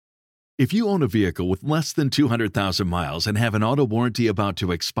If you own a vehicle with less than 200,000 miles and have an auto warranty about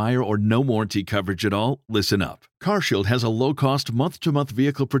to expire or no warranty coverage at all, listen up. CarShield has a low-cost month-to-month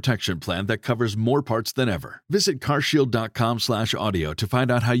vehicle protection plan that covers more parts than ever. Visit carshield.com/audio to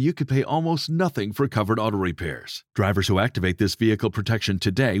find out how you could pay almost nothing for covered auto repairs. Drivers who activate this vehicle protection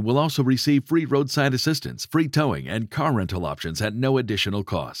today will also receive free roadside assistance, free towing, and car rental options at no additional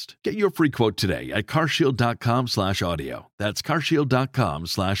cost. Get your free quote today at carshield.com/audio. That's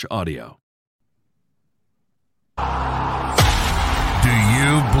carshield.com/audio. Do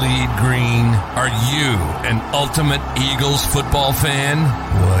you bleed green? Are you an ultimate Eagles football fan?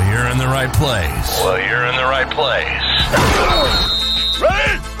 Well, you're in the right place.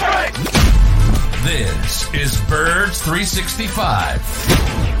 Ready? This is Birds 365,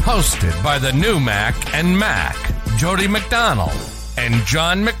 hosted by the new Mac and Mac, Jody McDonald and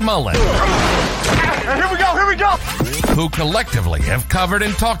John McMullen. Here we go! Who collectively have covered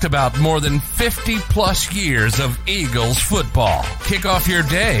and talked about more than 50 plus years of Eagles football. Kick off your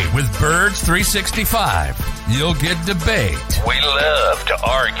day with Birds 365. You'll get debate. We love to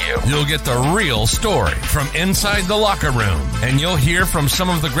argue. You'll get the real story from inside the locker room. And you'll hear from some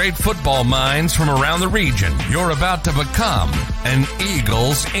of the great football minds from around the region. You're about to become an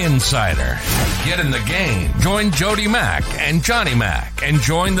Eagles insider. Get in the game. Join Jody Mack and Johnny Mack and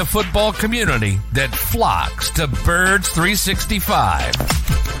join the football community that flocks to Birds 365.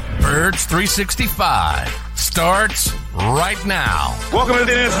 Birds 365 starts right now. Welcome to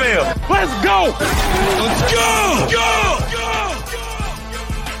the NFL. Let's go! Go!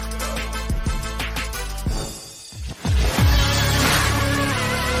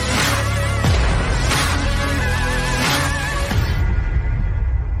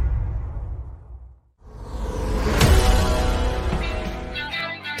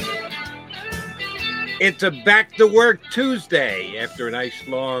 It's a back-to-work Tuesday after a nice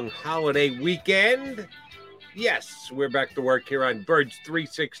long holiday weekend. Yes, we're back to work here on Birds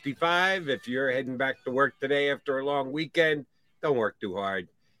 365. If you're heading back to work today after a long weekend, don't work too hard.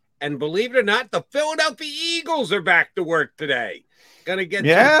 And believe it or not, the Philadelphia Eagles are back to work today. Gonna get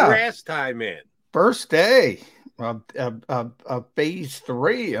some grass time in. First day of phase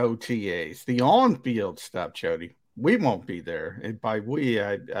 3 OTAs, the on-field stuff, Jody. We won't be there. And by we,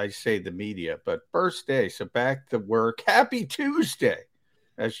 I say the media, but first day, so back to work. Happy Tuesday,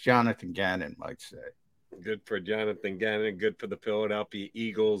 as Jonathan Gannon might say. Good for Jonathan Gannon, good for the Philadelphia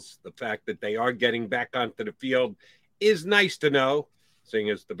Eagles. The fact that they are getting back onto the field is nice to know, seeing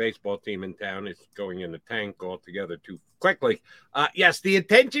as the baseball team in town is going in the tank altogether too quickly. Yes, the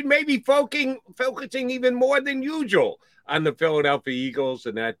attention may be focusing even more than usual on the Philadelphia Eagles,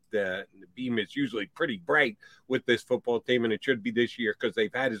 and that the beam is usually pretty bright with this football team, and it should be this year because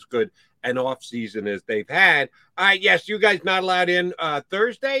they've had as good an off season as they've had. Yes, you guys not allowed in.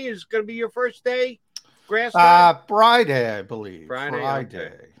 Thursday is going to be your first day. Grass Friday, I believe. Friday.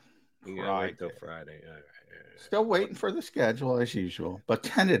 Okay. You gotta wait till Friday. All right. Still waiting for the schedule as usual, but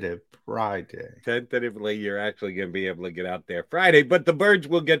tentative Friday. Tentatively, you're actually going to be able to get out there Friday, but the Birds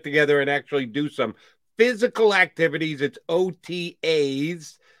will get together and actually do some physical activities. It's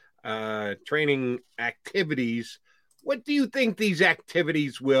OTAs, training activities. What do you think these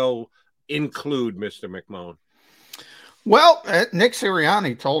activities will include, Mr. McMullen? Well, Nick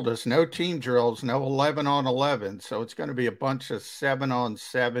Sirianni told us no team drills, no 11 on 11. So it's going to be a bunch of 7 on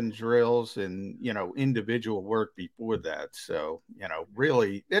 7 drills and, individual work before that. So,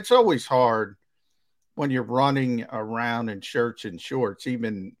 really, it's always hard when you're running around in shirts and shorts,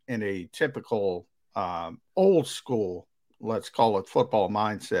 even in a typical old school, let's call it football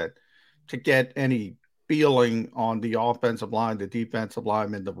mindset, to get any feeling on the offensive line, the defensive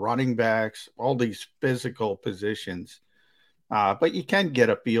line, and the running backs, all these physical positions. But you can get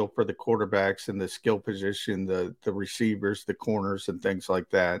a feel for the quarterbacks and the skill position, the receivers, the corners, and things like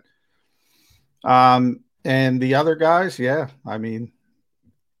that. And the other guys, they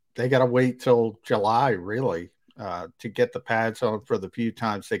got to wait till July, really, to get the pads on for the few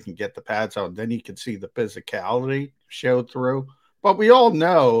times they can get the pads on. Then you can see the physicality show through. But we all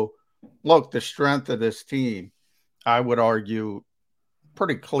know, look, the strength of this team, I would argue,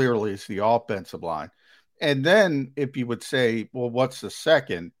 pretty clearly is the offensive line. And then if you would say, well, what's the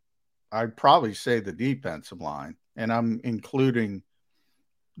second? I'd probably say the defensive line. And I'm including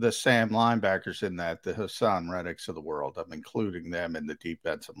the Sam linebackers in that, the Hassan Reddicks of the world. I'm including them in the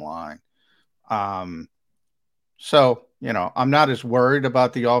defensive line. So, I'm not as worried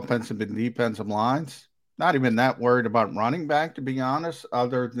about the offensive and defensive lines. Not even that worried about running back, to be honest,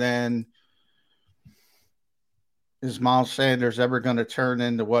 other than, is Miles Sanders ever going to turn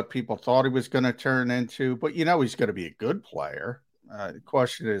into what people thought he was going to turn into? But he's going to be a good player. The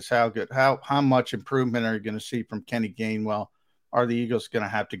question is how much improvement are you going to see from Kenny Gainwell? Are the Eagles going to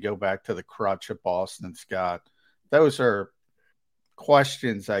have to go back to the crutch of Boston Scott? Those are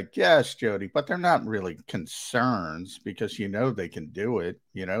questions, I guess, Jody, but they're not really concerns because they can do it.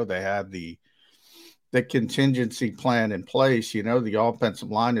 They have the contingency plan in place. The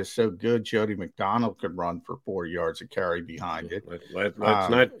offensive line is so good. Jody McDonald could run for 4 yards a carry behind it.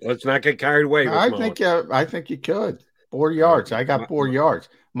 Let's not get carried away with I think you could. 4 yards. I got 4 yards.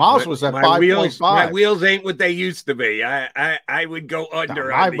 Miles was at 5.5. My wheels ain't what they used to be. I would go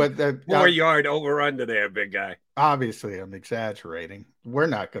under on the 4 yard over under there, big guy. Obviously, I'm exaggerating. We're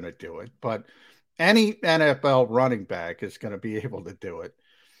not going to do it, but any NFL running back is going to be able to do it.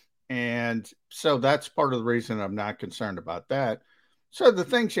 And so that's part of the reason I'm not concerned about that. So the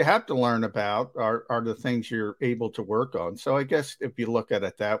things you have to learn about are the things you're able to work on. So I guess if you look at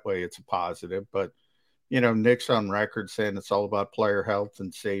it that way, it's a positive. But, Nick's on record saying it's all about player health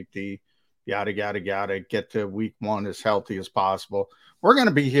and safety, yada, yada, yada, get to week 1 as healthy as possible. We're going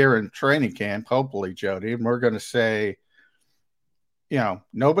to be here in training camp, hopefully, Jody, and we're going to say,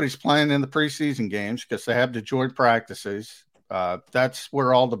 nobody's playing in the preseason games because they have the joint practices. That's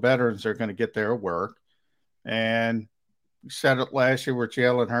where all the veterans are going to get their work. And we said it last year with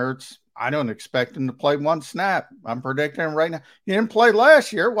Jalen Hurts. I don't expect him to play 1 snap. I'm predicting him right now. He didn't play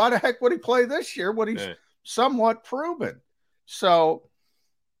last year. Why the heck would he play this year when he's somewhat proven? So,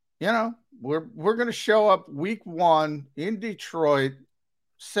 we're going to show up week 1 in Detroit,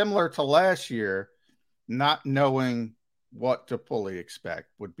 similar to last year, not knowing what to fully expect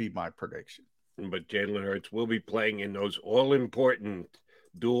would be my prediction. But Jalen Hurts will be playing in those all-important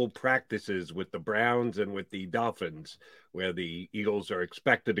dual practices with the Browns and with the Dolphins, where the Eagles are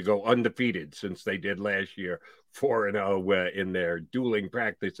expected to go undefeated since they did last year, 4-0 in their dueling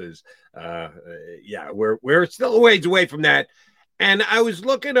practices. We're still a ways away from that. And I was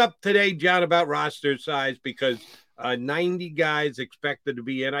looking up today, John, about roster size because 90 guys expected to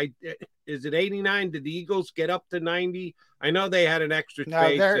be in. Is it 89? Did the Eagles get up to 90? I know they had an extra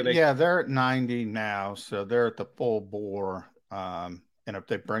space. They're at 90 now, so they're at the full bore. And if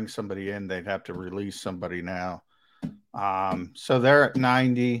they bring somebody in, they'd have to release somebody now. So they're at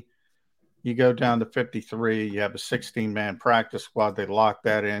 90. You go down to 53. You have a 16-man practice squad. They lock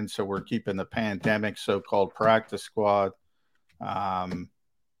that in, so we're keeping the pandemic so-called practice squad. And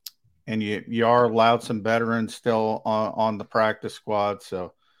you are allowed some veterans still on the practice squad,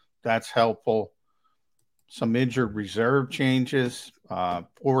 so that's helpful. Some injured reserve changes,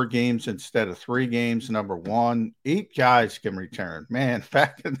 4 games instead of 3 games. Number 1, 8 guys can return. Man,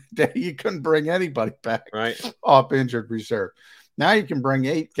 back in the day, you couldn't bring anybody back off injured reserve. Now you can bring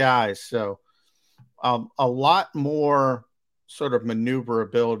 8 guys. So a lot more sort of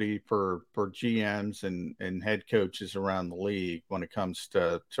maneuverability for GMs and head coaches around the league when it comes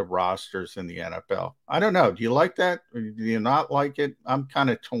to rosters in the NFL. I don't know. Do you like that? Or do you not like it? I'm kind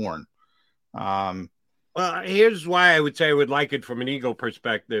of torn. Well, here's why I would say I would like it from an Eagle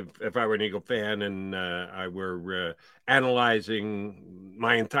perspective if I were an Eagle fan and I were analyzing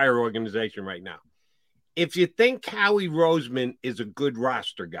my entire organization right now. If you think Howie Roseman is a good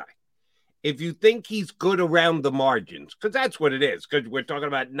roster guy, if you think he's good around the margins, because that's what it is, because we're talking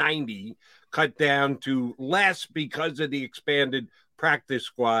about 90 cut down to less because of the expanded practice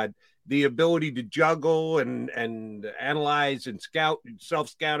squad, the ability to juggle and analyze and scout,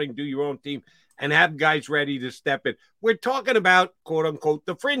 self-scouting, do your own team, and have guys ready to step in. We're talking about, quote unquote,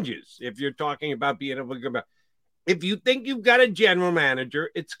 the fringes. If you're talking about being able to go back. If you think you've got a general manager,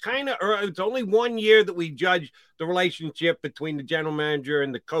 it's only 1 year that we judge the relationship between the general manager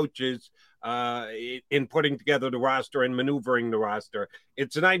and the coaches in putting together the roster and maneuvering the roster.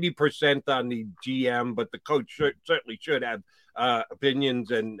 It's 90% on the GM, but the coach certainly should have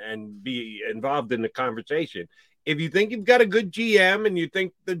opinions and be involved in the conversation. If you think you've got a good GM and you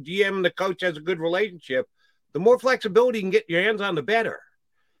think the GM and the coach has a good relationship, the more flexibility you can get your hands on, the better.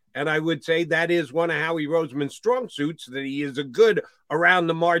 And I would say that is one of Howie Roseman's strong suits, that he is a good around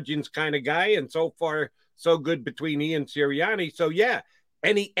the margins kind of guy. And so far, so good between he and Sirianni. So, yeah,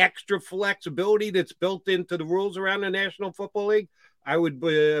 any extra flexibility that's built into the rules around the National Football League, I would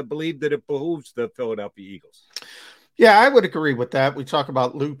believe that it behooves the Philadelphia Eagles. Yeah, I would agree with that. We talk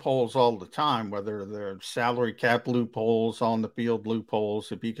about loopholes all the time, whether they're salary cap loopholes, on the field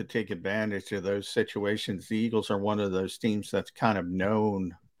loopholes. If you could take advantage of those situations, the Eagles are one of those teams that's kind of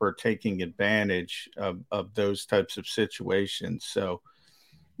known for taking advantage of those types of situations. So,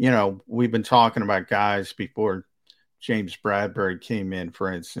 we've been talking about guys before James Bradbury came in,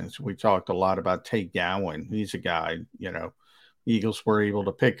 for instance. We talked a lot about Tate Gowan. He's a guy, Eagles were able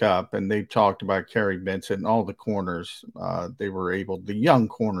to pick up, and they've talked about Kerry Vincent and all the corners the young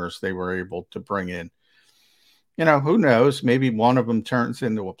corners they were able to bring in. Who knows? Maybe one of them turns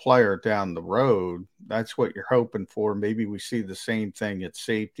into a player down the road. That's what you're hoping for. Maybe we see the same thing at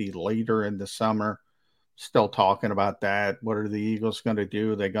safety later in the summer. Still talking about that. What are the Eagles going to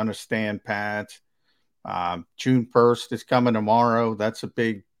do? They're going to stand pat. June 1st is coming tomorrow. That's a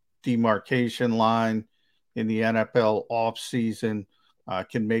big demarcation line in the NFL offseason.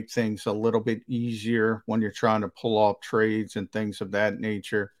 Can make things a little bit easier when you're trying to pull off trades and things of that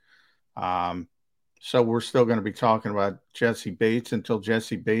nature. So we're still going to be talking about Jesse Bates until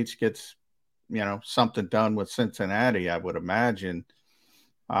Jesse Bates gets, something done with Cincinnati, I would imagine.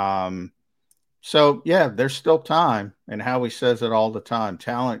 So, yeah, there's still time. And Howie says it all the time.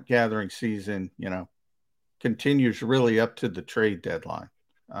 Talent gathering season, continues really up to the trade deadline.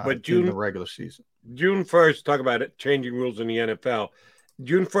 But June, the regular season. June 1st, talk about it, changing rules in the NFL.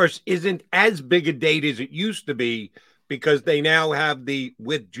 June 1st isn't as big a date as it used to be because they now have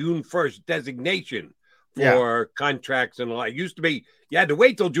with June 1st designation for contracts and all. It used to be you had to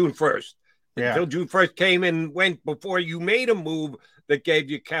wait till June 1st. Until June 1st came and went before you made a move that gave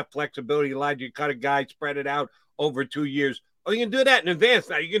you cap flexibility, allowed you to cut a guy, spread it out over 2 years. Oh, you can do that in advance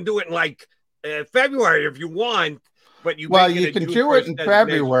now. You can do it in February if you want. But you can do it in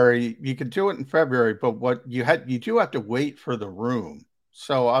February. You can do it in February, but you do have to wait for the room.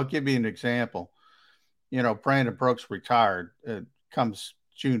 So I'll give you an example. Brandon Brooks retired. Comes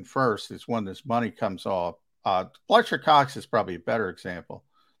June 1st is when this money comes off. Fletcher Cox is probably a better example.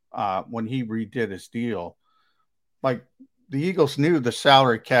 When he redid his deal, like the Eagles knew the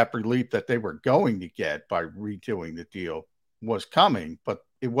salary cap relief that they were going to get by redoing the deal was coming, but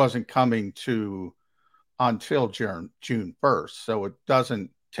it wasn't coming until June 1st. So it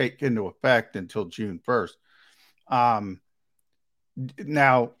doesn't take into effect until June 1st.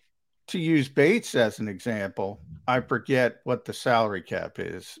 Now, to use Bates as an example, I forget what the salary cap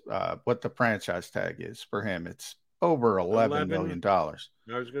is, what the franchise tag is for him. It's over $11 million.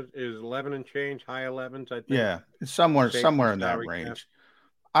 Is 11 and change, high 11s, I think. Yeah, somewhere in that range.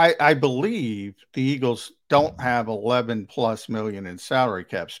 I believe the Eagles don't have 11 plus million in salary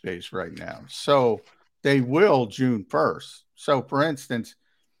cap space right now. So they will June 1st. So, for instance,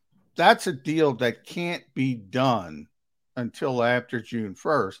 that's a deal that can't be done until after June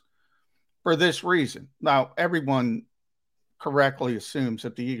 1st for this reason. Now, everyone correctly assumes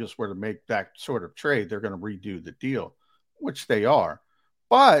that the Eagles were to make that sort of trade, they're going to redo the deal, which they are.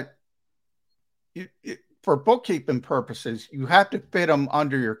 But for bookkeeping purposes, you have to fit him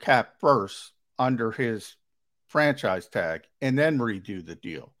under your cap first, under his franchise tag, and then redo the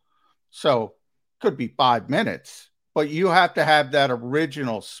deal. So could be 5 minutes, but you have to have that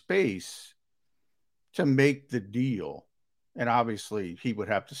original space to make the deal. And obviously he would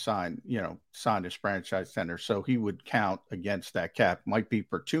have to sign his franchise tender. So he would count against that cap. Might be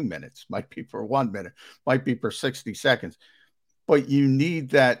for 2 minutes, might be for 1 minute, might be for 60 seconds. But you need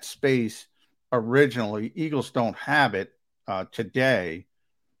that space originally. Eagles don't have it today.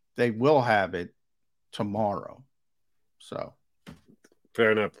 They will have it tomorrow. So.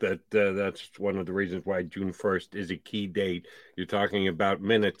 Fair enough. That's one of the reasons why June 1st is a key date. You're talking about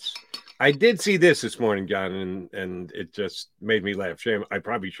minutes. I did see this morning, John, and it just made me laugh. Shame, I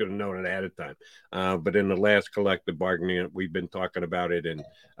probably should have known it ahead of time. But in the last collective bargaining, we've been talking about it in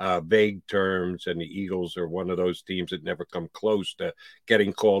vague terms, and the Eagles are one of those teams that never come close to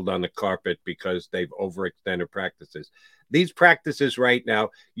getting called on the carpet because they've overextended practices. These practices right now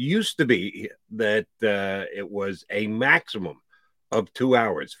used to be that it was a maximum of 2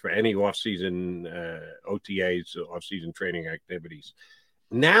 hours for any off-season OTAs, off-season training activities.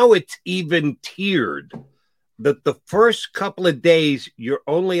 Now it's even tiered that the first couple of days, you're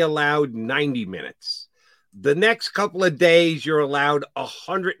only allowed 90 minutes. The next couple of days, you're allowed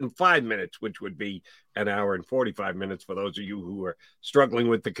 105 minutes, which would be an hour and 45 minutes for those of you who are struggling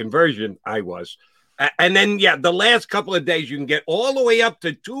with the conversion. I was. And then, the last couple of days, you can get all the way up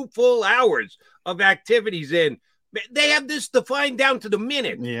to 2 full hours of activities in. They have this defined down to the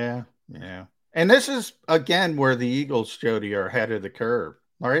minute. Yeah. And this is, again, where the Eagles, Jody, are ahead of the curve.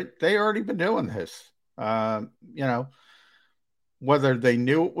 All right. They already been doing this. Whether they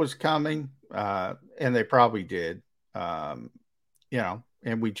knew it was coming, and they probably did, and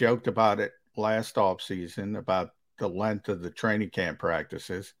we joked about it last offseason about the length of the training camp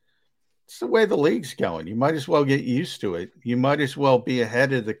practices. It's the way the league's going. You might as well get used to it. You might as well be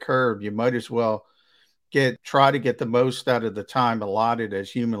ahead of the curve. You might as well try to get the most out of the time allotted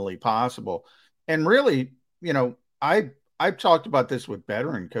as humanly possible. And really, I've talked about this with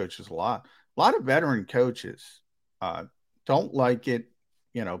veteran coaches a lot. A lot of veteran coaches don't like it,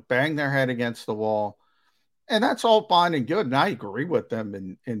 bang their head against the wall. And that's all fine and good. And I agree with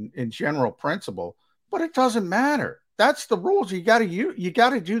them in general principle, but it doesn't matter. That's the rules. You got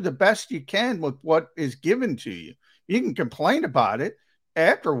to do the best you can with what is given to you. You can complain about it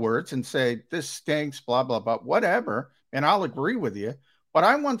afterwards and say, this stinks, blah, blah, blah, whatever. And I'll agree with you. But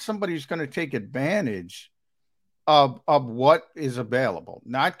I want somebody who's going to take advantage of what is available,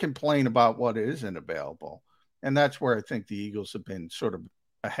 not complain about what isn't available. And that's where I think the Eagles have been sort of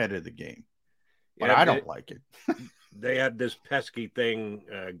ahead of the game. But I don't like it. They had this pesky thing,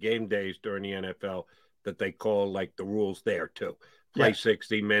 game days during the NFL, that they call like the rules there too. Play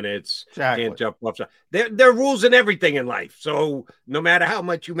 60 minutes, can't jump off. There are rules in everything in life. So no matter how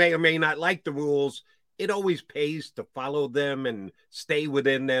much you may or may not like the rules, it always pays to follow them and stay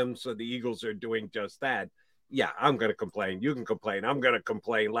within them. So the Eagles are doing just that. Yeah, I'm going to complain. You can complain. I'm going to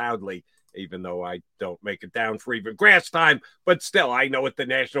complain loudly, even though I don't make it down for even grass time. But still, I know what the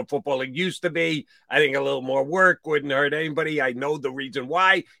National Football League used to be. I think a little more work wouldn't hurt anybody. I know the reason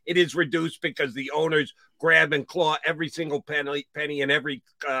why it is reduced, because the owners grab and claw every single penny in every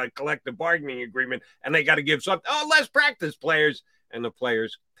collective bargaining agreement, and they got to give less practice players, and the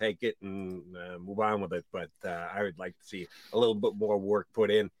players take it and move on with it. But I would like to see a little bit more work put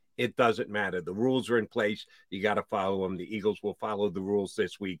in. It doesn't matter. The rules are in place. You got to follow them. The Eagles will follow the rules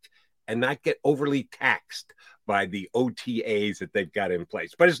this week and not get overly taxed by the OTAs that they've got in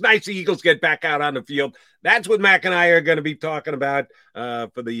place. But it's nice the Eagles get back out on the field. That's what Mac and I are going to be talking about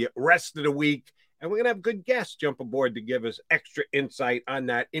for the rest of the week. And we're going to have good guests jump aboard to give us extra insight on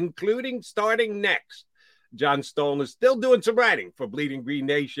that, including starting next. John Stolen is still doing some writing for Bleeding Green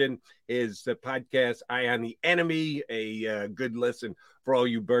Nation. His podcast, Eye on the Enemy, a good listen for all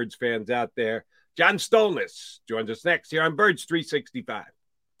you Birds fans out there. John Stolness joins us next here on Birds 365.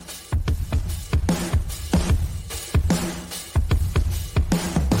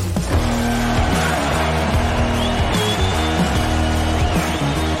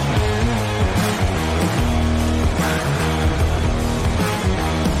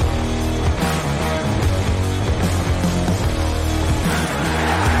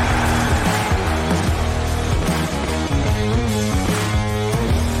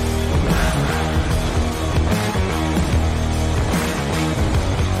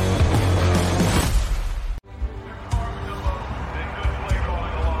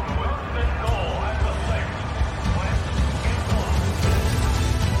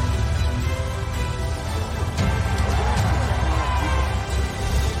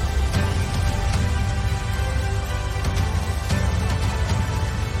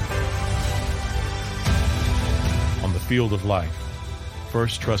 Field of life,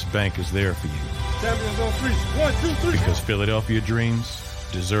 First Trust Bank is there for you. Champions on three. 1, 2, 3. Because Philadelphia dreams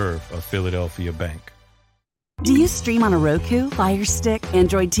deserve a Philadelphia bank. Do you stream on a Roku, Fire Stick,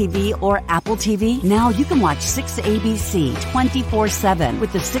 Android TV, or Apple TV? Now you can watch 6ABC 24/7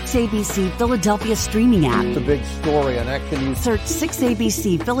 with the 6ABC Philadelphia streaming app. It's a big story, and that can use. Search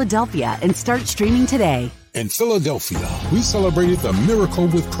 6ABC Philadelphia and start streaming today. In Philadelphia, we celebrated the miracle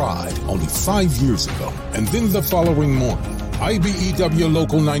with pride only 5 years ago. And then the following morning, IBEW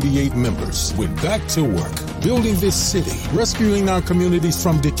Local 98 members went back to work, building this city, rescuing our communities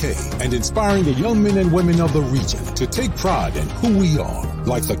from decay, and inspiring the young men and women of the region to take pride in who we are.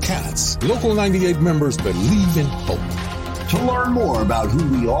 Like the Cats, Local 98 members believe in hope. To learn more about who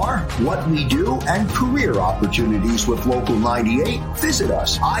we are, what we do, and career opportunities with Local 98, visit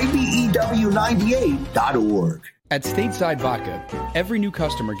us, IBEW98.org. At Stateside Vodka, every new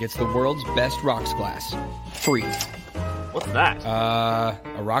customer gets the world's best rocks glass. Free. What's that? A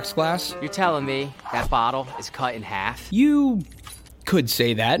rocks glass? You're telling me that bottle is cut in half? You could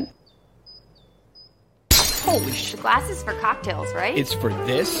say that. Holy shit. The glass is for cocktails, right? It's for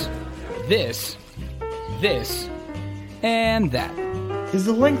this, this, this, and that. Is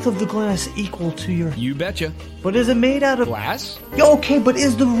the length of the glass equal to your... You betcha. But is it made out of... glass? Okay, but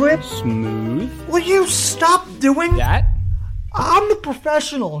is the rip... smooth? Will you stop doing... that? I'm the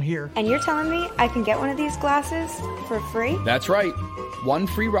professional here. And you're telling me I can get one of these glasses for free? That's right. 1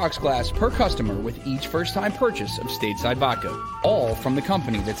 free rocks glass per customer with each first-time purchase of Stateside Vodka. All from the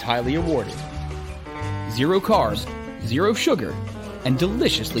company that's highly awarded. 0 carbs, 0 sugar, and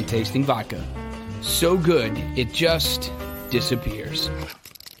deliciously tasting vodka. So good, it just disappears.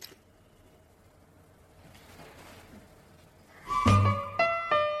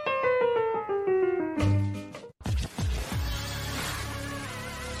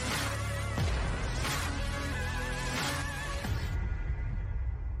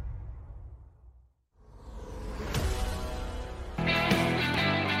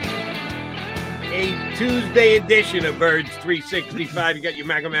 Tuesday edition of Birds 365. You got your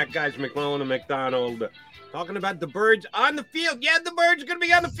Mac guys, McMullen and McDonald, talking about the Birds on the field. Yeah, the Birds are going to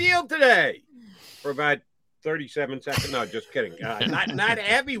be on the field today for about 37 seconds. No, just kidding. Not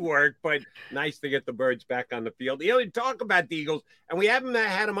heavy work, but nice to get the Birds back on the field. You know, talk about the Eagles, and we haven't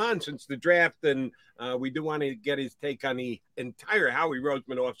had him on since the draft, and we do want to get his take on the entire Howie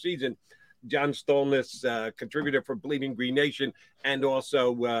Roseman offseason. John Stolnis, contributor for Bleeding Green Nation, and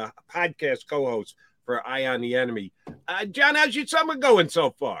also podcast co-host for Eye on the Enemy. John, how's your summer going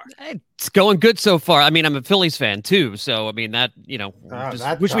so far? It's going good so far. I mean, I'm a Phillies fan too, so I mean that, you know,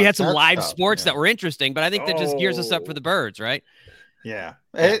 wish we had some live sports that were interesting, but I think that just gears us up for the Birds, right? Yeah.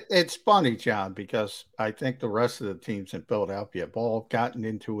 It's funny, John, because I think the rest of the teams in Philadelphia have all gotten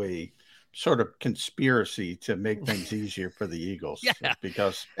into a sort of conspiracy to make things easier for the Eagles. Yeah.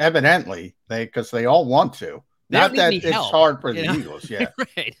 Because evidently they all want to. Not that it's hard for the Eagles, yeah.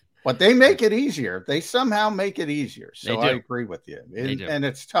 Right. But they make it easier. They somehow make it easier. So I agree with you. And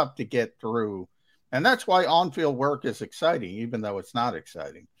it's tough to get through. And that's why on-field work is exciting, even though it's not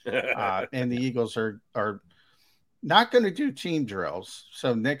exciting. And the Eagles are not going to do team drills.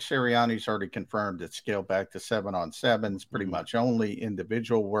 So Nick Sirianni's already confirmed it's scaled back to 7-on-7s, pretty much only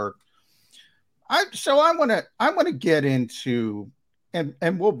individual work. I want to get into,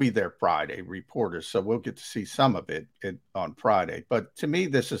 and we'll be there Friday, reporters, so we'll get to see some of it on Friday. But to me,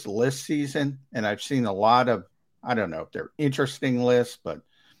 this is list season, and I've seen a lot of, I don't know if they're interesting lists, but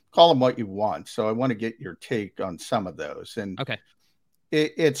call them what you want. So I want to get your take on some of those. And okay,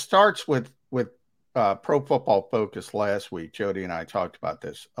 it starts with Pro Football Focus last week. Jody and I talked about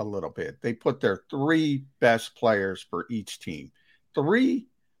this a little bit. They put their 3 best players for each team, 3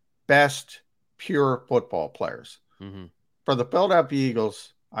 best pure football players. Mm-hmm. For the Philadelphia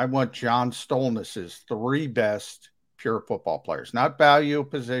Eagles, I want John Stolnis's 3 best pure football players, not value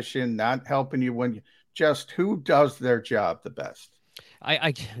position, not helping you win, just who does their job the best.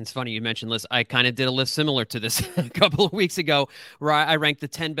 It's funny you mentioned lists. I kind of did a list similar to this a couple of weeks ago where I ranked the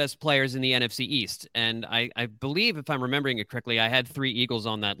 10 best players in the NFC East. And I believe, if I'm remembering it correctly, I had 3 Eagles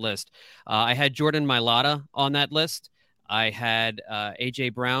on that list. I had Jordan Mailata on that list. I had A.J.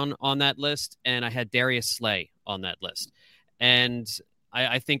 Brown on that list, and I had Darius Slay on that list. And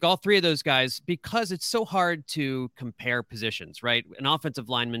I think all 3 of those guys, because it's so hard to compare positions, right? An offensive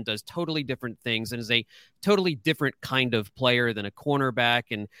lineman does totally different things and is a totally different kind of player than a cornerback,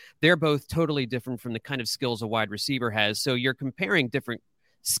 and they're both totally different from the kind of skills a wide receiver has. So you're comparing different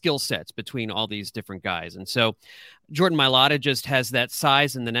skill sets between all these different guys. And so Jordan Mailata just has that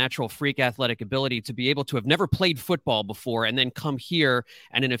size and the natural freak athletic ability to be able to have never played football before and then come here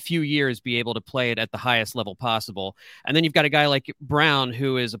and in a few years be able to play it at the highest level possible. And then you've got a guy like Brown,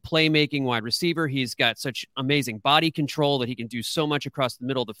 who is a playmaking wide receiver. He's got such amazing body control that he can do so much across the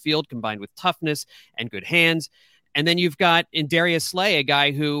middle of the field combined with toughness and good hands. And then you've got in Darius Slay, a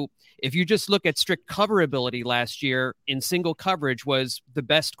guy who, if you just look at strict cover ability last year in single coverage, was the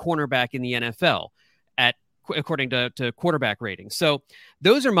best cornerback in the NFL according to quarterback ratings. So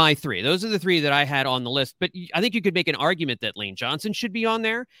those are my 3. Those are the 3 that I had on the list. But I think you could make an argument that Lane Johnson should be on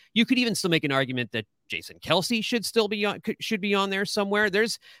there. You could even still make an argument that Jason Kelce should be on there somewhere.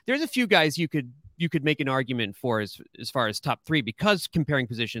 There's a few guys you could make an argument for as far as top 3, because comparing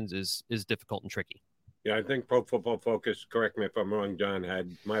positions is difficult and tricky. Yeah, I think Pro Football Focus, correct me if I'm wrong, John, had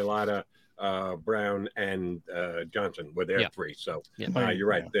Mailata, Brown, and Johnson were their 3. So you're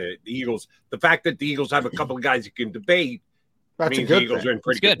right. The Eagles, the fact that the Eagles have a couple of guys you can debate means the Eagles are in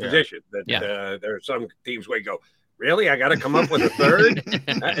pretty good position. There are some teams where you go, really? I got to come up with a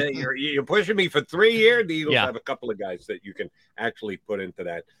 3rd? You're pushing me for 3 here? The Eagles have a couple of guys that you can actually put into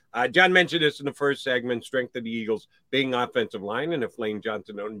that. John mentioned this in the first segment, strength of the Eagles being offensive line. And if Lane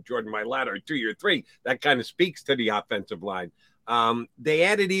Johnson and Jordan Mailata are 2 or 3, that kind of speaks to the offensive line. They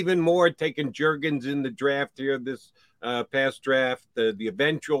added even more, taking Juergens in the draft here, this past draft, the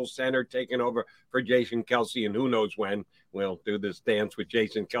eventual center taking over for Jason Kelce, and who knows when we'll do this dance with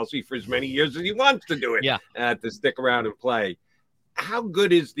Jason Kelce for as many years as he wants to do it, to stick around and play. How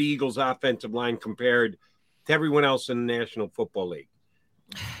good is the Eagles' offensive line compared to everyone else in the National Football League?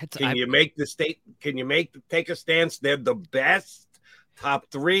 Can you take a stance? They're the best, top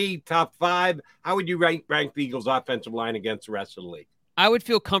 3, top 5. How would you rank the Eagles' offensive line against the rest of the league? I would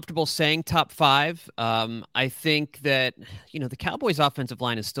feel comfortable saying top 5. I think that, the Cowboys' offensive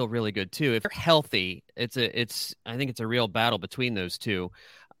line is still really good too. If they're healthy, I think it's a real battle between those two.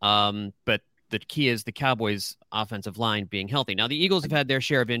 But the key is the Cowboys' offensive line being healthy. Now, the Eagles have had their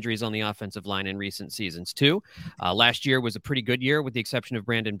share of injuries on the offensive line in recent seasons, too. Last year was a pretty good year, with the exception of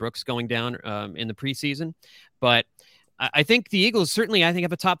Brandon Brooks going down in the preseason. But I think the Eagles certainly, I think,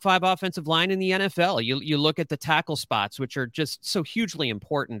 have a top 5 offensive line in the NFL. You look at the tackle spots, which are just so hugely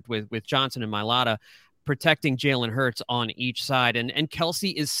important with Johnson and Mailata protecting Jalen Hurts on each side. And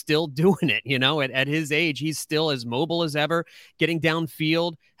Kelsey is still doing it, at his age. He's still as mobile as ever, getting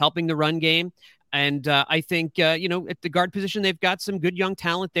downfield, helping the run game. And I think, at the guard position, they've got some good young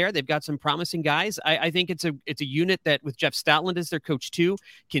talent there. They've got some promising guys. I think it's a unit that, with Jeff Stoutland as their coach too,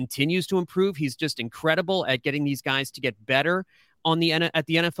 continues to improve. He's just incredible at getting these guys to get better at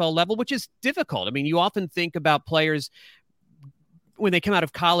the NFL level, which is difficult. I mean, you often think about players when they come out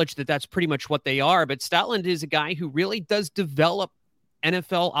of college that's pretty much what they are. But Stoutland is a guy who really does develop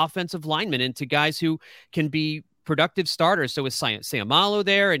NFL offensive linemen into guys who can be productive starters. So with Seumalo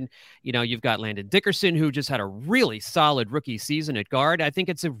there, and you've got Landon Dickerson, who just had a really solid rookie season at guard. I think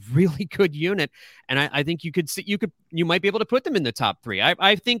it's a really good unit, and I think you might be able to put them in the top 3.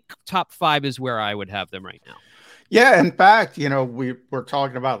 I think top 5 is where I would have them right now. Yeah, in fact, we were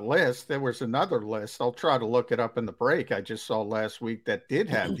talking about lists. There was another list. I'll try to look it up in the break. I just saw last week that did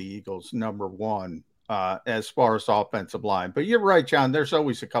have the Eagles number 1 as far as offensive line. But you're right, John. There's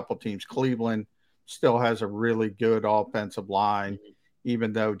always a couple teams. Cleveland still has a really good offensive line,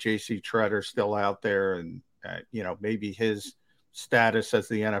 even though J.C. Tretter's still out there, and maybe his status as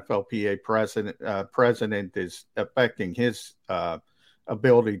the NFLPA president is affecting his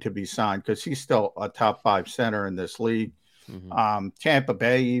ability to be signed, because he's still a top 5 center in this league. Tampa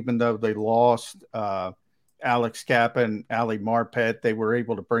Bay, even though they lost Alex Kappa and Ali Marpet, they were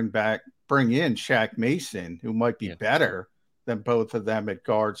able to bring in Shaq Mason, who might be better than both of them at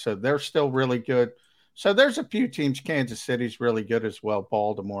guard. So they're still really good. So there's a few teams. Kansas City's really good as well.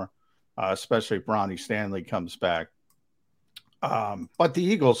 Baltimore, especially if Ronnie Stanley comes back. But the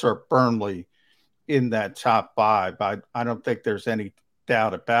Eagles are firmly in that top 5. I don't think there's any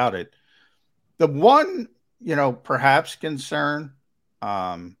doubt about it. The one, perhaps concern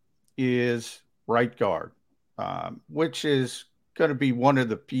is right guard, which is going to be one of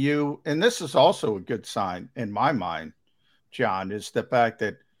the few. And this is also a good sign in my mind, John, is the fact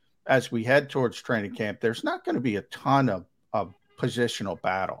that as we head towards training camp, there's not going to be a ton of positional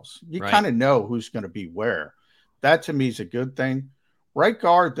battles. You kind of know who's going to be where. That to me is a good thing. Right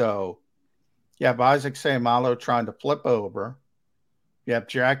guard, though, you have Isaac Seumalo trying to flip over. You have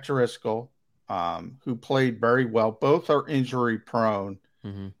Jack Driscoll, who played very well. Both are injury prone.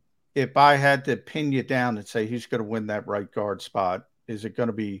 If I had to pin you down and say who's going to win that right guard spot, is it going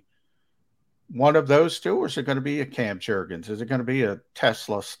to be one of those two, or is it going to be a Cam Jurgens? Is it going to be a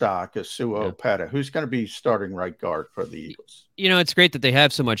Tesla stock, a Sua Opeta? Who's going to be starting right guard for the Eagles? It's great that they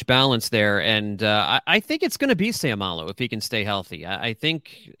have so much balance there, and I think it's going to be Seumalo if he can stay healthy. I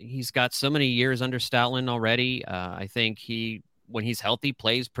think he's got so many years under Stoutland already. I think when he's healthy,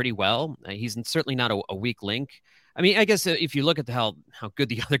 plays pretty well. He's certainly not a weak link. I mean, I guess if you look at how good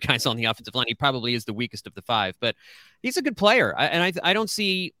the other guys on the offensive line, he probably is the weakest of the 5, but he's a good player. I don't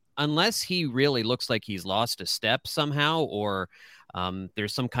see, unless he really looks like he's lost a step somehow, or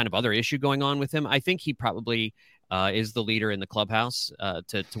there's some kind of other issue going on with him, I think he probably is the leader in the clubhouse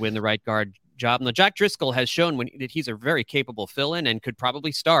to win the right guard job. Now, Jack Driscoll has shown that he's a very capable fill-in and could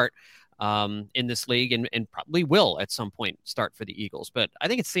probably start in this league and probably will at some point start for the Eagles. But I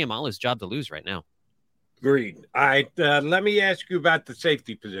think it's Seumalo's job to lose right now. Agreed. All right, let me ask you about the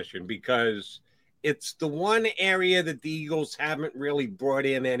safety position, because it's the one area that the Eagles haven't really brought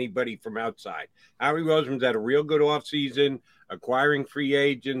in anybody from outside. Howie Roseman's had a real good offseason, acquiring free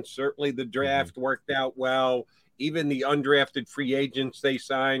agents. Certainly the draft worked out well. Even the undrafted free agents they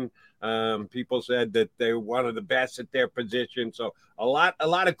signed, people said that they're one of the best at their position. So a lot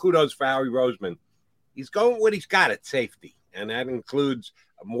of kudos for Howie Roseman. He's going with what he's got at safety, and that includes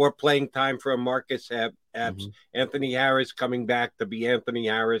more playing time for Marcus Epps. Anthony Harris coming back to be Anthony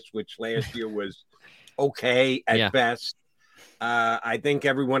Harris, which last year was okay at best. I think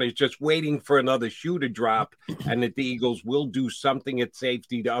everyone is just waiting for another shoe to drop, and that the Eagles will do something at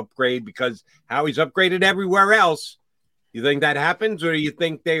safety to upgrade, because Howie's upgraded everywhere else. You think that happens, or do you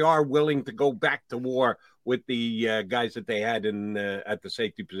think they are willing to go back to war with the guys that they had at the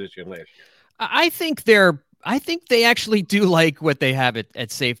safety position last year? I think they actually do like what they have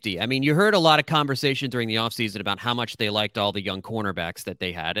at safety. I mean, you heard a lot of conversation during the offseason about how much they liked all the young cornerbacks that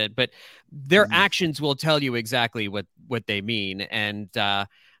they had, but their actions will tell you exactly what they mean. And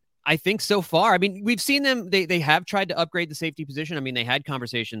I think so far, I mean, we've seen them, they have tried to upgrade the safety position. I mean, they had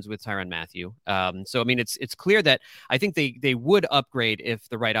conversations with Tyrann Mathieu. So, I mean, it's clear that I think they would upgrade if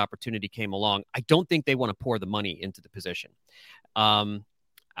the right opportunity came along. I don't think they want to pour the money into the position.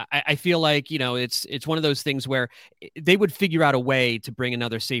 I feel like, it's one of those things where they would figure out a way to bring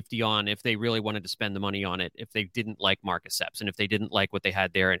another safety on if they really wanted to spend the money on it, if they didn't like Marcus Epps and if they didn't like what they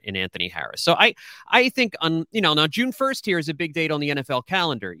had there in Anthony Harris. So I think now June 1st here is a big date on the NFL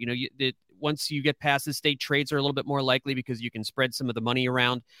calendar. Once you get past the state, trades are a little bit more likely because you can spread some of the money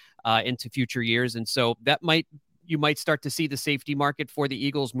around into future years. And so you might start to see the safety market for the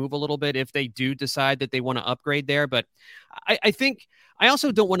Eagles move a little bit if they do decide that they want to upgrade there. But I think I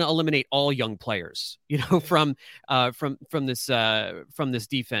also don't want to eliminate all young players, from this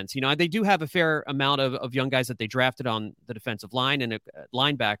defense. They do have a fair amount of young guys that they drafted on the defensive line and a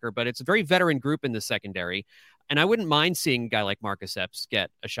linebacker, but it's a very veteran group in the secondary. And I wouldn't mind seeing a guy like Marcus Epps get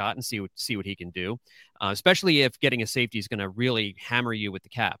a shot and see what he can do, especially if getting a safety is going to really hammer you with the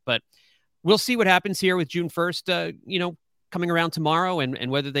cap. But we'll see what happens here with June 1st, coming around tomorrow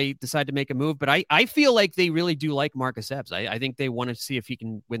and whether they decide to make a move. But I feel like they really do like Marcus Epps. I think they want to see if he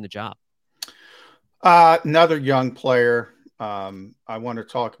can win the job. Another young player I want to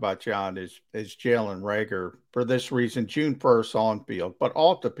talk about, John, is Jalen Reagor. For this reason, June 1st on field, but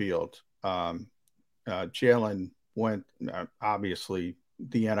off the field, Jalen went, obviously,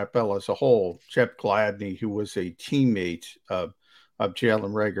 the NFL as a whole. Jeff Gladney, who was a teammate of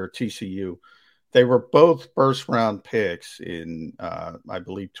Jalen Reagor, TCU. They were both first-round picks in, I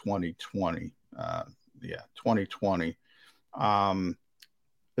believe, 2020. 2020.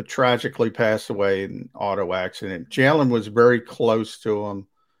 But tragically passed away in an auto accident. Jalen was very close to him.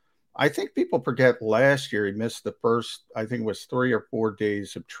 I think people forget last year he missed the first, I think it was 3 or 4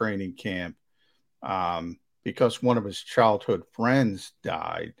 days of training camp because one of his childhood friends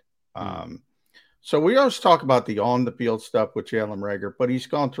died. So we always talk about the on-the-field stuff with Jalen Reagor, but he's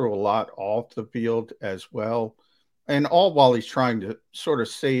gone through a lot off the field as well. And all while he's trying to sort of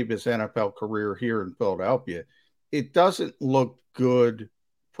save his NFL career here in Philadelphia. It doesn't look good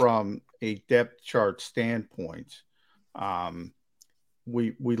from a depth chart standpoint.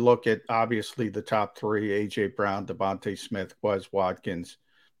 We look at, obviously, the top 3, A.J. Brown, Devontae Smith, Quez Watkins,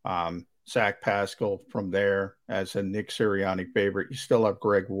 Zach Pascal from there as a Nick Sirianni favorite. You still have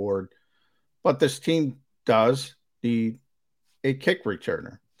Greg Ward. But this team does need a kick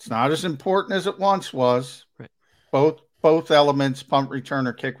returner. It's not as important as it once was. Right. Both elements, punt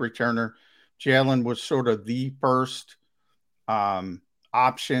returner, kick returner. Jalen was sort of the first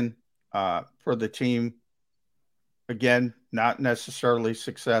option for the team. Again, not necessarily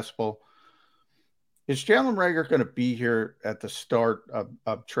successful. Is Jalen Reagor going to be here at the start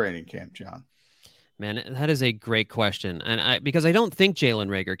of training camp, John? Man, that is a great question. And because I don't think Jalen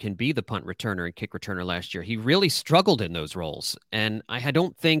Reagor can be the punt returner and kick returner last year. He really struggled in those roles. And I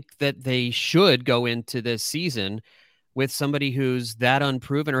don't think that they should go into this season with somebody who's that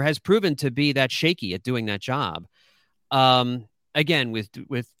unproven or has proven to be that shaky at doing that job. Again, with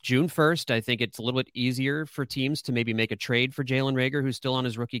June 1st, I think it's a little bit easier for teams to maybe make a trade for Jalen Reagor, who's still on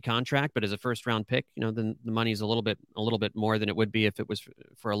his rookie contract, but as a first-round pick, then the money's a little bit more than it would be if it was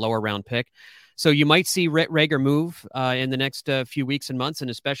for a lower-round pick. So you might see Reagor move in the next few weeks and months, and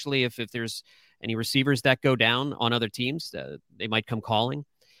especially if there's any receivers that go down on other teams, they might come calling.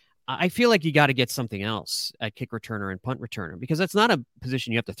 I feel like you got to get something else at kick returner and punt returner because that's not a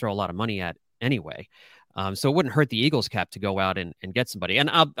position you have to throw a lot of money at anyway. So it wouldn't hurt the Eagles cap to go out and get somebody. And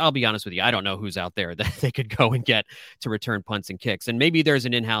I'll be honest with you, I don't know who's out there that they could go and get to return punts and kicks. And maybe there's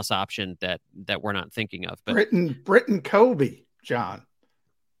an in-house option that we're not thinking of. But Britton Kobe, John,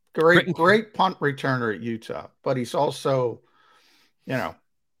 great punt returner at Utah, but he's also, I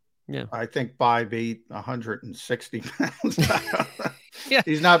think 5'8", 160 pounds. Yeah,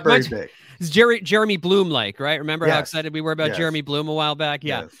 he's not very big. It's Jeremy Bloom right? Remember how excited we were about Jeremy Bloom a while back?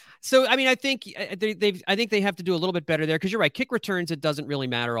 Yeah. Yes. So, I mean, I think they have to do a little bit better there because you're right. Kick returns, it doesn't really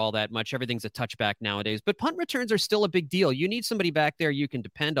matter all that much. Everything's a touchback nowadays. But punt returns are still a big deal. You need somebody back there you can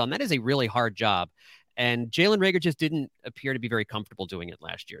depend on. That is a really hard job. And Jalen Reagor just didn't appear to be very comfortable doing it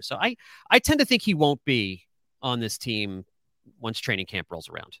last year. So I tend to think he won't be on this team once training camp rolls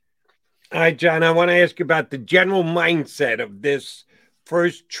around. All right, John, I want to ask you about the general mindset of this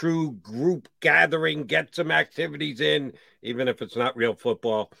first true group gathering, get some activities in, even if it's not real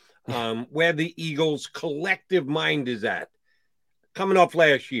football, where the Eagles' collective mind is at. Coming off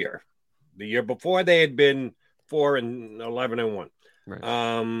last year, the year before they had been 4-11-1.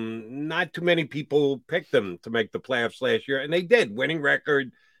 Right. Not too many people picked them to make the playoffs last year, and they did. Winning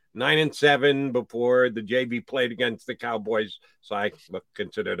record, 9-7 before the JV played against the Cowboys. So I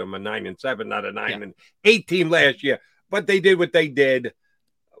consider them a 9-7, not a 9-8 team last year. But they did what they did.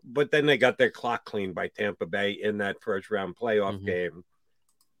 But then they got their clock cleaned by Tampa Bay in that first round playoff game.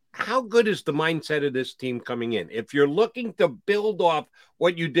 how good is the mindset of this team coming in? If you're looking to build off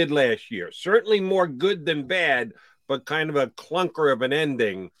what you did last year, certainly more good than bad, but kind of a clunker of an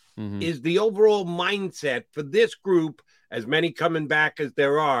ending, is the overall mindset for this group, as many coming back as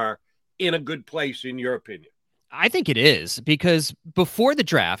there are, in a good place, in your opinion? I think it is, because before the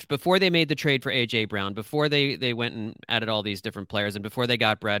draft, before they made the trade for A.J. Brown, before they went and added all these different players, and before they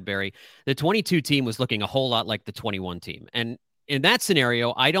got Bradbury, the 22 team was looking a whole lot like the 21 team. And in that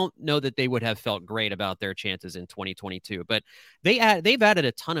scenario, I don't know that they would have felt great about their chances in 2022. But they've added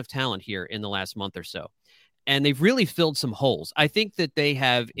a ton of talent here in the last month or so, and they've really filled some holes. I think that they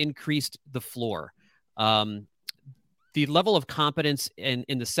have increased the floor. The level of competence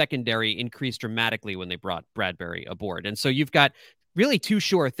in the secondary increased dramatically when they brought Bradbury aboard. And so you've got really three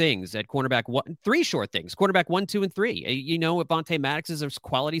sure things, quarterback 1, 2, and 3. You know, Avonte Maddox is a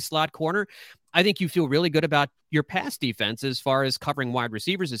quality slot corner. I think you feel really good about your pass defense as far as covering wide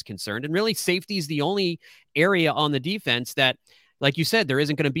receivers is concerned. And really, safety is the only area on the defense that, like you said, there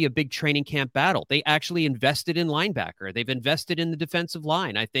isn't going to be a big training camp battle. They actually invested in linebacker. They've invested in the defensive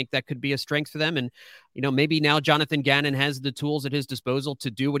line. I think that could be a strength for them. And, you know, maybe now Jonathan Gannon has the tools at his disposal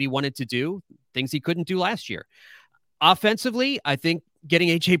to do what he wanted to do, things he couldn't do last year. Offensively, I think getting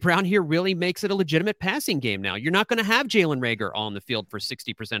A.J. Brown here really makes it a legitimate passing game now. You're not going to have Jalen Reagor on the field for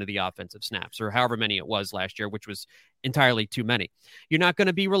 60% of the offensive snaps, or however many it was last year, which was entirely too many. You're not going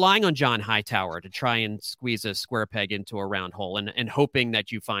to be relying on John Hightower to try and squeeze a square peg into a round hole and hoping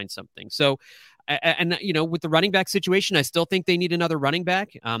that you find something. So, and, you know, with the running back situation, I still think they need another running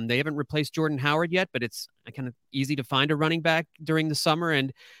back. They haven't replaced Jordan Howard yet, but it's kind of easy to find a running back during the summer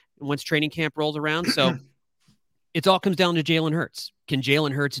and once training camp rolls around. So it all comes down to Jalen Hurts. Can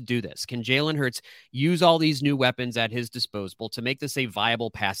Jalen Hurts do this? Can Jalen Hurts use all these new weapons at his disposal to make this a viable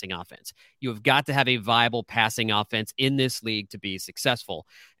passing offense? You have got to have a viable passing offense in this league to be successful.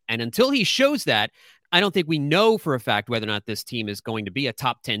 And until he shows that, I don't think we know for a fact whether or not this team is going to be a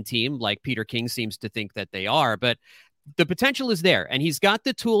top 10 team like Peter King seems to think that they are. But the potential is there, and he's got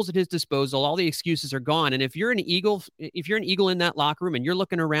the tools at his disposal. All the excuses are gone. And if you're an Eagle in that locker room and you're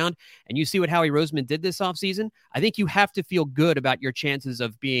looking around and you see what Howie Roseman did this offseason, I think you have to feel good about your chances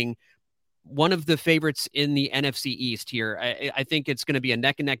of being one of the favorites in the NFC East here. I think it's going to be a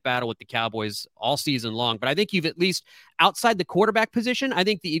neck and neck battle with the Cowboys all season long, but I think you've at least outside the quarterback position, I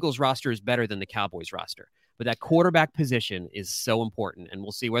think the Eagles roster is better than the Cowboys roster, but that quarterback position is so important, and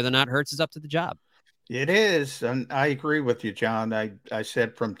we'll see whether or not Hurts is up to the job. It is, and I agree with you, John. I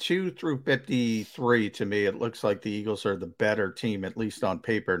said from 2 through 53, to me, it looks like the Eagles are the better team, at least on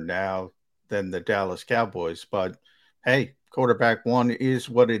paper now, than the Dallas Cowboys. But, hey, quarterback 1 is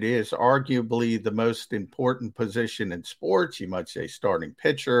what it is. Arguably the most important position in sports. You might say starting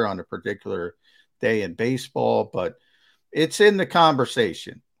pitcher on a particular day in baseball, but it's in the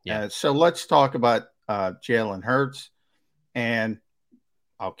conversation. Yeah. So let's talk about Jalen Hurts, and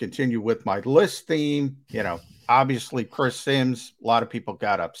I'll continue with my list theme. You know, obviously Chris Sims, a lot of people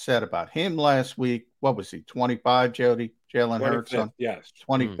got upset about him last week. What was he, 25, Jody? Jalen Hurts on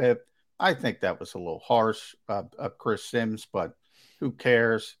 25th. I think that was a little harsh of Chris Sims, but who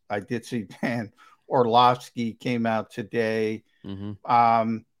cares? I did see Dan Orlovsky came out today. He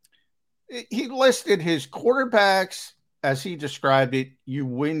listed his quarterbacks, as he described it, you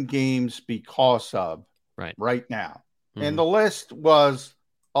win games because of right now. And the list was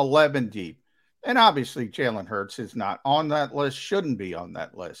 11 deep. And obviously Jalen Hurts is not on that list, shouldn't be on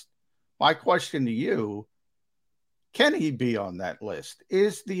that list. My question to you, can he be on that list?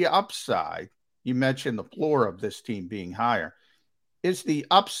 Is the upside, you mentioned the floor of this team being higher, is the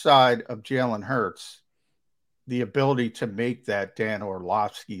upside of Jalen Hurts the ability to make that Dan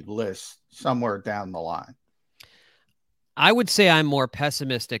Orlovsky list somewhere down the line? I would say I'm more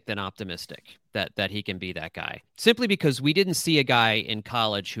pessimistic than optimistic that he can be that guy, simply because we didn't see a guy in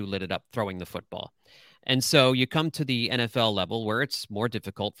college who lit it up throwing the football. And so you come to the NFL level where it's more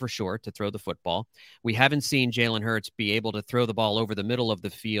difficult for sure to throw the football. We haven't seen Jalen Hurts be able to throw the ball over the middle of the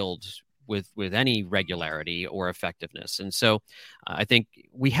field with any regularity or effectiveness. And so I think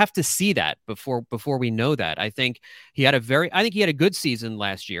we have to see that before we know that. I think he had a good season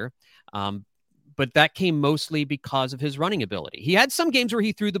last year. But that came mostly because of his running ability. He had some games where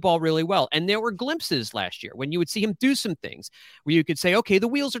he threw the ball really well, and there were glimpses last year when you would see him do some things where you could say, okay, the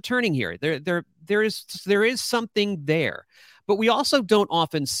wheels are turning here. There is something there. But we also don't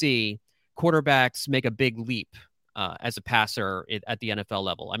often see quarterbacks make a big leap as a passer at the NFL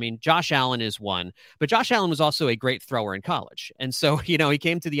level. I mean, Josh Allen is one, but Josh Allen was also a great thrower in college. And so, you know, he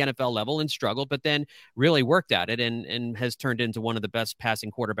came to the NFL level and struggled, but then really worked at it and has turned into one of the best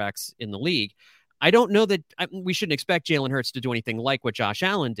passing quarterbacks in the league. I don't know that we shouldn't expect Jalen Hurts to do anything like what Josh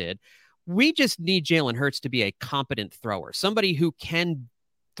Allen did. We just need Jalen Hurts to be a competent thrower, somebody who can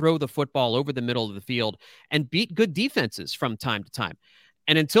throw the football over the middle of the field and beat good defenses from time to time.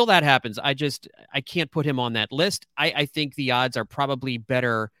 And until that happens, I can't put him on that list. I think the odds are probably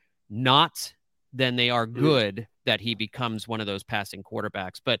better not than they are good that he becomes one of those passing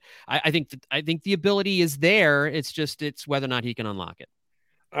quarterbacks. But I think the ability is there. It's whether or not he can unlock it.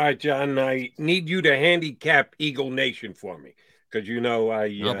 All right, John, I need you to handicap Eagle Nation for me. Because,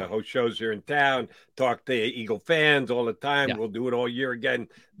 I host shows here in town, talk to Eagle fans all the time. Yeah. We'll do it all year again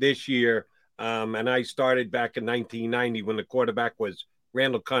this year. And I started back in 1990 when the quarterback was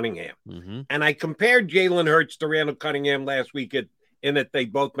Randall Cunningham. Mm-hmm. And I compared Jalen Hurts to Randall Cunningham last week in that they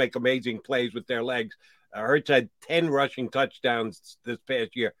both make amazing plays with their legs. Hurts had 10 rushing touchdowns this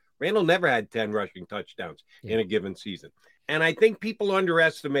past year. Randall never had 10 rushing touchdowns in a given season. And I think people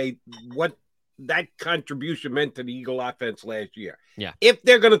underestimate what that contribution meant to the Eagle offense last year. Yeah. If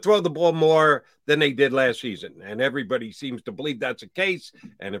they're going to throw the ball more than they did last season, and everybody seems to believe that's the case,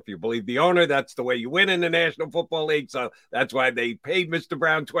 and if you believe the owner, that's the way you win in the National Football League, so that's why they paid Mr.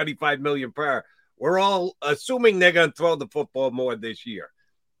 Brown $25 million per. We're all assuming they're going to throw the football more this year,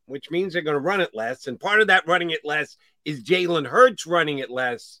 which means they're going to run it less, and part of that running it less is Jalen Hurts running it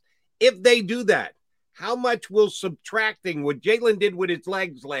less. If they do that, how much will subtracting what Jalen did with his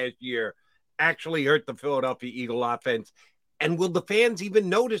legs last year actually hurt the Philadelphia Eagle offense? And will the fans even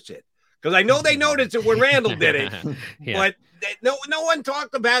notice it? Because I know they noticed it when Randall did it, but no one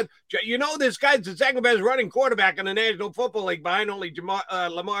talked about, this guy's the second best running quarterback in the National Football League behind only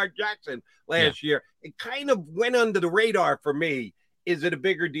Lamar Jackson last year. It kind of went under the radar for me. Is it a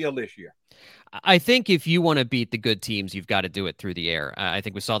bigger deal this year? I think if you want to beat the good teams, you've got to do it through the air. I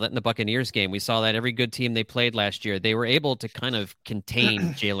think we saw that in the Buccaneers game. We saw that every good team they played last year, they were able to kind of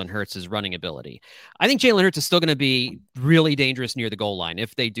contain Jalen Hurts' running ability. I think Jalen Hurts is still going to be really dangerous near the goal line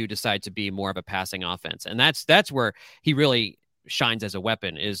if they do decide to be more of a passing offense. And that's where he really shines as a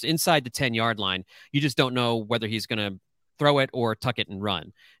weapon, is inside the 10-yard line. You just don't know whether he's going to throw it or tuck it and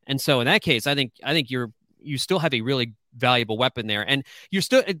run. And so in that case, I think you still have a really valuable weapon there, and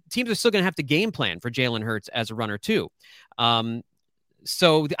teams are still going to have to game plan for Jalen Hurts as a runner too.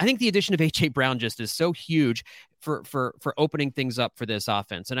 So I think the addition of A.J. Brown just is so huge for opening things up for this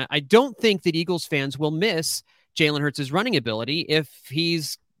offense. And I don't think that Eagles fans will miss Jalen Hurts' running ability if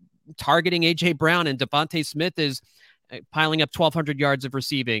he's targeting A.J. Brown and Devontae Smith is piling up 1,200 yards of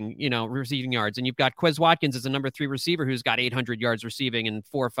receiving yards. And you've got Quez Watkins as a number 3 receiver who's got 800 yards receiving and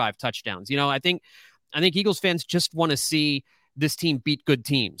 4 or 5 touchdowns. I think Eagles fans just want to see this team beat good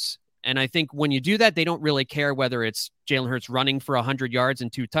teams. And I think when you do that, they don't really care whether it's Jalen Hurts running for 100 yards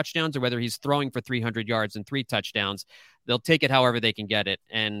and 2 touchdowns or whether he's throwing for 300 yards and 3 touchdowns. They'll take it however they can get it.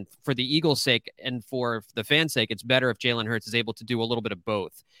 And for the Eagles' sake and for the fans' sake, it's better if Jalen Hurts is able to do a little bit of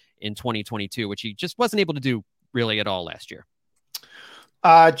both in 2022, which he just wasn't able to do really at all last year.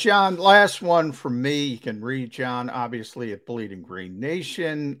 John, last one from me. You can read John, obviously, at Bleeding Green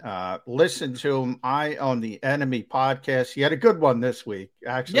Nation. Listen to him. On the Enemy podcast. He had a good one this week,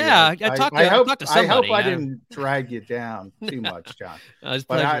 actually. Yeah, I talked to somebody. I hope I didn't drag you down too much, John. It's a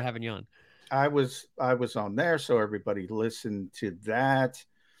pleasure having you on. I was on there, so everybody listened to that.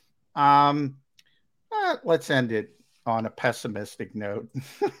 Let's end it on a pessimistic note.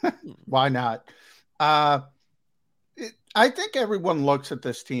 Why not? I think everyone looks at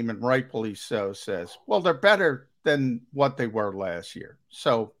this team, and rightfully so, says, well, they're better than what they were last year.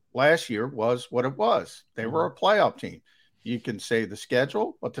 So last year was what it was. They were a playoff team. You can say the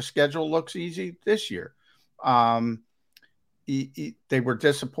schedule, but the schedule looks easy this year. They were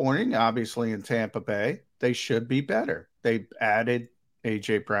disappointing, obviously, in Tampa Bay. They should be better. They added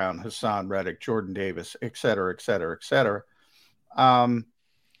A.J. Brown, Hassan Reddick, Jordan Davis, et cetera, et cetera, et cetera.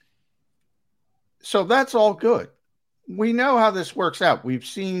 So that's all good. We know how this works out. We've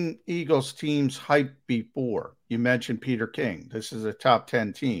seen Eagles teams hype before. You mentioned Peter King. This is a top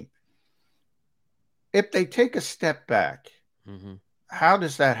 10 team. If they take a step back, how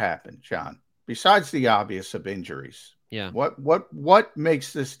does that happen, John? Besides the obvious of injuries, what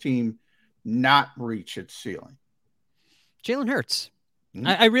makes this team not reach its ceiling? Jalen Hurts.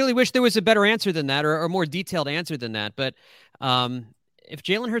 I really wish there was a better answer than that, or a more detailed answer than that. But if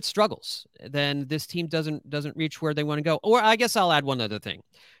Jalen Hurts struggles, then this team doesn't reach where they want to go. Or I guess I'll add one other thing.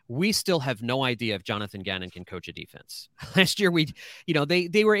 We still have no idea if Jonathan Gannon can coach a defense. Last year,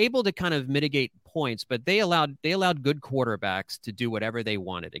 they were able to kind of mitigate points, but they allowed good quarterbacks to do whatever they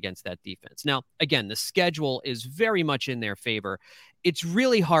wanted against that defense. Now, again, the schedule is very much in their favor. It's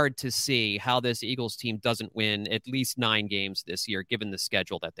really hard to see how this Eagles team doesn't win at least 9 games this year, given the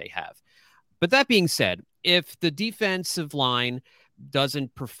schedule that they have. But that being said, if the defensive line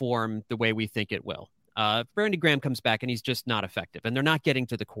doesn't perform the way we think it will, Brandon Graham comes back and he's just not effective, and they're not getting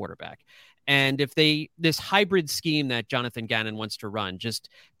to the quarterback. And if this hybrid scheme that Jonathan Gannon wants to run just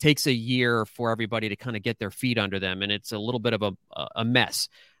takes a year for everybody to kind of get their feet under them, and it's a little bit of a mess,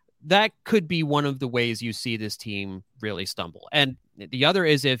 that could be one of the ways you see this team really stumble. And the other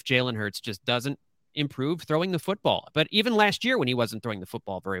is if Jalen Hurts just doesn't improve throwing the football. But even last year when he wasn't throwing the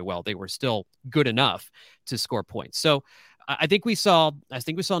football very well, they were still good enough to score points. So I think we saw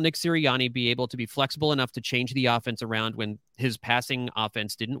Nick Sirianni be able to be flexible enough to change the offense around when his passing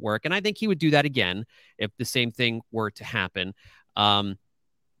offense didn't work. And I think he would do that again if the same thing were to happen.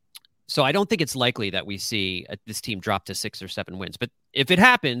 So I don't think it's likely that we see this team drop to 6 or 7 wins. But if it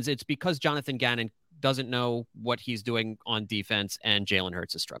happens, it's because Jonathan Gannon doesn't know what he's doing on defense and Jalen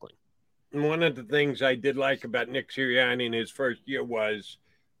Hurts is struggling. And one of the things I did like about Nick Sirianni in his first year was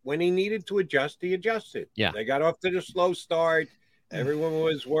when he needed to adjust, he adjusted. Yeah. They got off to the slow start. Everyone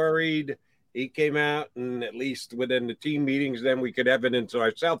was worried. He came out, and at least within the team meetings, then we could evidence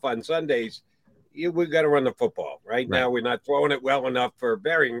ourselves on Sundays, we got to run the football. Right now, we're not throwing it well enough for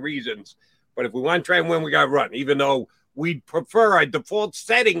varying reasons. But if we want to try and win, we got to run, even though we'd prefer our default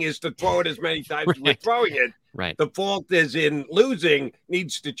setting is to throw it as many times as we're throwing it. Right. The fault is in losing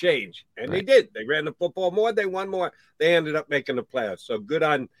needs to change. And they did. They ran the football more. They won more. They ended up making the playoffs. So good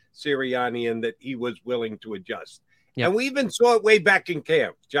on Sirianni in that he was willing to adjust. Yep. And we even saw it way back in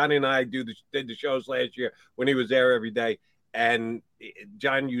camp. Johnny and I did the shows last year when he was there every day. And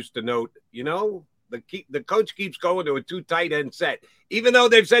John used to note, the coach keeps going to a 2 tight end set. Even though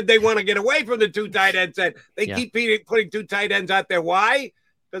they've said they want to get away from the 2 tight end set, they keep putting 2 tight ends out there. Why?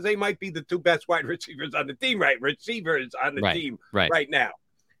 Because they might be the 2 best wide receivers on the team, team right now.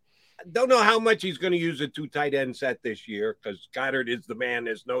 Don't know how much he's going to use a 2 tight end set this year because Goddard is the man.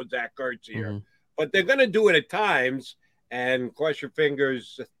 There's no Zach Ertz here. Mm-hmm. But they're going to do it at times. And cross your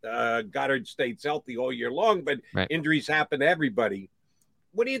fingers, Goddard stays healthy all year long, but injuries happen to everybody.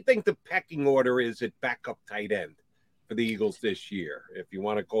 What do you think the pecking order is at backup tight end for the Eagles this year? If you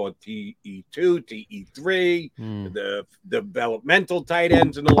want to call it TE2, TE3, the developmental tight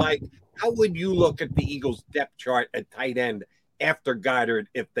ends and the like, how would you look at the Eagles depth chart at tight end after Goddard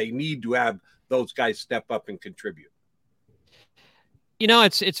if they need to have those guys step up and contribute?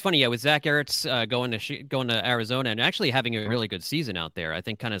 It's funny. Yeah, with Zach Ertz going to Arizona and actually having a really good season out there, I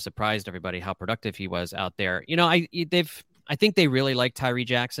think kind of surprised everybody how productive he was out there. I think they really like Tyree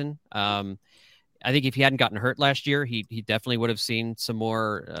Jackson. I think if he hadn't gotten hurt last year, he definitely would have seen some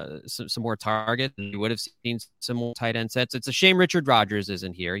more targets, and he would have seen some more tight end sets. It's a shame Richard Rodgers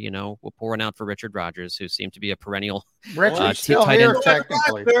isn't here. We'll pour one out for Richard Rodgers, who seemed to be a perennial Richard's still tight here end.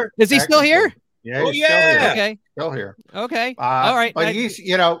 technically. Is he still here? Yeah, he's still here. Okay. Still here. Okay. All right. But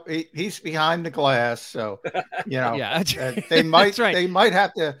he's behind the glass, so yeah, they might right. they might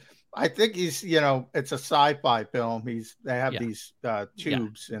have to. I think he's it's a sci-fi film. They have these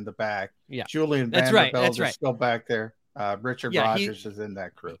tubes in the back. Yeah. Julian Vanderbilt is still back there. Richard Rodgers is in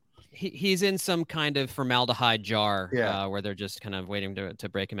that crew. He's in some kind of formaldehyde jar where they're just kind of waiting to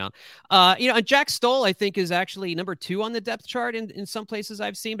break him out. And Jack Stoll, I think, is actually number 2 on the depth chart in some places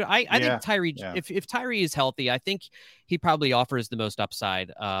I've seen. But I think Tyree, if Tyree is healthy, I think he probably offers the most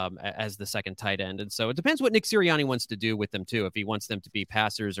upside as the second tight end. And so it depends what Nick Sirianni wants to do with them, too, if he wants them to be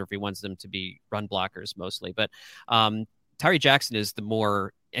passers or if he wants them to be run blockers mostly. But Tyree Jackson is the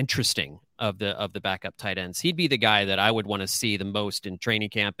more interesting of the backup tight ends. He'd be the guy that I would want to see the most in training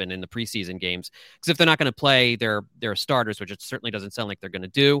camp and in the preseason games, because if they're not going to play their starters, which it certainly doesn't sound like they're going to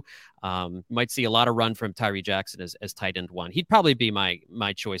do, might see a lot of run from Tyree Jackson as tight end 1. He'd probably be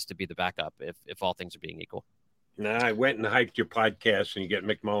my choice to be the backup if all things are being equal. No, I went and hyped your podcast, and you get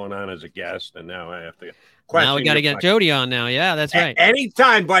McMullen on as a guest, and now I have to question. Now we got to get Jody on now. Yeah, that's right.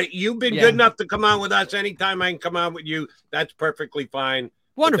 Anytime, but you've been good enough to come on with us. Anytime I can come on with you, that's perfectly fine.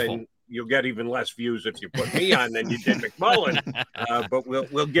 Wonderful. You'll get even less views if you put me on than you did McMullen. But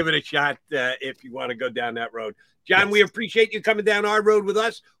we'll give it a shot if you want to go down that road. John, we appreciate you coming down our road with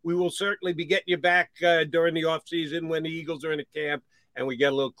us. We will certainly be getting you back during the offseason when the Eagles are in a camp and we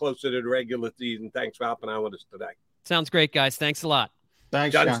get a little closer to the regular season. Thanks for hopping on with us today. Sounds great, guys. Thanks a lot.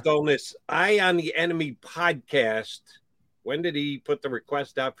 Thanks, John Stolness. Eye on the Enemy podcast. When did he put the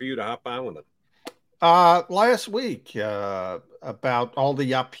request out for you to hop on with him? Last week, about all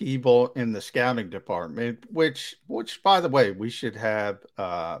the upheaval in the scouting department, which by the way, we should have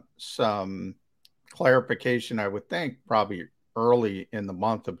some clarification, I would think, probably early in the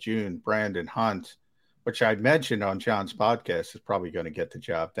month of June. Brandon Hunt, which I mentioned on John's podcast, is probably going to get the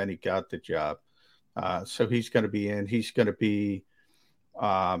job. Then he got the job. So he's going to be in. He's going to be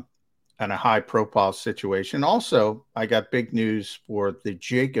a high-profile situation. Also, I got big news for the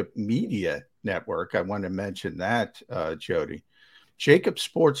Jacob Media Network. I want to mention that, Jody.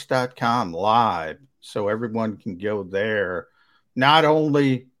 JacobSports.com live, so everyone can go there. Not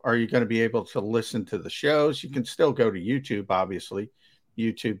only are you going to be able to listen to the shows, you can still go to YouTube, obviously,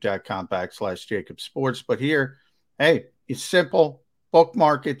 youtube.com/JacobSports. But here, hey, it's simple.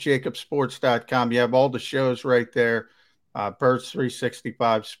 Bookmark it, JacobSports.com. You have all the shows right there. Birds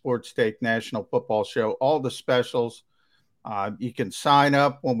 365, Sports Take, National Football Show, all the specials. You can sign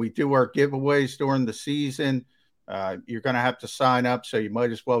up when we do our giveaways during the season. You're going to have to sign up, so you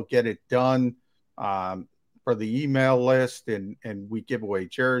might as well get it done for the email list. And we give away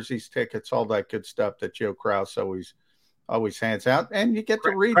jerseys, tickets, all that good stuff that Joe Kraus always hands out. And you get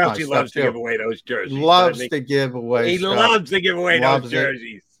to read my stuff, loves too. to give away those jerseys. Loves to give away He stuff. loves to give away those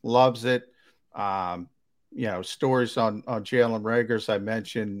jerseys. Loves it. Stories on Jalen Reagor, I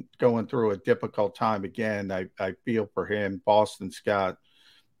mentioned, going through a difficult time again. I feel for him. Boston Scott,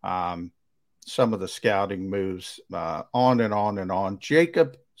 some of the scouting moves, on and on and on.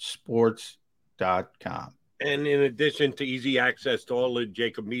 JacobSports.com. And in addition to easy access to all the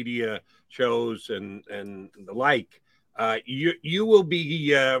Jacob Media shows and the like, you will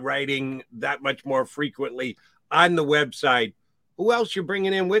be writing that much more frequently on the website. Who else you're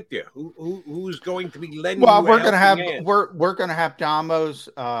bringing in with you? Who's going to be lending? Well, you we're going to have hand? we're going to have Damo's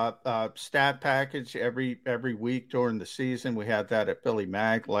stat package every week during the season. We had that at Philly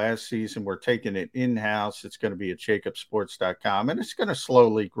Mag last season. We're taking it in house. It's going to be at JacobSports.com, and it's going to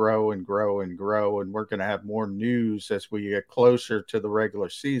slowly grow and grow and grow. And we're going to have more news as we get closer to the regular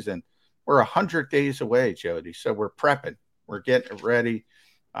season. We're 100 days away, Jody. So we're prepping. We're getting ready.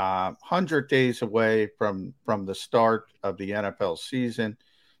 100 days away from the start of the NFL season.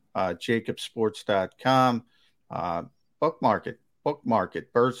 JacobSports.com. Bookmark it.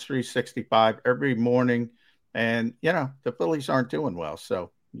 Birds 365 every morning. And the Phillies aren't doing well,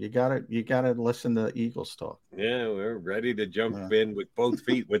 so you gotta listen to the Eagles talk. Yeah, we're ready to jump in with both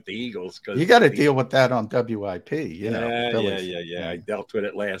feet with the Eagles, because you got to deal with that on WIP. Yeah. I dealt with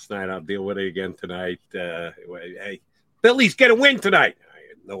it last night. I'll deal with it again tonight. Hey, Phillies get a win tonight.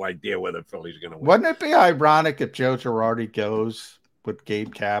 No idea whether Philly's going to win. Wouldn't it be ironic if Joe Girardi goes with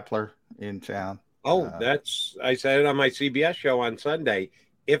Gabe Kapler in town? Oh, I said it on my CBS show on Sunday.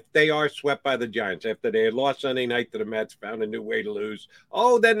 If they are swept by the Giants, after they had lost Sunday night to the Mets, found a new way to lose.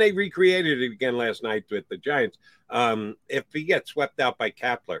 Oh, then they recreated it again last night with the Giants. If he gets swept out by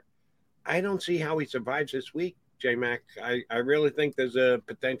Kapler, I don't see how he survives this week, J-Mac. I really think there's a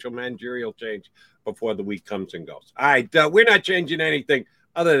potential managerial change before the week comes and goes. All right, we're not changing anything.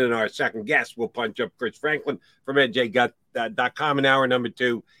 Other than our second guest, we'll punch up Chris Franklin from NJGut.com in hour number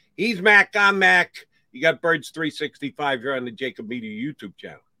 2. He's Mac. I'm Mac. You got Birds 365 here on the Jacob Media YouTube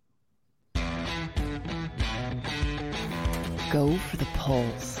channel. Go for the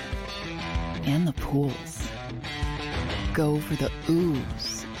pulls and the pools. Go for the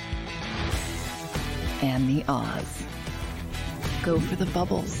oohs and the ahs. Go for the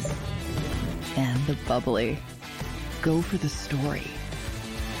bubbles and the bubbly. Go for the story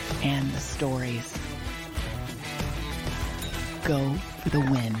and the stories. Go for the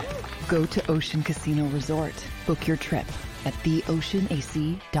win. Go to Ocean Casino Resort. Book your trip at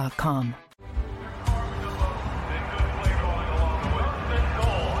theoceanac.com.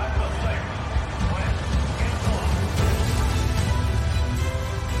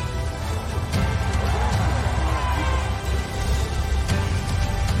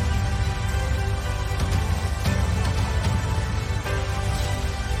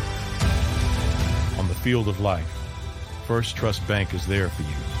 Field of life, First Trust Bank is there for you.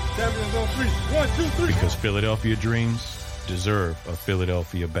 Champions on 3. 1, 2, 3. Because Philadelphia dreams deserve a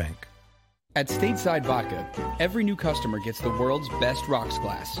Philadelphia bank. At Stateside Vodka, every new customer gets the world's best rocks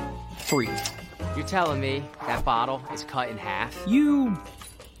glass, free. You're telling me that bottle is cut in half? You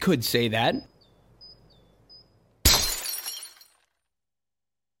could say that.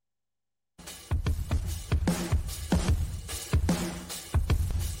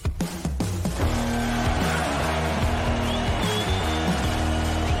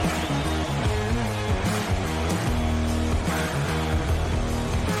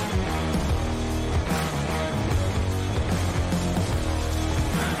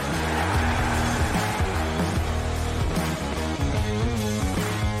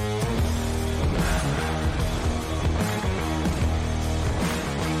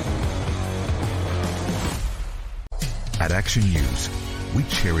 At Action News, we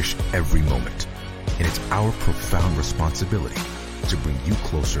cherish every moment, and it's our profound responsibility to bring you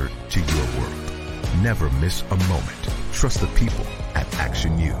closer to your world. Never miss a moment. Trust the people at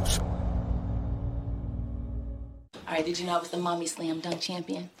Action News. All right, did you know I was the Mommy Slam Dunk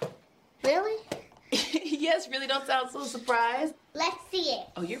champion? Really? Yes, really don't sound so surprised. Let's see it.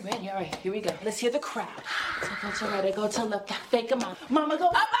 Oh, you're ready. All right, here we go. Let's hear the crowd. So go to right, I go to left, fake 'em out. Mama, go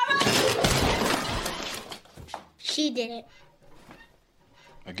up, mama! She did it.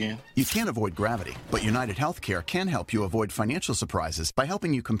 Again? You can't avoid gravity, but United Healthcare can help you avoid financial surprises by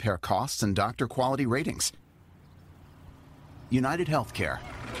helping you compare costs and doctor quality ratings. United Healthcare.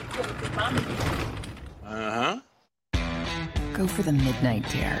 Uh-huh. Go for the midnight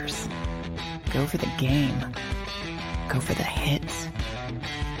dares. Go for the game. Go for the hits.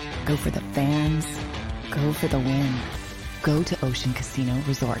 Go for the fans. Go for the win. Go to Ocean Casino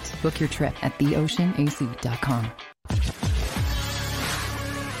Resort. Book your trip at theoceanac.com.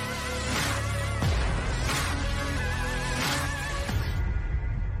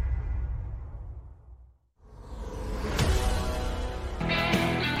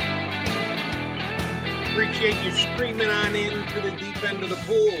 Appreciate you streaming on into the deep end of the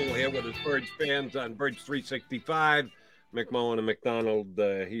pool here with us Birds fans on Birds 365. McMullen and McDonald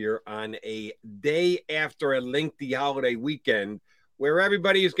here on a day after a lengthy holiday weekend where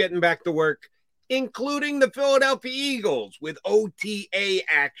everybody is getting back to work, including the Philadelphia Eagles with OTA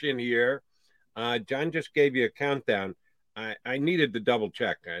action here. John just gave you a countdown. I needed to double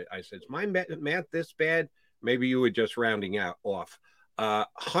check. I said, is my math this bad? Maybe you were just rounding off.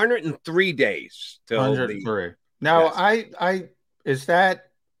 103 days till 103. Now, yes.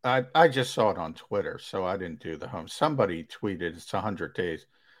 I just saw it on Twitter, so I didn't do the home. Somebody tweeted it's 100 days,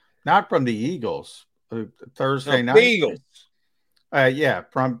 not from the Eagles. Thursday night. The Eagles. Yeah,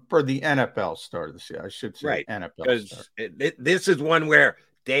 for the NFL start this year. I should say right. NFL. Because this is one where,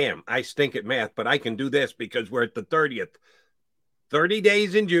 damn, I stink at math, but I can do this because we're at the 30th. 30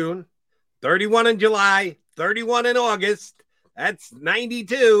 days in June, 31 in July, 31 in August. That's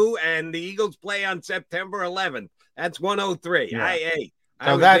 92, and the Eagles play on September 11th. That's 103. Yeah.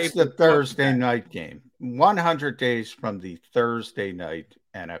 So that's the Thursday night game. 100 days from the Thursday night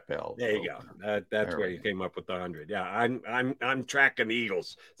NFL. There you go. That's where you came up with the 100. Yeah, I'm tracking the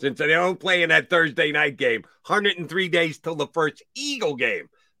Eagles since they don't play in that Thursday night game. 103 days till the first Eagle game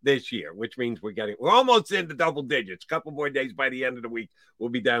this year, which means we're almost into double digits. A couple more days by the end of the week,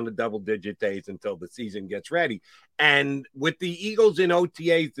 we'll be down to double-digit days until the season gets ready. And with the Eagles in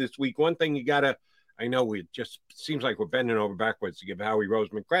OTAs this week, one thing you got to – I know it just seems like we're bending over backwards to give Howie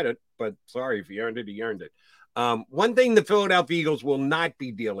Roseman credit, but sorry, if he earned it, he earned it. One thing the Philadelphia Eagles will not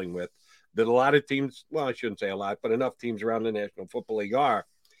be dealing with that a lot of teams – well, I shouldn't say a lot, but enough teams around the National Football League are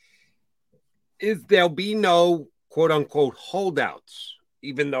 – is there'll be no quote-unquote holdouts,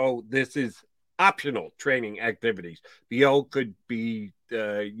 even though this is optional training activities. The O could be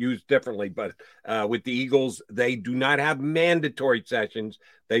used differently, but with the Eagles, they do not have mandatory sessions.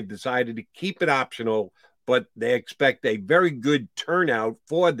 They've decided to keep it optional, but they expect a very good turnout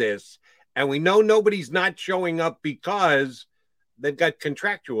for this. And we know nobody's not showing up because they've got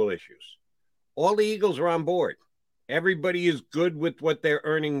contractual issues. All the Eagles are on board. Everybody is good with what they're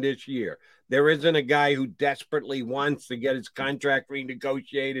earning this year. There isn't a guy who desperately wants to get his contract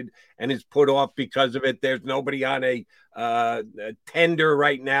renegotiated and is put off because of it. There's nobody on a tender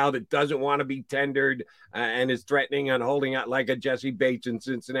right now that doesn't want to be tendered and is threatening on holding out like a Jesse Bates in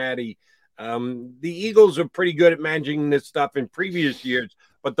Cincinnati. The Eagles are pretty good at managing this stuff in previous years,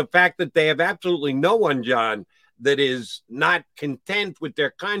 but the fact that they have absolutely no one, John, that is not content with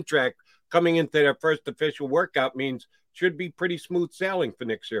their contract coming into their first official workout means should be pretty smooth sailing for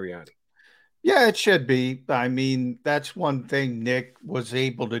Nick Sirianni. Yeah, it should be. I mean, that's one thing Nick was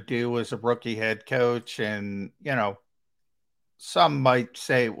able to do as a rookie head coach. And, you know, some might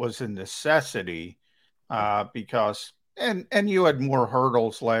say it was a necessity because, and you had more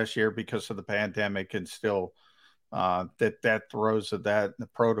hurdles last year because of the pandemic and still that throws of that and the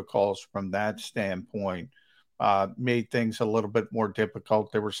protocols from that standpoint made things a little bit more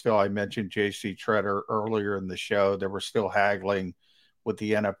difficult. There were still, I mentioned JC Tretter earlier in the show, there were still haggling with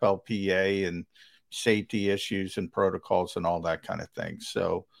the NFLPA and safety issues and protocols and all that kind of thing.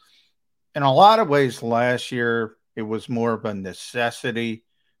 So in a lot of ways last year, it was more of a necessity,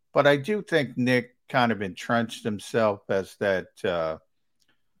 but I do think Nick kind of entrenched himself as that,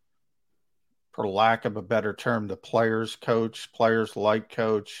 for lack of a better term, the players coach, players like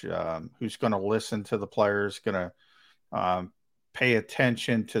coach, who's going to listen to the players, going to pay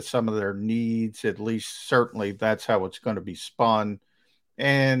attention to some of their needs. At least certainly that's how it's going to be spun.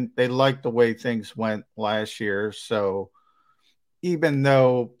 And they like the way things went last year. So even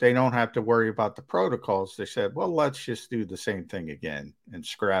though they don't have to worry about the protocols, they said, well, let's just do the same thing again and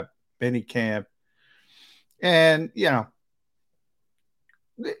scrap minicamp. And, you know,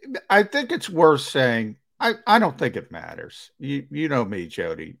 I think it's worth saying I don't think it matters. You know me,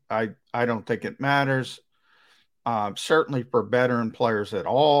 Jody. I don't think it matters. Certainly for veteran players at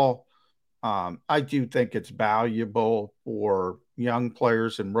all. I do think it's valuable for young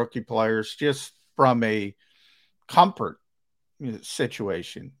players and rookie players just from a comfort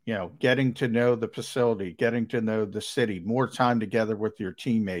situation, getting to know the facility, getting to know the city, more time together with your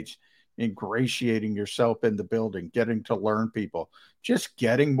teammates, ingratiating yourself in the building, getting to learn people, just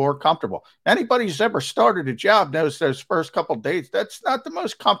getting more comfortable. Anybody who's ever started a job knows those first couple of days, that's not the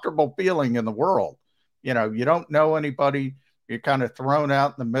most comfortable feeling in the world. You don't know anybody. You're kind of thrown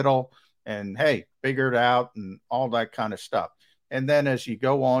out in the middle and, hey, figure it out and all that kind of stuff. And then as you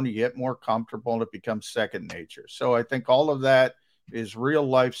go on, you get more comfortable and it becomes second nature. So I think all of that is real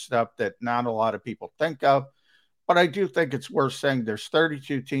life stuff that not a lot of people think of. But I do think it's worth saying there's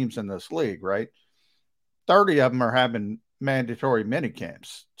 32 teams in this league, right? 30 of them are having mandatory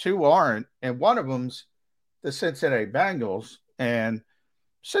minicamps. 2 aren't. And one of them's the Cincinnati Bengals. And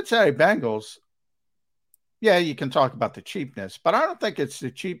Cincinnati Bengals, yeah, you can talk about the cheapness, but I don't think it's the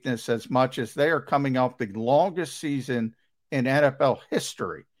cheapness as much as they are coming off the longest season in NFL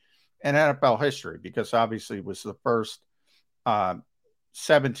history, because obviously it was the first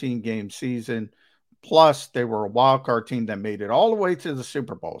 17-game season. Plus, they were a wild card team that made it all the way to the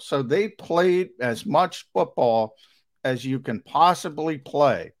Super Bowl. So they played as much football as you can possibly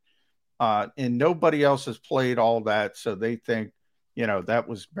play. And nobody else has played all that. So they think, that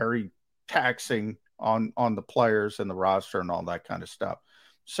was very taxing on the players and the roster and all that kind of stuff.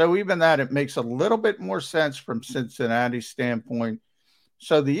 So even that, it makes a little bit more sense from Cincinnati's standpoint.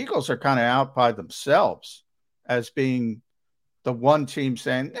 So the Eagles are kind of out by themselves as being the one team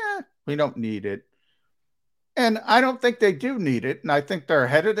saying, we don't need it. And I don't think they do need it. And I think they're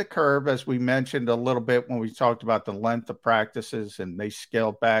ahead of the curve, as we mentioned a little bit when we talked about the length of practices, and they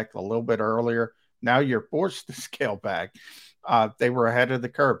scaled back a little bit earlier. Now you're forced to scale back. They were ahead of the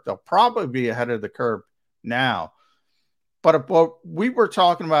curve. They'll probably be ahead of the curve now. But what we were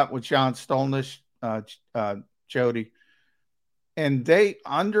talking about with John Stolnish, Jody, and they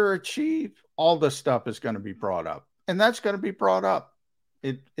underachieve, all this stuff is going to be brought up. And that's going to be brought up.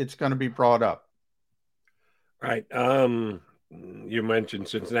 It's going to be brought up. Right. You mentioned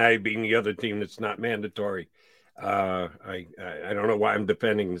Cincinnati being the other team that's not mandatory. I don't know why I'm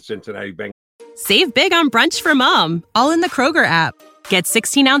defending the Cincinnati Bengals. Save big on brunch for mom, all in the Kroger app. Get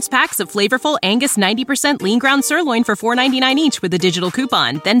 16-ounce packs of flavorful Angus 90% lean ground sirloin for $4.99 each with a digital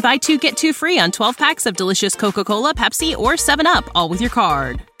coupon. Then buy 2, get 2 free on 12 packs of delicious Coca-Cola, Pepsi, or 7-Up, all with your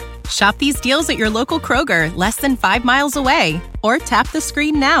card. Shop these deals at your local Kroger, less than 5 miles away. Or tap the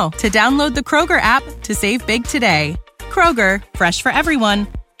screen now to download the Kroger app to save big today. Kroger, fresh for everyone.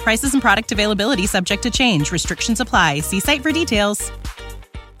 Prices and product availability subject to change. Restrictions apply. See site for details.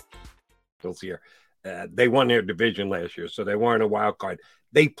 Here. They won their division last year, so they weren't a wild card.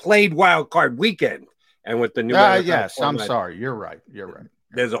 They played wild card weekend, and with the new yes, format, I'm sorry, you're right.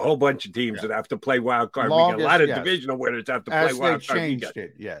 There's a whole bunch of teams that have to play wild card weekend. A lot of divisional winners have to play wild card weekend. As they changed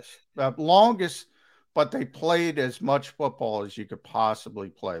it, yes, longest, but they played as much football as you could possibly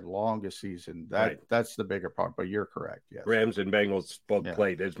play. Longest season. That's the bigger part. But you're correct. Yes, Rams and Bengals both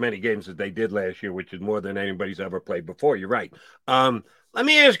played as many games as they did last year, which is more than anybody's ever played before. You're right. Let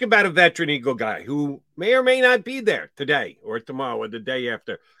me ask you about a veteran Eagle guy who may or may not be there today or tomorrow or the day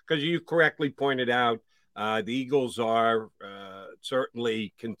after, because you correctly pointed out the Eagles are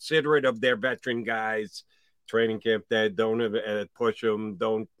certainly considerate of their veteran guys. Training camp day, don't push them,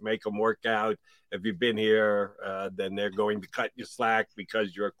 don't make them work out. If you've been here, then they're going to cut you slack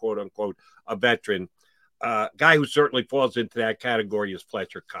because you're, quote unquote, a veteran. Guy who certainly falls into that category is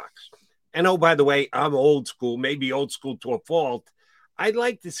Fletcher Cox. And oh, by the way, I'm old school, maybe old school to a fault. I'd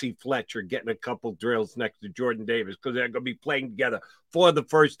like to see Fletcher getting a couple drills next to Jordan Davis because they're going to be playing together for the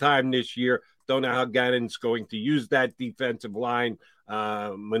first time this year. Don't know how Gannon's going to use that defensive line,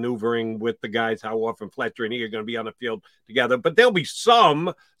 maneuvering with the guys, how often Fletcher and he are going to be on the field together. But there'll be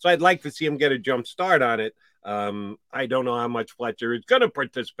some, so I'd like to see him get a jump start on it. I don't know how much Fletcher is going to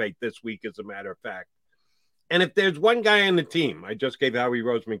participate this week, as a matter of fact. And if there's one guy on the team, I just gave Howie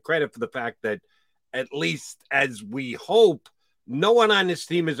Roseman credit for the fact that, at least as we hope, no one on this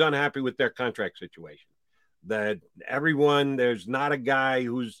team is unhappy with their contract situation. That everyone, there's not a guy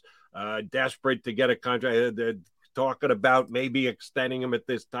who's desperate to get a contract. They're talking about maybe extending him at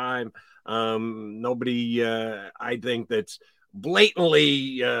this time. Nobody, I think, that's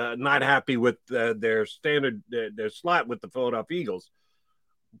blatantly not happy with their standard, their slot with the Philadelphia Eagles.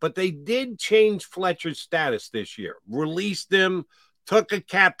 But they did change Fletcher's status this year, released him, took a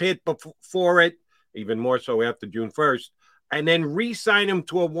cap hit before it, even more so after June 1st. and then re-sign him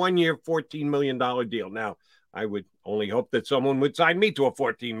to a 1-year, $14 million deal. Now, I would only hope that someone would sign me to a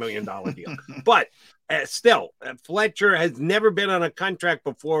 $14 million deal. But still, Fletcher has never been on a contract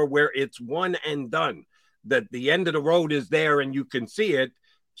before where it's one and done, that the end of the road is there and you can see it.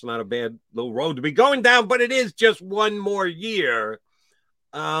 It's not a bad little road to be going down, but it is just one more year.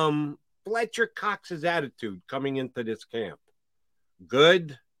 Fletcher Cox's attitude coming into this camp: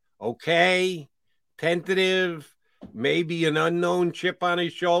 good, okay, tentative, maybe an unknown chip on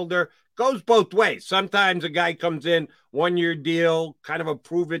his shoulder. Goes both ways. Sometimes a guy comes in, 1-year deal, kind of a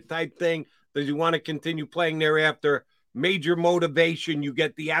prove it type thing. Does he want to continue playing thereafter? Major motivation. You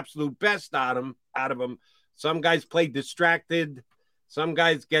get the absolute best out of him. Some guys play distracted. Some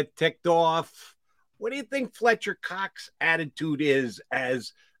guys get ticked off. What do you think Fletcher Cox's attitude is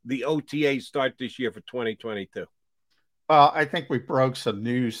as the OTA start this year for 2022? Well, I think we broke some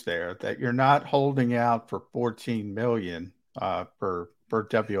news there that you're not holding out for $14 million for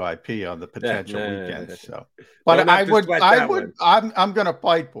WIP on the potential weekend. So, but I'm going to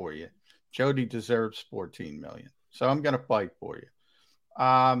fight for you. Jody deserves $14 million, so I'm going to fight for you.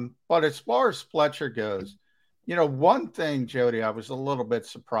 But as far as Fletcher goes, one thing, Jody, I was a little bit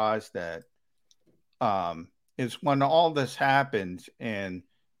surprised at is when all this happened and,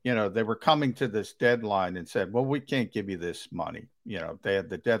 they were coming to this deadline and said, well, we can't give you this money. They had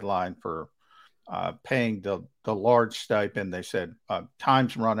the deadline for paying the large stipend. They said,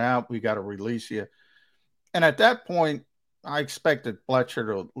 time's run out. We got to release you. And at that point, I expected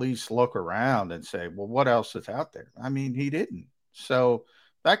Fletcher to at least look around and say, well, what else is out there? I mean, he didn't. So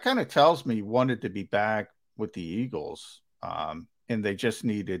that kind of tells me he wanted to be back with the Eagles. And they just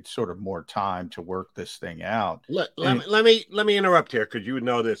needed sort of more time to work this thing out. Let me interrupt here, because you would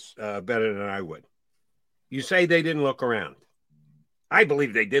know this better than I would. You say they didn't look around. I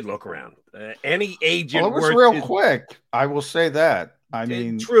believe they did look around. Any agent, it was real quick. I will say that. I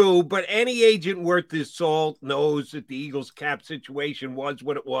mean, true, but any agent worth his salt knows that the Eagles cap situation was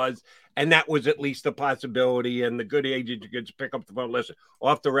what it was, and that was at least a possibility. And the good agent, you could just pick up the phone, listen,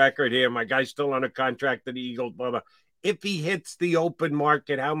 off the record here, my guy's still on a contract to the Eagles, blah, blah. If he hits the open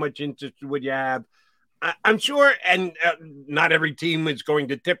market, how much interest would you have? I'm sure, and not every team is going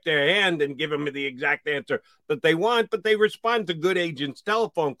to tip their hand and give them the exact answer that they want, but they respond to good agents'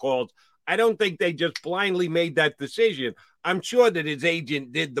 telephone calls. I don't think they just blindly made that decision. I'm sure that his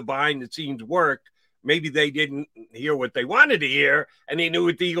agent did the behind-the-scenes work. Maybe they didn't hear what they wanted to hear, and they knew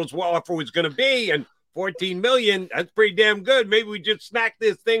what the Eagles' offer was going to be, and $14 million, that's pretty damn good. Maybe we just snack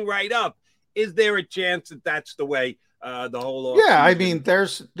this thing right up. Is there a chance that that's the way the whole offseason? Yeah, I mean,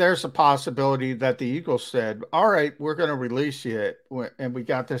 there's a possibility that the Eagles said, all right, we're going to release you, and we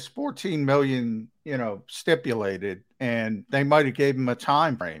got this $14 million, stipulated, and they might have gave him a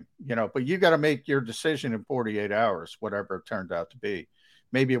time frame, but you got to make your decision in 48 hours, whatever it turned out to be.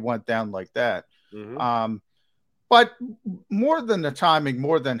 Maybe it went down like that. Mm-hmm. But more than the timing,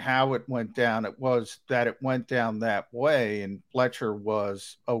 more than how it went down, it was that it went down that way, and Fletcher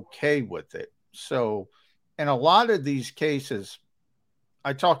was okay with it. So in a lot of these cases,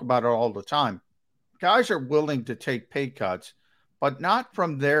 I talk about it all the time, guys are willing to take pay cuts, but not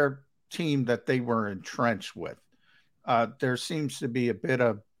from their team that they were entrenched with. There seems to be a bit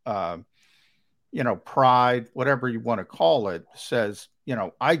of, pride, whatever you want to call it, says,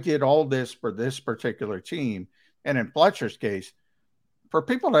 I did all this for this particular team. And in Fletcher's case, for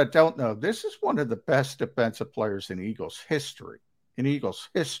people that don't know, this is one of the best defensive players in Eagles history.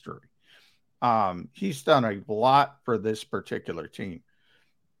 He's done a lot for this particular team.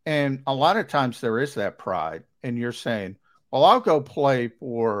 And a lot of times there is that pride. And you're saying, well, I'll go play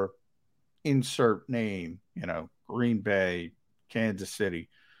for insert name, Green Bay, Kansas City.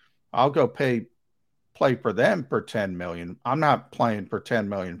 I'll go play for them for $10 million. I'm not playing for $10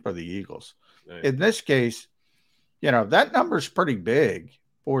 million for the Eagles. Right. In this case, that number's pretty big.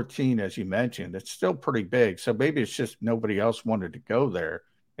 14, as you mentioned, it's still pretty big. So maybe it's just nobody else wanted to go there,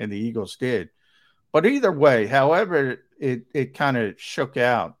 and the Eagles did. But either way, however it kind of shook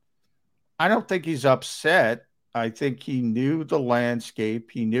out, I don't think he's upset. I think he knew the landscape.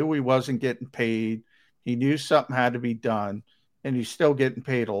 He knew he wasn't getting paid. He knew something had to be done, and he's still getting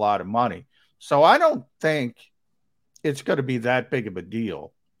paid a lot of money. So I don't think it's going to be that big of a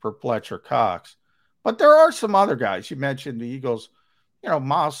deal for Fletcher Cox. But there are some other guys. You mentioned the Eagles.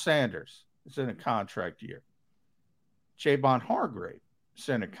 Miles Sanders is in a contract year. Javon Hargrave is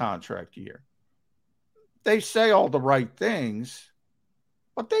in a contract year. They say all the right things,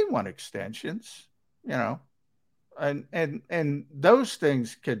 but they want extensions, and those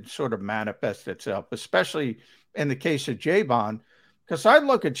things could sort of manifest itself, especially in the case of Javon, because I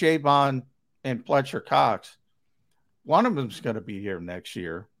look at Javon and Fletcher Cox. one of them's going to be here next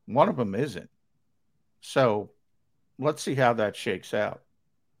year. One of them isn't. So let's see how that shakes out.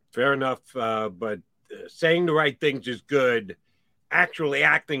 Fair enough. But saying the right things is good. Actually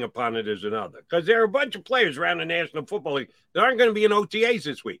acting upon it is another. Because there are a bunch of players around the National Football League that aren't going to be in OTAs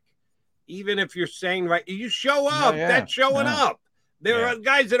this week. Even if you're saying right, you show up. That's showing up. There are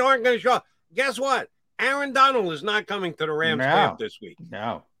guys that aren't going to show up. Guess what? Aaron Donald is not coming to the Rams camp this week.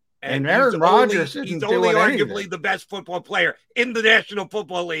 No. And Aaron Rodgers he's only arguably the best football player in the National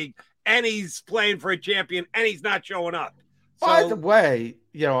Football League, and he's playing for a champion, and he's not showing up. By the way,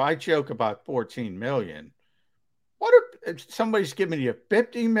 I joke about $14 million. What if somebody's giving you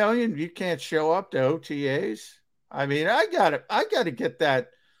 $50 million? You can't show up to OTAs. I mean, I got to get that.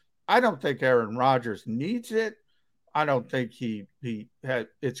 I don't think Aaron Rodgers needs it. I don't think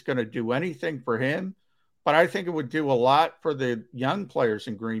it's going to do anything for him. But I think it would do a lot for the young players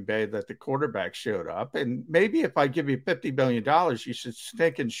in Green Bay that the quarterback showed up. And maybe if I give you $50 million, you should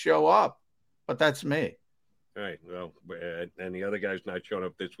stick and show up. But that's me. All right. Well, and the other guy's not showing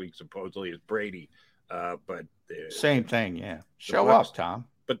up this week, supposedly, is Brady. But same thing, yeah. Show up, Tom.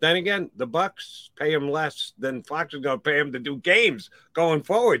 But then again, the Bucs pay him less than Fox is going to pay him to do games going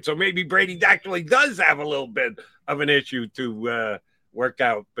forward. So maybe Brady actually does have a little bit of an issue to work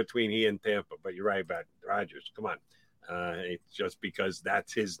out between he and Tampa. But you're right about Rodgers. Come on. It's just because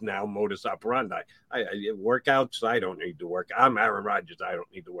that's his now modus operandi. Workouts, I don't need to work. I'm Aaron Rodgers. I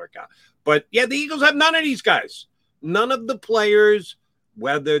don't need to work out. But, yeah, the Eagles have none of these guys. None of the players,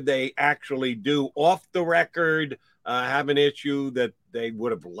 whether they actually do off the record have an issue that they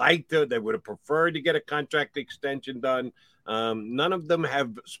would have liked to, they would have preferred to get a contract extension done. None of them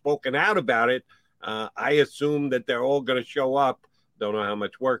have spoken out about it. I assume that they're all going to show up. Don't know how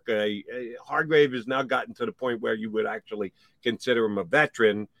much work. Hargrave has now gotten to the point where you would actually consider him a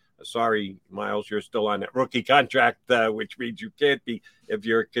veteran. Sorry, Miles, you're still on that rookie contract, which means you can't be if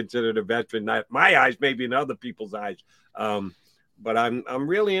you're considered a veteran. Not in my eyes, maybe in other people's eyes. But I'm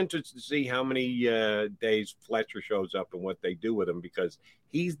really interested to see how many days Fletcher shows up and what they do with him, because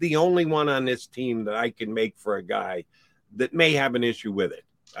he's the only one on this team that I can make for a guy that may have an issue with it.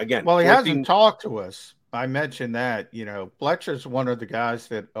 Again, well, he hasn't talked to us. I mentioned that, Fletcher's one of the guys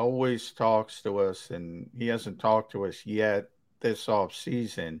that always talks to us, and he hasn't talked to us yet this off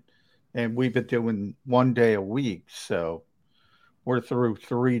season. And we've been doing 1 day a week. So we're through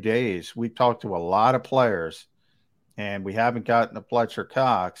 3 days. We talked to a lot of players, and we haven't gotten to Fletcher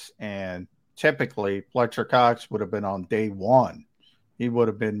Cox. And typically Fletcher Cox would have been on day one. He would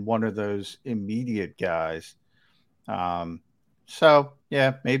have been one of those immediate guys. So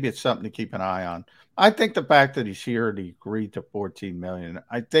yeah, maybe it's something to keep an eye on. I think the fact that he's here and he agreed to $14 million,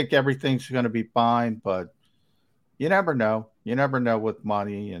 I think everything's going to be fine, but you never know. You never know with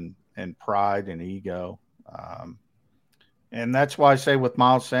money and pride and ego. And that's why I say with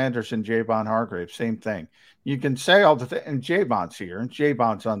Miles Sanders and Javon Hargrave, same thing. You can say all the things, and Javon's here, and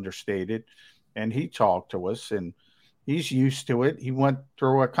Javon's understated, and he talked to us, and he's used to it. He went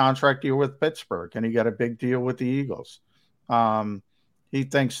through a contract deal with Pittsburgh, and he got a big deal with the Eagles. He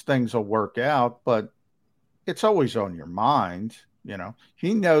thinks things will work out, but it's always on your mind.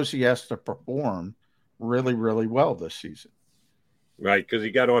 He knows he has to perform really, really well this season. Right, because he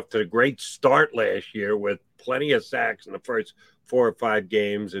got off to a great start last year with plenty of sacks in the first 4 or 5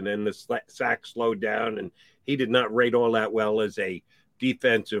 games, and then the sacks slowed down, and he did not rate all that well as a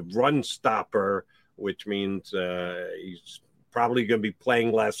defensive run stopper, which means he's probably going to be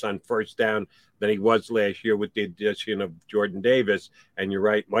playing less on first down than he was last year with the addition of Jordan Davis. And you're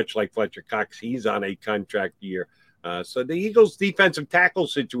right, much like Fletcher Cox, he's on a contract year. So the Eagles' defensive tackle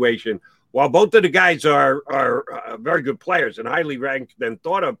situation, while both of the guys are very good players and highly ranked and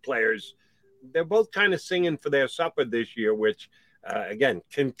thought of players, they're both kind of singing for their supper this year, which, again,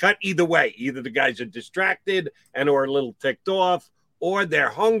 can cut either way. Either the guys are distracted and or a little ticked off, or they're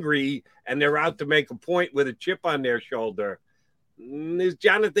hungry and they're out to make a point with a chip on their shoulder. Is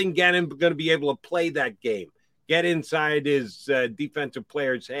Jonathan Gannon going to be able to play that game, get inside his defensive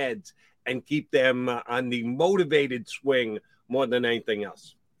players' heads and keep them on the motivated swing more than anything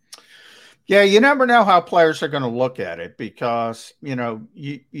else? Yeah, you never know how players are going to look at it, because,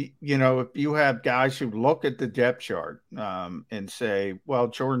 if you have guys who look at the depth chart and say, well,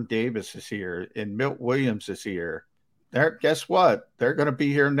 Jordan Davis is here and Milt Williams is here, guess what? They're going to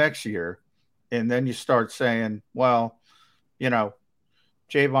be here next year. And then you start saying, well,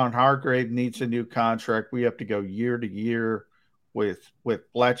 Javon Hargrave needs a new contract. We have to go year to year with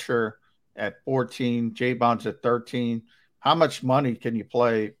Fletcher at 14. Javon's at 13. How much money can you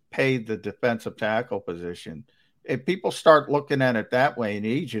pay the defensive tackle position? If people start looking at it that way, and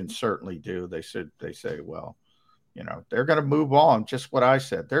agents certainly do, they say, well, You know, they're going to move on. Just what I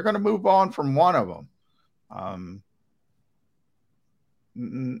said. They're going to move on from one of them.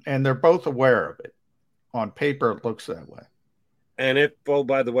 And they're both aware of it. On paper, it looks that way. And if, oh,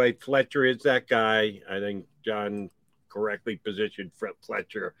 by the way, Fletcher is that guy, I think John correctly positioned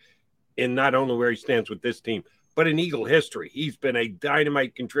Fletcher in not only where he stands with this team, but in Eagle history. He's been a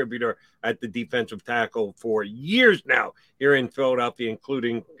dynamite contributor at the defensive tackle for years now here in Philadelphia,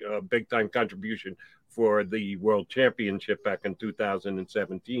 including a big-time contribution for the World Championship back in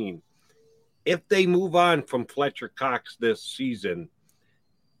 2017. If they move on from Fletcher Cox this season,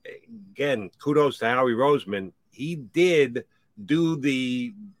 again, kudos to Howie Roseman. He did do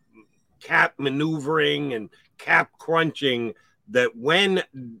the cap maneuvering and cap crunching that when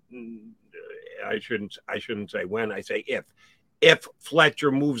I shouldn't say when, I say if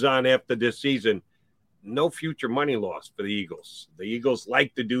Fletcher moves on after this season, no future money lost for the Eagles. The Eagles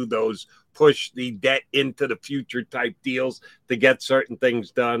like to do those push the debt into the future type deals to get certain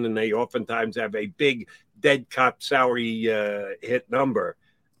things done, and they oftentimes have a big dead cap salary hit number.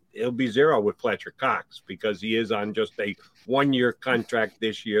 It'll be zero with Fletcher Cox because he is on just a one-year contract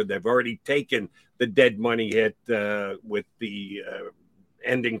this year. They've already taken the dead money hit with the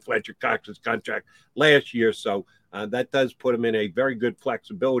ending Fletcher Cox's contract last year. So that does put him in a very good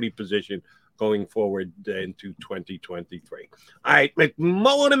flexibility position going forward into 2023. All right,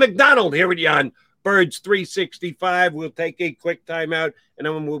 McMullen and McDonald here with you on Birds 365. We'll take a quick timeout, and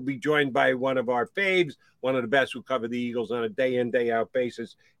then we'll be joined by one of our faves, one of the best who cover the Eagles on a day-in, day-out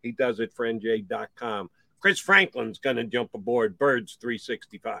basis. He does it for NJ.com. Chris Franklin's going to jump aboard Birds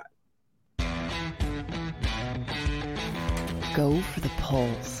 365. Go for the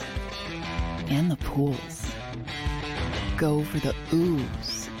pulls and the pools. Go for the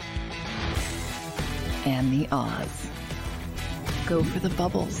oohs and the ahs. Go for the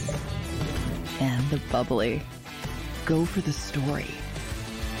bubbles and the bubbly. Go for the story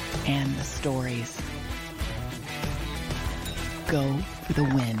and the stories. Go for the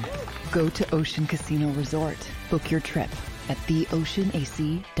win. Go to Ocean Casino Resort. Book your trip at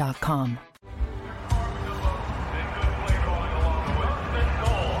theoceanac.com.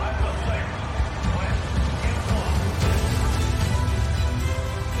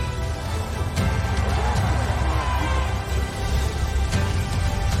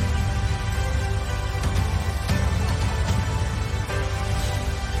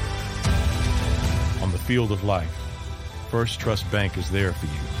 On the field of life, First Trust Bank is there for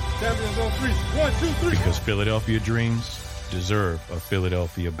you. Champions on three. 1, 2, 3. Because Philadelphia dreams deserve a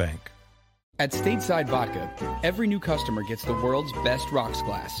Philadelphia bank. At Stateside Vodka, every new customer gets the world's best rocks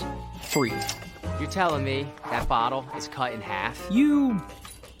glass, free. You're telling me that bottle is cut in half? You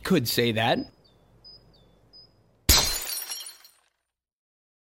could say that.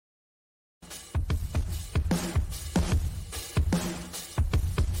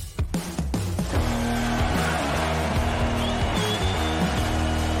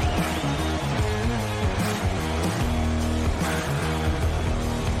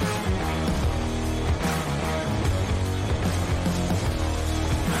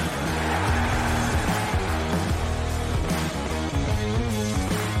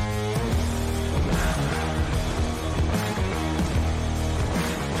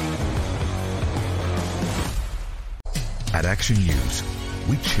 At Action News,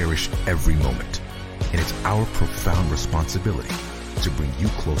 we cherish every moment, and it's our profound responsibility to bring you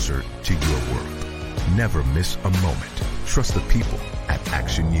closer to your world. Never miss a moment. Trust the people at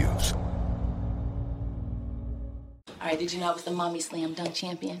Action News. All right, did you know I was the Mommy Slam Dunk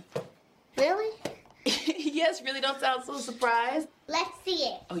Champion? Really? Yes, really, don't sound so surprised. Let's see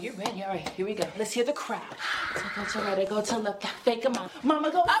it. Oh, you're ready. All right, here we go. Let's hear the crowd. So go to right, go to left, fake 'em out.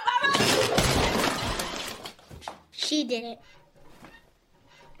 Mama, go up, mama! She did it.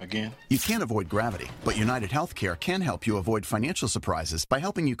 Again? You can't avoid gravity, but United Healthcare can help you avoid financial surprises by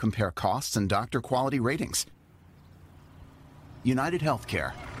helping you compare costs and doctor quality ratings. United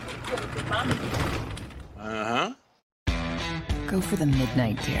Healthcare. Uh-huh. Go for the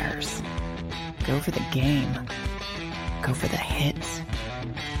midnight dares. Go for the game. Go for the hits.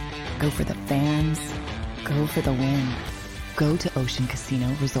 Go for the fans. Go for the win. Go to Ocean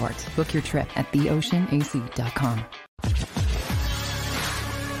Casino Resort. Book your trip at theoceanac.com.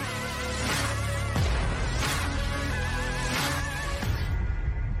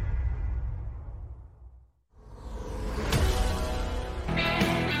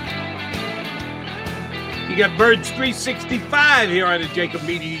 You got Birds 365 here on the Jacob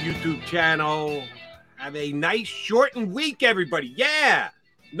Media YouTube channel. Have a nice shortened week, everybody. Yeah,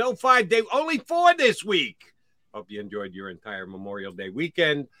 no 5 day, only 4 this week. Hope you enjoyed your entire Memorial Day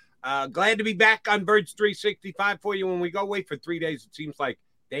weekend. Glad to be back on Birds 365 for you. When we go away for 3 days, it seems like,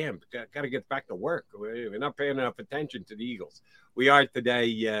 damn, got to get back to work. We're not paying enough attention to the Eagles. We are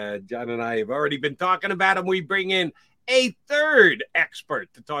today. John and I have already been talking about them. We bring in a third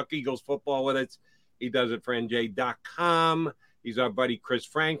expert to talk Eagles football with us. He does it for NJ.com. He's our buddy Chris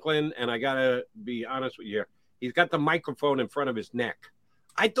Franklin. And I got to be honest with you here. He's got the microphone in front of his neck.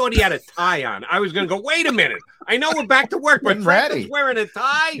 I thought he had a tie on. I was going to go, wait a minute. I know we're back to work, but Franklin's wearing a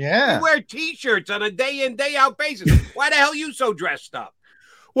tie? Yeah. You wear T-shirts on a day-in, day-out basis. Why the hell you so dressed up?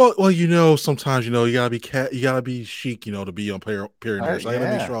 Well, sometimes you gotta be chic, to be on period. So I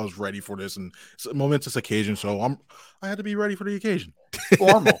gotta make sure I was ready for this, and it's a momentous occasion. So I had to be ready for the occasion.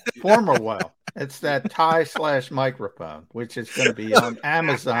 Formal. Well, it's that tie/microphone, which is going to be on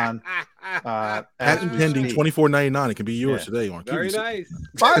Amazon. Patent pending, $24.99. It can be yours today on Very QVC. nice.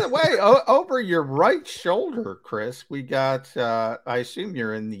 By the way, over your right shoulder, Chris, we got. I assume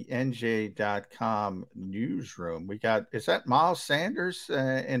you're in the NJ.com newsroom. We got. Is that Miles Sanders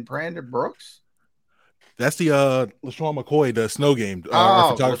and Brandon Brooks? That's the LaShawn McCoy, the snow game.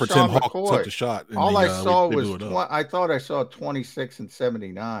 Our photographer LaShawn Tim Hawk McCoy. took the shot. All I saw was I thought I saw 26 and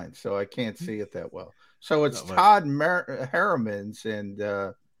 79, so I can't see it that well. So it's Todd Harrimans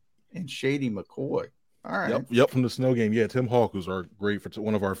and Shady McCoy. All right. Yep, from the snow game. Yeah, Tim Hawk, who's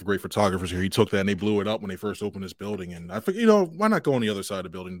one of our great photographers here. He took that and they blew it up when they first opened this building. And I figured, why not go on the other side of the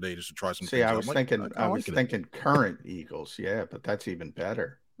building today just to try some things I out? was thinking current Eagles, but that's even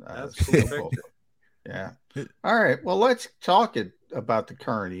better. That's cool. Yeah. All right. Well, let's talk about the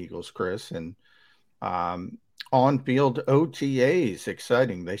current Eagles, Chris, and on-field OTAs.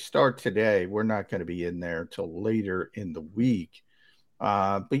 Exciting. They start today. We're not going to be in there until later in the week.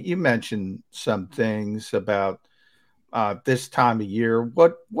 But you mentioned some things about this time of year.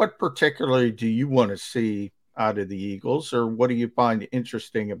 What particularly do you want to see out of the Eagles, or what do you find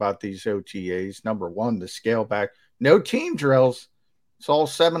interesting about these OTAs? Number one, the scale back. No team drills. It's all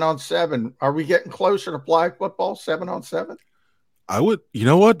 7-on-7. Are we getting closer to flag football, 7-on-7? I would,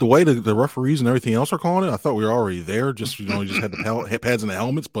 the way the referees and everything else are calling it, I thought we were already there. Just had the pads and the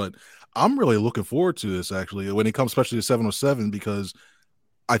helmets, but I'm really looking forward to this actually when it comes, especially to 7-on-7, because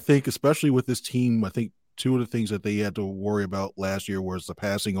I think, especially with this team, I think two of the things that they had to worry about last year was the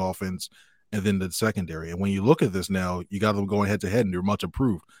passing offense and then the secondary. And when you look at this now, you got them going head to head, and they're much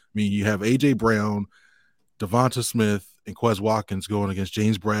improved. I mean, you have A.J. Brown, Devonta Smith, and Quez Watkins going against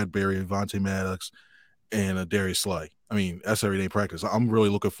James Bradbury and Vontae Maddox and Darius Slay. I mean, that's everyday practice. I'm really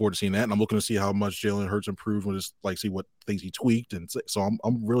looking forward to seeing that, and I'm looking to see how much Jalen Hurts improved when it's see what things he tweaked, and so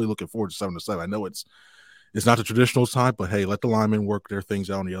I'm really looking forward to 7-7. I know it's not the traditional time, but hey, let the linemen work their things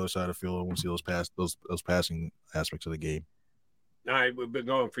out on the other side of the field. I want to see those passing aspects of the game. All right, we've been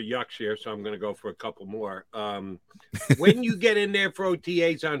going for yucks here, so I'm going to go for a couple more. When you get in there for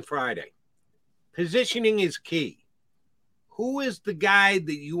OTAs on Friday, positioning is key. Who is the guy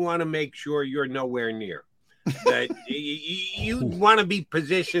that you want to make sure you're nowhere near? That you want to be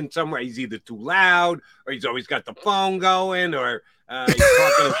positioned somewhere. He's either too loud, or he's always got the phone going, or he's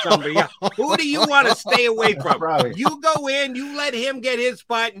talking to somebody else. Who do you want to stay away from? Right. You go in, you let him get his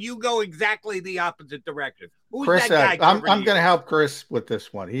spot, and you go exactly the opposite direction. Who's Chris, that guy? I'm going to help Chris with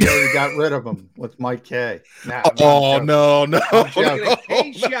this one. He already got rid of him with Mike K. No.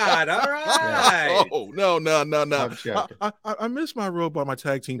 Hey, shot. All right. No. I miss my role by my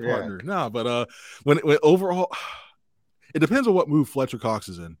tag team partner. No, but when overall, it depends on what move Fletcher Cox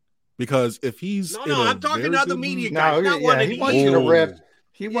is in. Because if he's I'm talking to other media guys. He wants you to rip.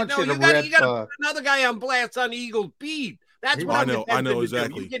 He wants you to rip. You got another guy on blast on the Eagles beat. That's what I know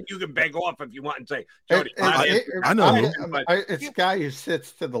exactly. You can beg off if you want and say, Jody, I know. It's the guy who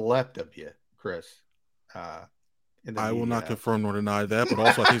sits to the left of you, Chris. I will not confirm nor deny that, but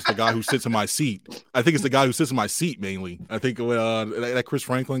also I think it's the guy who sits in my seat. I think it's the guy who sits in my seat mainly. I think that Chris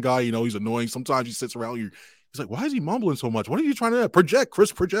Franklin guy, he's annoying. Sometimes he sits around you. He's like, why is he mumbling so much? What are you trying to project?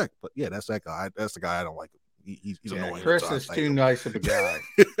 Chris, project. But yeah, that's that guy. That's the guy I don't like. He's annoying. Chris is too nice of a guy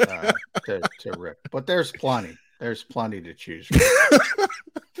to rip. But there's plenty. There's plenty to choose from.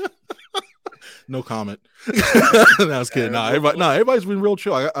 No comment. I was kidding. Everybody's been real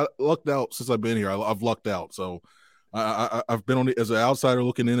chill. I lucked out since I've been here. I've lucked out. So I've been on it as an outsider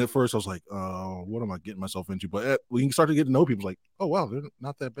looking in at first. I was like, what am I getting myself into? But when you start to get to know people, it's like, oh wow, they're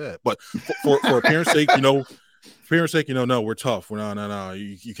not that bad. But for appearance sake, no, we're tough. We're no.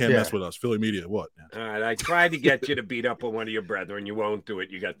 You can't mess with us. Philly media, what? All right, I tried to get you to beat up on one of your brethren. You won't do it.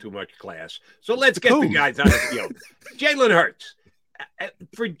 You got too much class. So let's get the guys on the field. Jalen Hurts.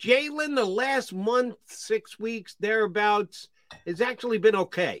 For Jalen, the last month, 6 weeks, thereabouts, has actually been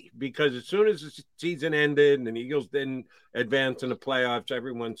okay, because as soon as the season ended and the Eagles didn't advance in the playoffs,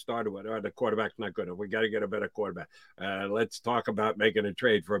 everyone started with, the quarterback's not good. We got to get a better quarterback. Let's talk about making a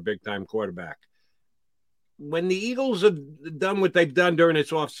trade for a big-time quarterback. When the Eagles have done what they've done during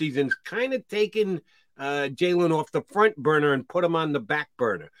this offseason, it's kind of taken Jalen off the front burner and put him on the back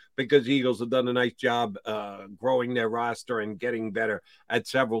burner, because the Eagles have done a nice job growing their roster and getting better at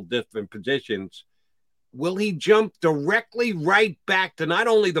several different positions. Will he jump directly right back to not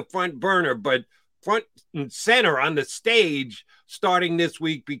only the front burner, but front and center on the stage starting this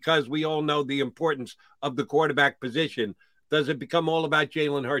week, because we all know the importance of the quarterback position? Does it become all about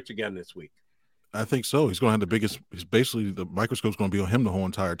Jalen Hurts again this week? I think so. He's going to have the biggest. Basically, the microscope's going to be on him the whole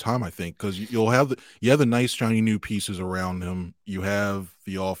entire time, I think, because you have the nice shiny new pieces around him. You have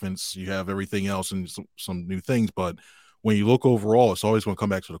the offense, you have everything else, and some new things. But when you look overall, it's always going to come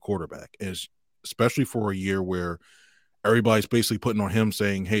back to the quarterback, especially for a year where everybody's basically putting on him,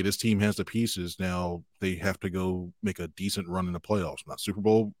 saying, "Hey, this team has the pieces. Now they have to go make a decent run in the playoffs, not Super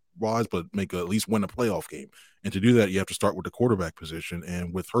Bowl wise, but at least win a playoff game. And to do that, you have to start with the quarterback position.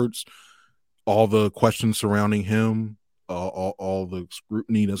 And with Hurts, all the questions surrounding him, all the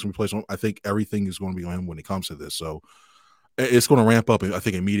scrutiny that's going to be placed on, I think everything is going to be on him when it comes to this. So it's going to ramp up, I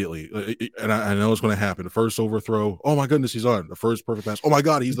think, immediately. And I know it's going to happen. The first overthrow, oh my goodness, he's on. The first perfect pass, oh my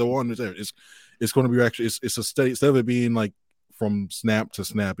God, he's the one that's there. It's going to be actually, it's a steady, instead of it being like from snap to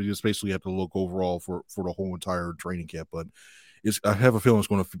snap, you just basically have to look overall for the whole entire training camp. But I have a feeling it's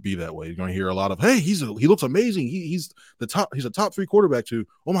going to be that way. You're going to hear a lot of, hey, he looks amazing. He's a top 3 quarterback to,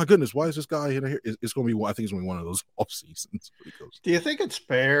 oh my goodness, why is this guy in here? It's going to be, I think it's going to be one of those off seasons. Do you think it's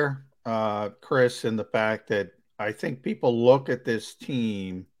fair, Chris, in the fact that I think people look at this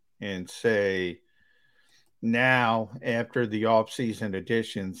team and say now, after the offseason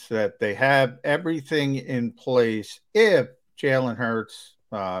additions, that they have everything in place if Jalen Hurts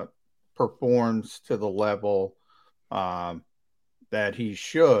performs to the level that he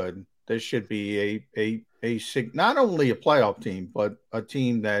should? This should be a not only a playoff team, but a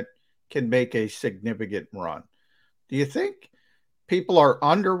team that can make a significant run. Do you think people are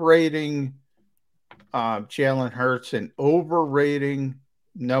underrating Jalen Hurts and overrating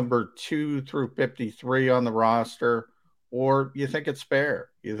number 2 through 53 on the roster? Or you think it's fair?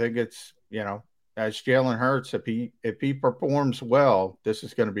 You think it's, as Jalen Hurts, if he performs well, this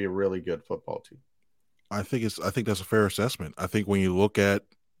is going to be a really good football team? I think that's a fair assessment. I think when you look at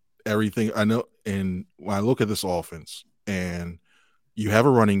everything, I know, and when I look at this offense and you have a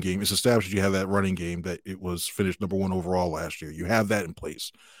running game, it's established that you have that running game, that it was finished number 1 overall last year. You have that in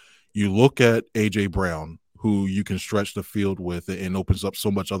place. You look at A.J. Brown, who you can stretch the field with and opens up so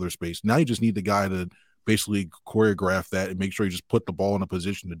much other space. Now you just need the guy to basically choreograph that and make sure you just put the ball in a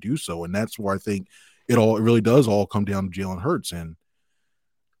position to do so. And that's where I think it really does all come down to Jalen Hurts. And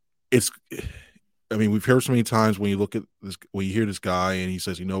we've heard so many times when you look at this, when you hear this guy and he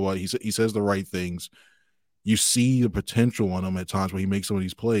says, you know what, he says the right things. You see the potential on him at times when he makes some of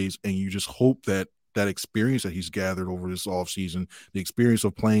these plays, and you just hope that experience that he's gathered over this offseason, the experience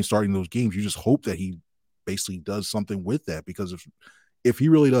of starting those games, you just hope that he basically does something with that. Because if he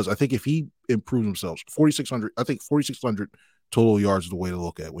really does, I think if he improves himself, 4,600 total yards is the way to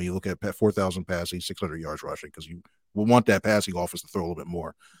look at when you look at 4,000 passing, 600 yards rushing, because you will want that passing offense to throw a little bit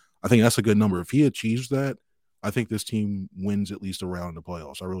more. I think that's a good number. If he achieves that, I think this team wins at least a round in the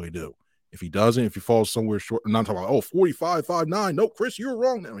playoffs. I really do. If he doesn't, if he falls somewhere short, I'm not talking about, 45, 5'9". No, Chris, you're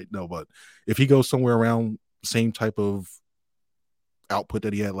wrong. No, but if he goes somewhere around the same type of output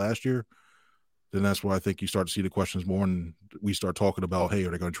that he had last year, then that's where I think you start to see the questions more, and we start talking about, hey,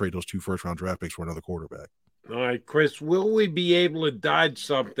 are they going to trade those 2 first-round draft picks for another quarterback? All right, Chris, will we be able to dodge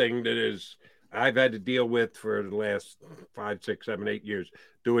something that I've had to deal with for the last 5, 6, 7, 8 years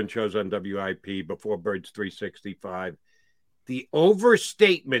doing shows on WIP before Birds 365, the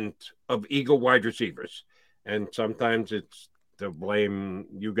overstatement of Eagle wide receivers. And sometimes it's to blame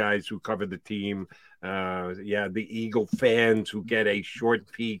you guys who cover the team. The Eagle fans who get a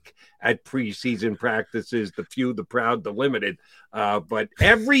short peek at preseason practices, the few, the proud, the limited. But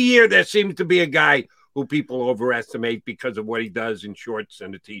every year there seems to be a guy who people overestimate because of what he does in shorts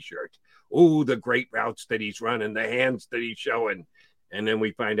and a T-shirt. Oh, the great routes that he's running, the hands that he's showing. And then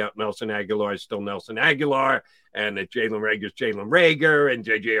we find out Nelson Aguilar is still Nelson Aguilar, and that Jalen Reagor is Jalen Reagor, and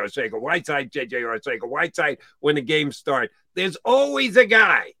J.J. Arcega-Whiteside when the games start. There's always a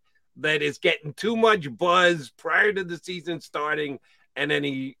guy that is getting too much buzz prior to the season starting, and then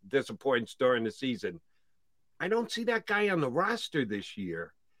he disappoints during the season. I don't see that guy on the roster this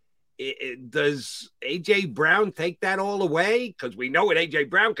year. Does A.J. Brown take that all away? Because we know what A.J.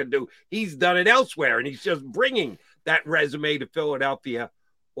 Brown can do. He's done it elsewhere, and he's just bringing that resume to Philadelphia?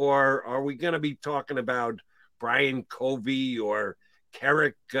 Or are we going to be talking about Brian Covey or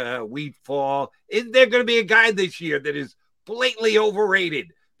Kerrick Wheatfall? Is there going to be a guy this year that is blatantly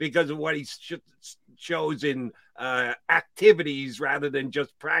overrated because of what he shows in activities rather than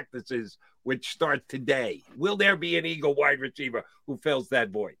just practices, which start today? Will there be an Eagle wide receiver who fills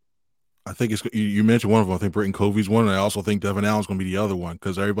that void? I think you mentioned one of them. I think Britton Covey's one, and I also think Devin Allen's going to be the other one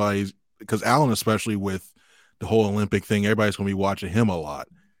because Allen, especially with the whole Olympic thing, everybody's going to be watching him a lot.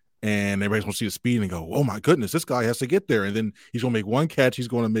 And everybody's going to see the speed and go, oh, my goodness, this guy has to get there. And then he's going to make one catch. He's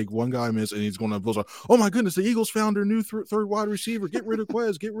going to make one guy miss, and he's going to blow up. Oh, my goodness, the Eagles found their new third wide receiver. Get rid of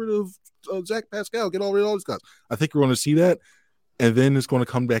Quez. Get rid of Zach Pascal. Get rid of all these guys. I think we're going to see that. And then it's going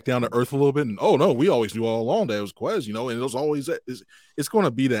to come back down to earth a little bit. And, oh, no, we always knew all along that it was Quez, and it was always – it's going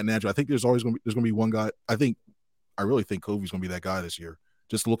to be that natural. I think there's always going to be one guy. I really think Covey's going to be that guy this year.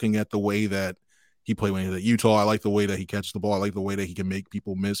 Just looking at the way that he played when he was at Utah. I like the way that he catches the ball. I like the way that he can make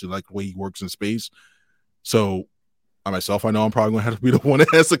people miss. I like the way he works in space. So, I know I'm probably going to have to be the one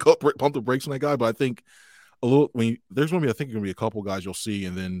that has to pump the brakes on that guy. But I think there's going to be a couple guys you'll see,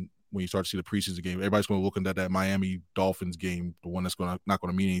 and then when you start to see the preseason game, everybody's going to look at that Miami Dolphins game, the one that's not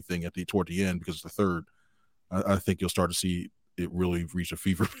going to mean anything toward the end because it's the third. I think you'll start to see it really reach a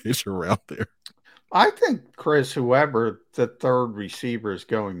fever pitch around there. I think, Chris, whoever the third receiver is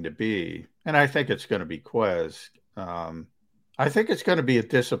going to be, and I think it's going to be Quez, I think it's going to be a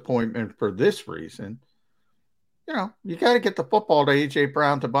disappointment for this reason. You got to get the football to A.J.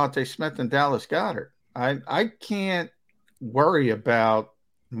 Brown, Devontae Smith, and Dallas Goedert. I can't worry about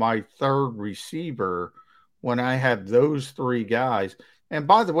my third receiver when I have those three guys. And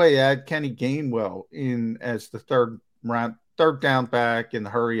by the way, I had Kenny Gainwell in as the third down back and the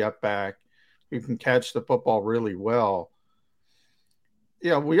hurry up back. You can catch the football really well.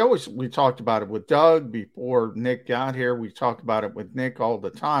 We talked about it with Doug before Nick got here. We talked about it with Nick all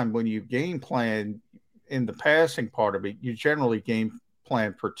the time. When you game plan in the passing part of it, you generally game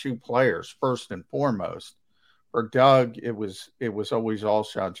plan for two players first and foremost. For Doug, it was always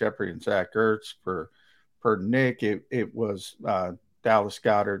Alshon Jeffrey and Zach Ertz. For Nick, it was Dallas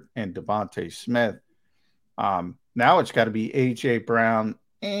Goedert and Devontae Smith. Now it's got to be A.J. Brown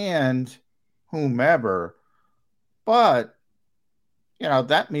and whomever, but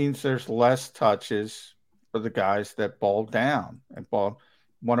that means there's less touches for the guys that ball down. And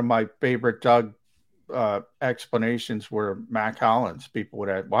one of my favorite Doug explanations were Mac Hollins. People would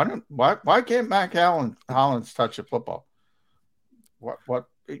ask, why can't Mac Hollins touch a football? What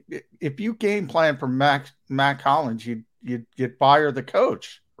if you game plan for Mac Hollins, you'd fire the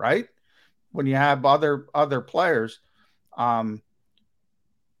coach, right? When you have other players.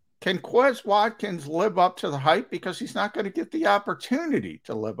 Can Quez Watkins live up to the hype? Because he's not going to get the opportunity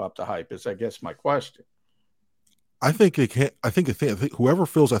to live up to hype, is I guess my question. I think it can. I think whoever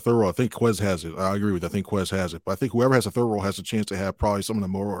fills that third role, I think Quez has it. I agree with. I think Quez has it, but I think whoever has a third role has a chance to have probably some of the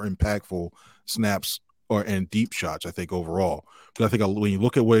more impactful snaps and deep shots. I think overall, because I think when you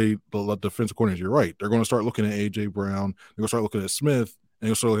look at way the defensive coordinators, you're right. They're going to start looking at A.J. Brown. They're going to start looking at Smith, and they're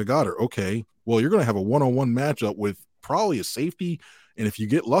going to start looking at Goddard. Okay, well, you're going to have a one-on-one matchup with probably a safety. And if you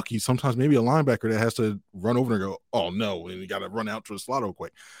get lucky, sometimes maybe a linebacker that has to run over and go, oh, no, and you got to run out to the slot real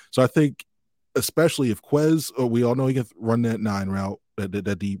quick. So I think especially if Quez, we all know he can run that 9 route,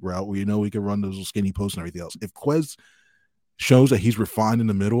 that deep route. We know he can run those skinny posts and everything else. If Quez shows that he's refined in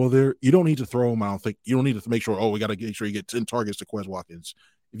the middle of there, you don't need to throw him. I don't think you don't need to make sure, we got to make sure you get 10 targets to Quez Watkins.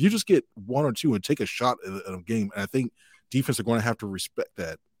 If you just get 1 or 2 and take a shot at a game, and I think defense are going to have to respect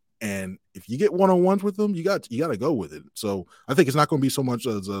that. And if you get one-on-ones with them, you got to go with it. So I think it's not going to be so much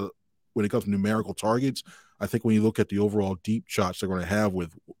as when it comes to numerical targets. I think when you look at the overall deep shots they're going to have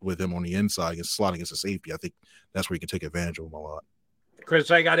with him on the inside and slotting against a safety, I think that's where you can take advantage of him a lot. Chris,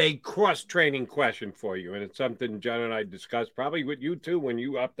 I got a cross-training question for you, and it's something John and I discussed probably with you too when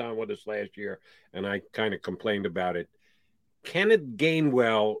you upped on with us last year, and I kind of complained about it. Kenneth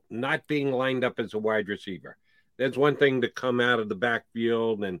Gainwell not being lined up as a wide receiver. There's one thing to come out of the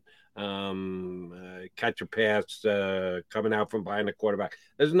backfield and catch a pass coming out from behind the quarterback.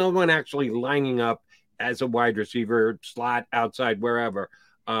 There's no one actually lining up as a wide receiver, slot, outside, wherever.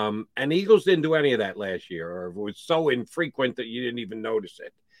 And the Eagles didn't do any of that last year, or it was so infrequent that you didn't even notice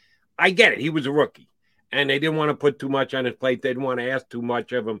it. I get it. He was a rookie, and they didn't want to put too much on his plate. They didn't want to ask too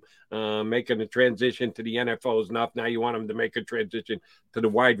much of him. Making the transition to the NFL is enough. Now you want him to make a transition to the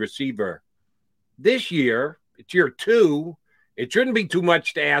wide receiver. This year, it's year 2. It shouldn't be too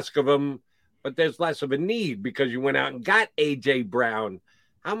much to ask of him, but there's less of a need because you went out and got A.J. Brown.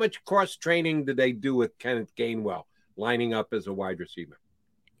 How much cross-training did they do with Kenneth Gainwell lining up as a wide receiver?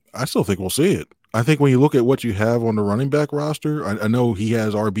 I still think we'll see it. I think when you look at what you have on the running back roster, I know he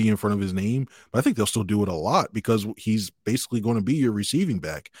has RB in front of his name, but I think they'll still do it a lot because he's basically going to be your receiving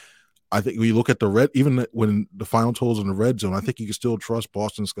back. I think when you look at even when the final totals in the red zone, I think you can still trust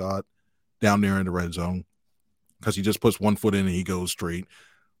Boston Scott down there in the red zone because he just puts one foot in and he goes straight.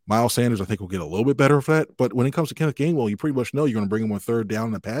 Miles Sanders, I think, will get a little bit better for that. But when it comes to Kenneth Gainwell, you pretty much know you're going to bring him on third down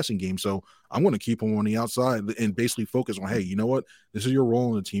in the passing game. So I'm going to keep him on the outside and basically focus on, hey, you know what? This is your role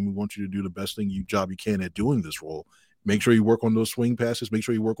in the team. We want you to do the best job you can at doing this role. Make sure you work on those swing passes. Make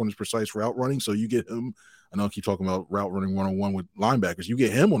sure you work on his precise route running. So you get him. I know I keep talking about route running one-on-one with linebackers. You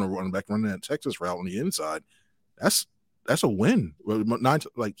get him on a running back running that Texas route on the inside. That's a win.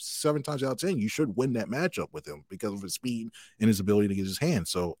 7 times out of 10, you should win that matchup with him because of his speed and his ability to get his hands.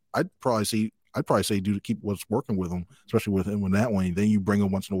 So I'd probably say keep what's working with him, especially with him in that way. Then you bring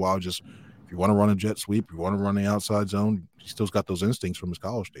him once in a while. Just if you want to run a jet sweep, if you want to run the outside zone, he still's got those instincts from his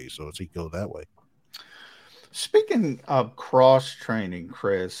college days. So he can go that way. Speaking of cross training,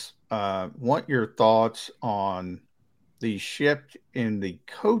 Chris, want your thoughts on the shift in the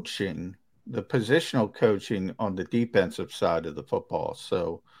coaching, the positional coaching on the defensive side of the football.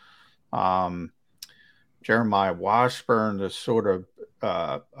 So Jeremiah Washburn is sort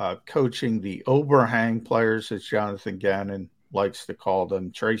of coaching the overhang players, as Jonathan Gannon likes to call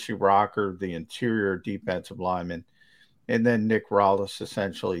them, Tracy Rocker, the interior defensive lineman, and then Nick Rollis,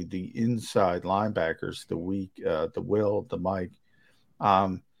 essentially the inside linebackers, the Will, the Mike.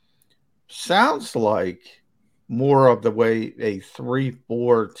 Sounds like more of the way a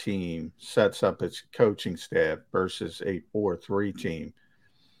 3-4 team sets up its coaching staff versus a 4-3 team.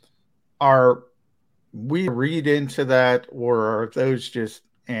 Are we read into that, or are those just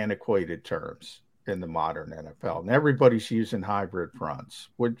antiquated terms in the modern NFL? And everybody's using hybrid fronts.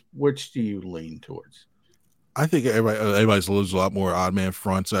 Which do you lean towards? I think everybody's losing a lot more odd man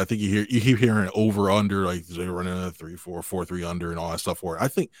fronts. I think you keep hearing over under, like they're running a 3-4, 4-3 under and all that stuff for it. I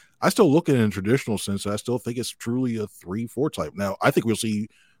think I still look at it in a traditional sense. I still think it's truly a 3-4 type. Now I think we'll see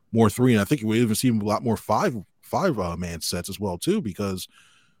more 3, and I think we'll even see a lot more five man sets as well too, because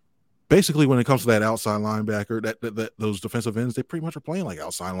basically when it comes to that outside linebacker, that those defensive ends, they pretty much are playing like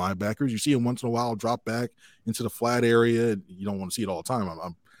outside linebackers. You see them once in a while drop back into the flat area. You don't want to see it all the time.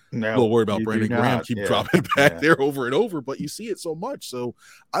 I'm a little worried about Brandon Graham dropping back there over and over, but you see it so much. So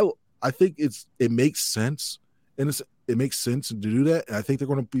I think it makes sense, and it makes sense to do that. And I think they're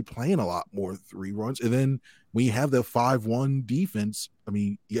going to be playing a lot more 3 runs. And then when you have the 5-1 defense, I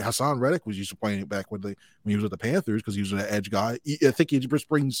mean, Hassan Reddick was used to playing it back when he was with the Panthers because he was an edge guy. I think it just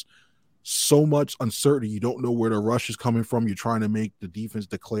brings so much uncertainty. You don't know where the rush is coming from. You're trying to make the defense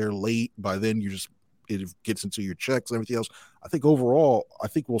declare late. By then, it gets into your checks and everything else. I think overall,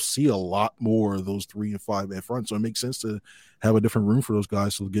 we'll see a lot more of those 3 and 5 man fronts. So it makes sense to have a different room for those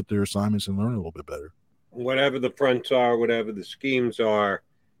guys to get their assignments and learn a little bit better. Whatever the fronts are, whatever the schemes are,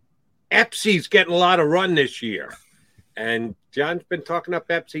 Epsie's getting a lot of run this year. And John's been talking up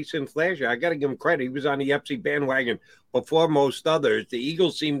Epsie since last year. I got to give him credit. He was on the Epsie bandwagon before most others. The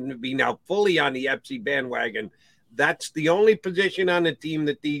Eagles seem to be now fully on the Epsie bandwagon. That's the only position on the team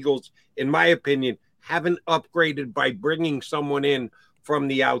that the Eagles, in my opinion, haven't upgraded by bringing someone in from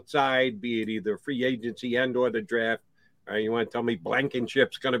the outside, be it either free agency and or the draft. You want to tell me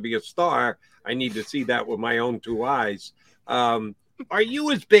Blankenship's going to be a star? I need to see that with my own 2 eyes. Are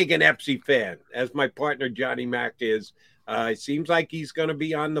you as big an Epsie fan as my partner Johnny Mack is? It seems like he's going to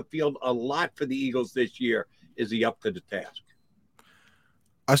be on the field a lot for the Eagles this year. Is he up to the task?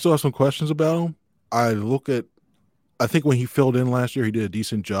 I still have some questions about him. I think when he filled in last year, he did a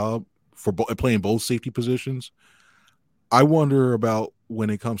decent job for playing both safety positions. I wonder about when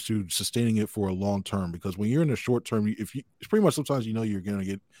it comes to sustaining it for a long term, because when you're in the short term, it's pretty much sometimes you're going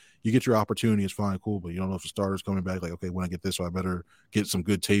to get your opportunity. It's fine, cool, but you don't know if the starter's coming back. Like, okay, when I get this, so I better get some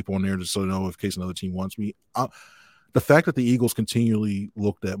good tape on there just so I know if in case another team wants me. The fact that the Eagles continually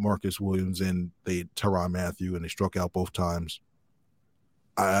looked at Marcus Williams and Tyrann Mathieu and they struck out both times,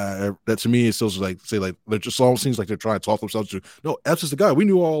 that to me it still they're just almost seems like they're trying to talk themselves to. No, Epps is the guy we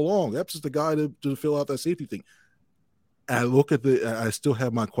knew all along. Epps is the guy to fill out that safety thing. And I look at I still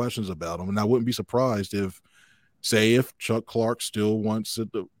have my questions about him, and I wouldn't be surprised if Chuck Clark still wants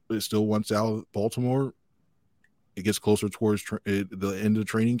out of Baltimore, it gets closer towards the end of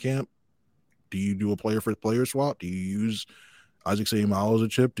training camp. Do you do a player for player swap? Do you use Isaac Seumalo as a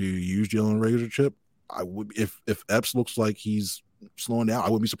chip? Do you use Jalen Reagor as a chip? I would, if Epps looks like he's slowing down, I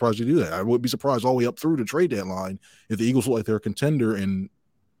wouldn't be surprised to do that. I wouldn't be surprised all the way up through the trade deadline if the Eagles look like they're a contender and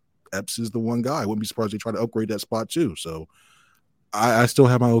Epps is the one guy. I wouldn't be surprised they try to upgrade that spot too. So I still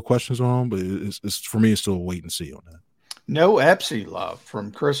have my little questions on him, but it's for me, it's still a wait and see on that. No Epsy love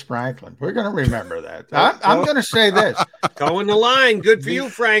from Chris Franklin. We're going to remember that. I'm going to say this. Going the line. Good for you,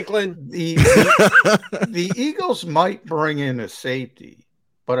 Franklin. The Eagles might bring in a safety,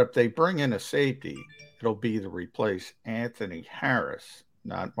 but if they bring in a safety, it'll be to replace Anthony Harris,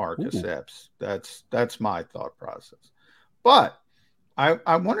 not Marcus Epps. That's my thought process. But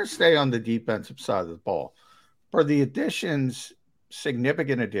I want to stay on the defensive side of the ball. For the additions,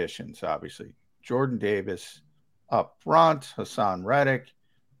 significant additions, obviously, Jordan Davis up front, Hassan Reddick,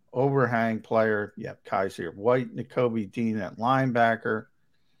 overhang player. You have Kaiser White, Nakobe Dean at linebacker.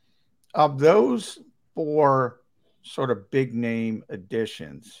 Of those four sort of big name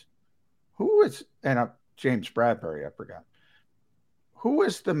additions, who is, and James Bradbury, I forgot, who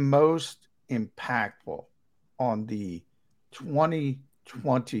is the most impactful on the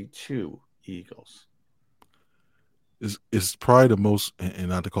 2022 Eagles? Is probably the most, and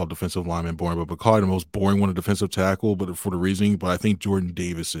not to call defensive lineman boring, but probably the most boring one, a defensive tackle, but for the reasoning. But I think Jordan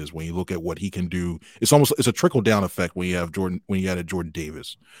Davis is, when you look at what he can do, it's a trickle down effect when you added Jordan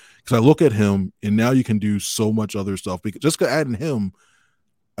Davis. Because I look at him, and now you can do so much other stuff. Because just adding him,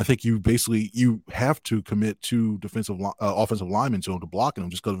 I think you have to commit two offensive linemen to him, to blocking him,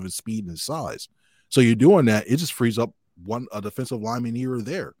 just because of his speed and his size. So you're doing that, it just frees up a defensive lineman here or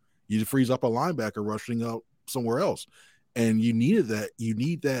there. You just frees up a linebacker rushing out somewhere else, and you need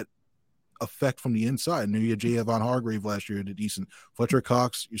that effect from the inside. And you had J. Von Hargrave last year, did decent. Fletcher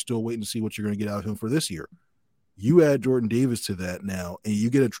Cox, you're still waiting to see what you're going to get out of him for this year. You add Jordan Davis to that now, and you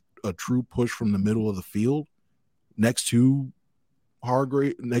get a true push from the middle of the field next to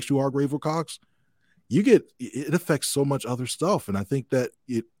Hargrave or Cox. It affects so much other stuff, and I think that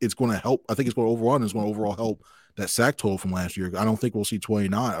it's going to help. I think it's going to overall help that sack total from last year. I don't think we'll see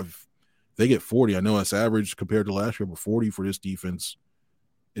 29. If they get 40, I know that's average compared to last year, but 40 for this defense,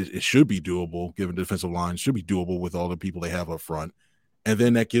 it should be doable, given the defensive line. It should be doable with all the people they have up front. And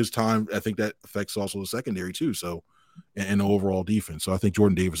then that gives time. I think that affects also the secondary too. So, and the overall defense. So I think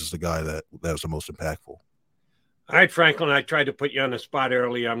Jordan Davis is the guy that was the most impactful. All right, Franklin, I tried to put you on the spot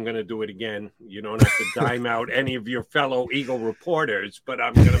earlier. I'm going to do it again. You don't have to dime out any of your fellow Eagle reporters, but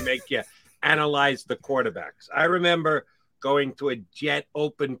I'm going to make you analyze the quarterbacks. I remember going to a Jet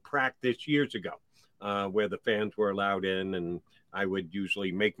Open practice years ago where the fans were allowed in, and I would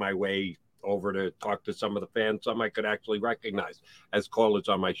usually make my way over to talk to some of the fans, some I could actually recognize as callers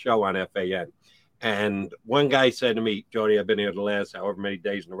on my show on FAN. And one guy said to me, Jody, I've been here the last however many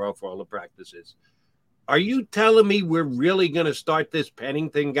days in a row for all the practices. Are you telling me we're really going to start this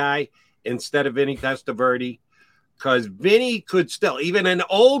Pennington guy instead of Vinny Testaverde? Because Vinny could still, even an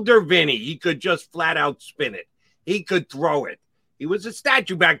older Vinny, he could just flat out spin it. He could throw it. He was a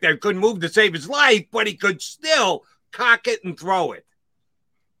statue back there, couldn't move to save his life, but he could still cock it and throw it.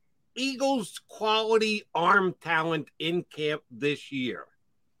 Eagles quality arm talent in camp this year.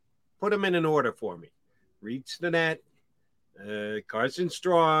 Put them in an order for me. Reed Stinnett, Carson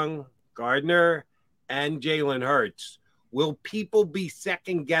Strong, Gardner, and Jalen Hurts. Will people be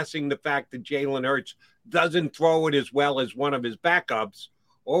second-guessing the fact that Jalen Hurts doesn't throw it as well as one of his backups,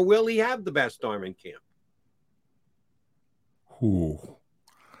 or will he have the best arm in camp? Ooh.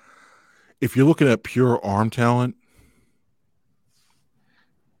 If you're looking at pure arm talent,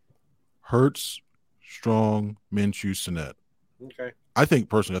 Hurts, Strong, Minshew, Sinnett. Okay. I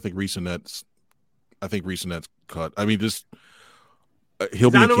think Reed Sinnett's cut. I mean, just he'll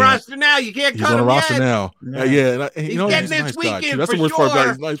he's be on the roster now. You can't cut him. He's on the roster yet. now. Yeah. And he's getting this nice weekend guy, that's for the worst sure. part about it.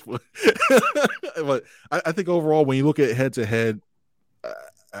 He's nice. But I think overall, when you look at head to head,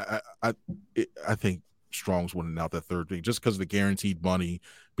 I think Strong's winning out that third thing just because of the guaranteed money,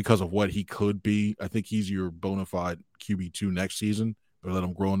 because of what he could be. I think he's your bona fide QB2 next season. Or let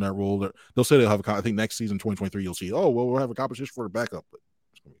him grow in that role. They'll say they'll have I think next season, 2023, you'll see, we'll have a competition for the backup. But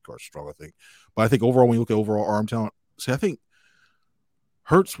it's going to be Carson Strong, I think. But I think overall, when you look at overall arm talent, I think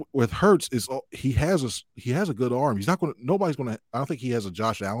Hurts is he has a good arm. He's not going to, nobody's going to, I don't think he has a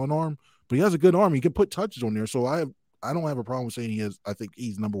Josh Allen arm, but he has a good arm. He can put touches on there. So I don't have a problem saying he has. I think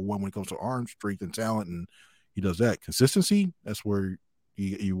he's number one when it comes to arm strength and talent, and he does that. Consistency, that's where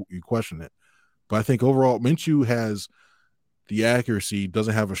you question it. But I think overall, Minshew has the accuracy,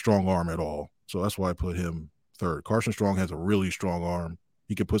 doesn't have a strong arm at all. So that's why I put him third. Carson Strong has a really strong arm.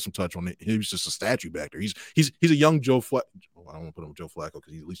 He can put some touch on it. He's just a statue back there. He's a young Joe Flacco. I don't want to put him with Joe Flacco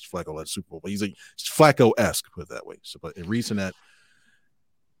because at least Flacco led Super Bowl, but he's Flacco-esque, put it that way. So, but in recent that,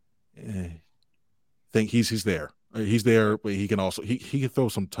 think he's there. He's there, but he can also he can throw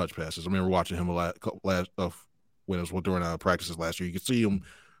some touch passes. I remember watching him when it was during practices last year. You could see him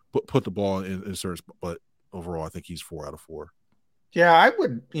put the ball in certain, but overall, I think he's 4 out of 4. Yeah, I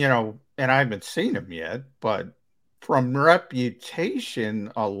would, and I haven't seen him yet, but from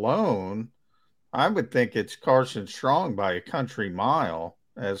reputation alone, I would think it's Carson Strong by a country mile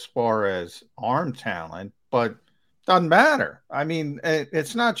as far as arm talent, but doesn't matter. I mean,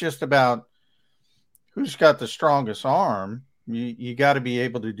 it's not just about who's got the strongest arm. You got to be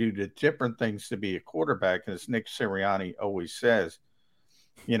able to do the different things to be a quarterback. As Nick Sirianni always says,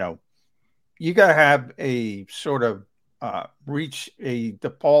 you know, you got to have a sort of reach a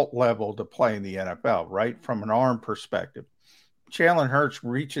default level to play in the NFL, right? From an arm perspective. Jalen Hurts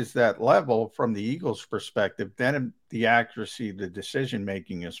reaches that level from the Eagles' perspective, then the accuracy, the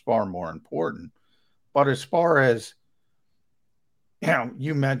decision-making is far more important. But as far as, you know,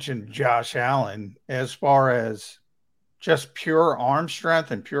 you mentioned Josh Allen, as far as just pure arm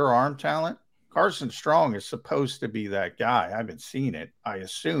strength and pure arm talent, Carson Strong is supposed to be that guy. I haven't seen it. I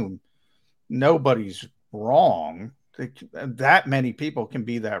assume nobody's wrong. That many people can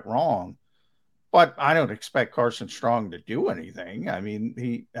be that wrong. But I don't expect Carson Strong to do anything. I mean,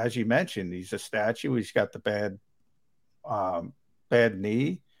 he, as you mentioned, he's a statue. He's got the bad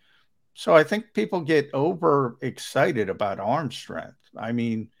knee. So I think people get overexcited about arm strength. I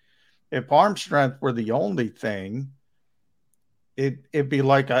mean, if arm strength were the only thing, it'd be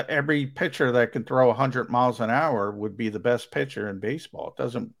like every pitcher that can throw 100 miles an hour would be the best pitcher in baseball.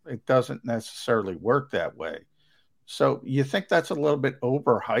 It doesn't necessarily work that way. So you think that's a little bit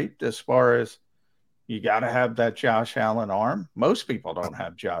overhyped as far as you got to have that Josh Allen arm? Most people don't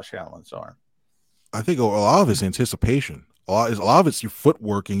have Josh Allen's arm. I think a lot of it's anticipation. A lot of it's your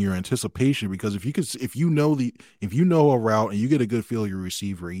footwork and your anticipation, because if you know a route and you get a good feel of your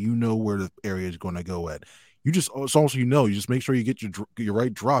receiver, you know where the area is going to go at. It's also, you just make sure you get your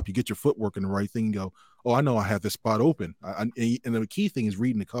right drop, you get your footwork in the right thing and go, oh, I know I have this spot open. And the key thing is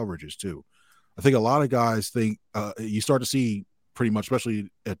reading the coverages too. I think a lot of guys think you start to see pretty much, especially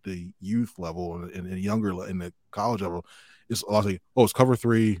at the youth level and younger in the college level, is a lot of it's cover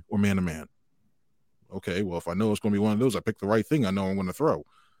 3 or man to man. Okay, well, if I know it's going to be one of those, I pick the right thing. I know I'm going to throw.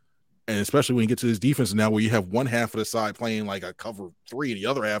 And especially when you get to this defense now, where you have one half of the side playing like a cover 3, the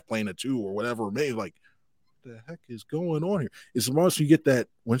other half playing a 2 or whatever it may, like, what the heck is going on here? It's once you get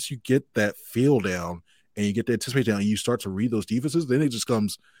that feel down and you get the anticipation down and you start to read those defenses, then it just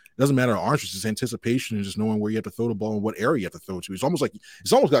comes. It doesn't matter arms, it's just anticipation and just knowing where you have to throw the ball and what area you have to throw it to. It's almost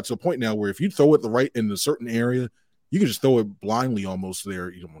got to a point now where if you throw it in a certain area, you can just throw it blindly almost there.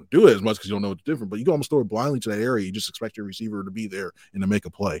 You don't want to do it as much because you don't know it's different, but you can almost throw it blindly to that area. You just expect your receiver to be there and to make a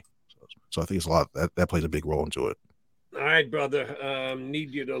play. So I think it's a lot that plays a big role into it. All right, brother.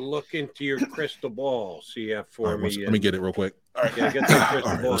 Need you to look into your crystal ball, CF, for me. Let me get it real quick. All right, get that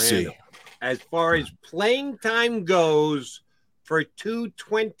crystal ball. Let's see. As far as playing time goes for 2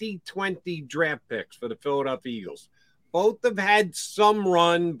 2020 draft picks for the Philadelphia Eagles, both have had some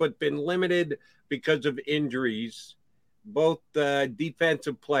run but been limited because of injuries. Both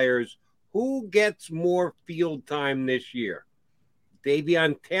defensive players. Who gets more field time this year?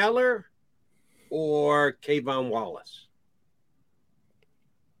 Davion Taylor or Kayvon Wallace?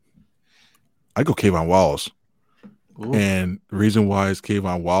 I go Kayvon Wallace. Ooh. And the reason why is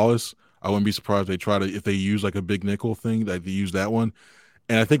Kayvon Wallace. I wouldn't be surprised if they use like a big nickel thing, that they use that one.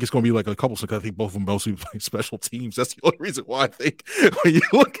 And I think it's going to be like a couple. I think both of them mostly play special teams. That's the only reason why I think when you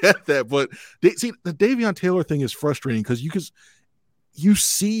look at that. But see, the Davion Taylor thing is frustrating because you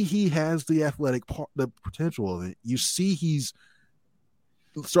see he has the athletic the potential of it. You see he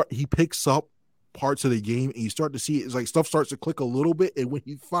picks up parts of the game, and you start to see it's like stuff starts to click a little bit. And when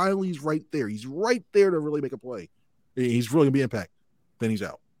he's right there to really make a play. He's really gonna be impact. Then he's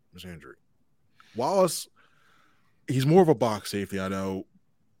out. His injury. Wallace, he's more of a box safety. I know.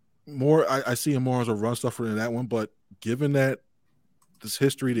 I see him more as a run stuffer than that one, but given that this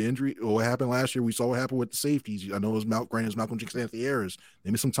history, the injury, or what happened last year, we saw what happened with the safeties. I know it was Malcolm Jenkins-Anthiers.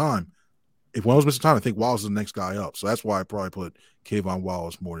 They missed some time. If one was missing time, I think Wallace is the next guy up. So that's why I probably put Kayvon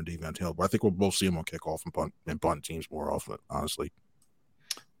Wallace more than Davion Taylor. But I think we'll both see him on kickoff and punt teams more often, honestly.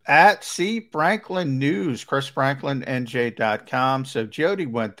 At C. Franklin News, ChrisFranklinNJ.com. So Jody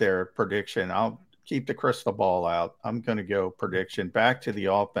went there, prediction. I'll keep the crystal ball out. I'm going to go prediction back to the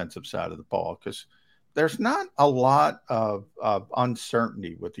offensive side of the ball because there's not a lot of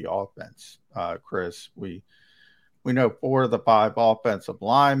uncertainty with the offense, Chris. We know 4 of the 5 offensive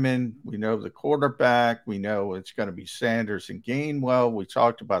linemen. We know the quarterback. We know it's going to be Sanders and Gainwell. We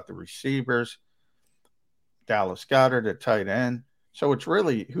talked about the receivers, Dallas Goedert at tight end. So it's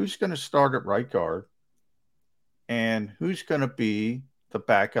really who's going to start at right guard and who's going to be the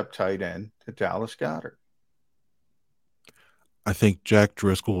backup tight end to Dallas Goedert. I think Jack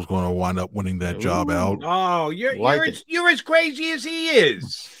Driscoll is going to wind up winning that job out. Oh, you're as crazy as he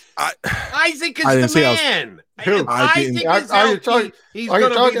is. Isaac is the man. Isaac is healthy. He's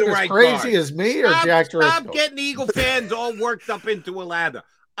going to be the right guard. Crazy as me or Jack Driscoll? Stop getting Eagle fans all worked up into a lather.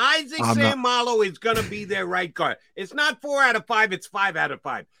 Isaac Seumalo is going to be their right guard. It's not 4 out of 5. It's 5 out of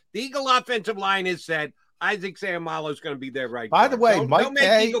 5. The Eagle offensive line has said Isaac Seumalo is going to be their right guard. By the way, don't Mike make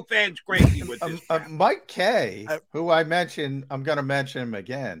Kay, Eagle fans crazy with this. Mike Kay, who I mentioned, I'm going to mention him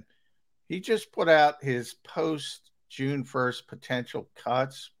again. He just put out his post-June 1st potential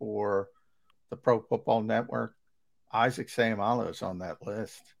cuts for the Pro Football Network. Isaac Seumalo is on that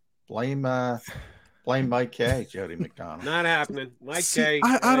list. Blame Mike Kay, Jody McDonald. Not happening. Mike Kay.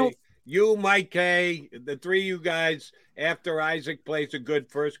 I don't. You, Mike Kay, the three of you guys, after Isaac plays a good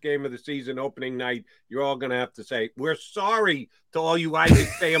first game of the season, opening night, you're all going to have to say, we're sorry to all you Isaac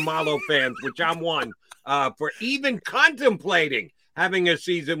Seumalo fans, which I'm one, for even contemplating having a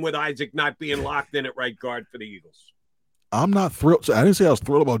season with Isaac not being locked in at right guard for the Eagles. I'm not thrilled. I didn't say I was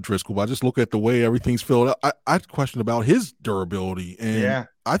thrilled about Driscoll, but I just look at the way everything's filled up. I question about his durability, and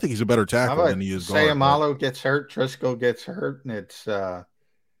I think he's a better tackle than he is guard. Seumalo gets hurt, Driscoll gets hurt, and it's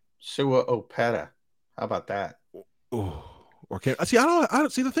Sua Opeta. How about that? Oh, okay. See, I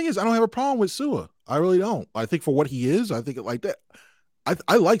don't see. The thing is, I don't have a problem with Sua. I really don't. I think for what he is, I think it like that.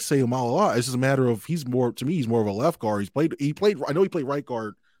 I like Seumalo a lot. It's just a matter of he's more of a left guard. He played. I know he played right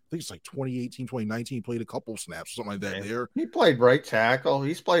guard. I think it's like 2018, 2019. He played a couple snaps or something like that there. He played right tackle.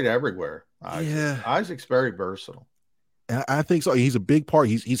 He's played everywhere. Isaac's very versatile. And I think so. He's a big part.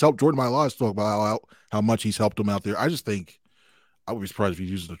 He's helped Jordan Mailata talk about how much he's helped him out there. I just think I would be surprised if he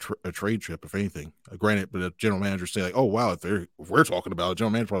uses a trade chip, if anything. Granted, but the general manager say like, oh wow, if we're talking about it,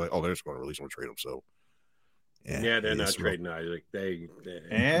 general manager probably like, oh, they're just going to release him and trade him. So they're not trading Isaac.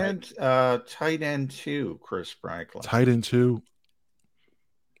 Tight end 2, Chris Franklin. Tight end 2.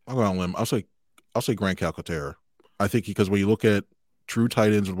 I'll go on a limb. I'll say Grant Calcaterra. I think because when you look at true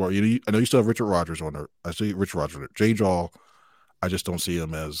tight ends, I know you still have Richard Rodgers on there. I see Richard Rodgers on there. Jay Jaw, I just don't see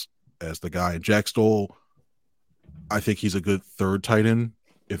him as the guy. And Jack Stoll, I think he's a good third tight end.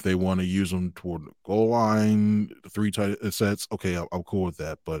 If they want to use him toward the goal line, 3 tight sets, okay, I'm cool with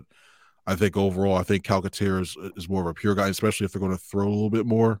that. But I think overall, I think Calcaterra is more of a pure guy, especially if they're going to throw a little bit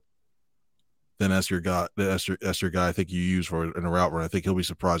more. Then that's your guy. That's your guy. I think you use for in a route run. I think he'll be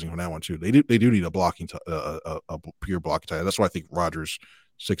surprising on that one too. They do need a blocking, a pure blocking tight. That's why I think Rodgers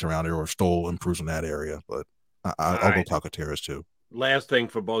sticks around there or Stoll improves in that area. But I'll go Calcaterra too. Last thing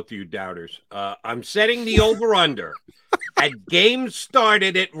for both of you doubters, I'm setting the over under at games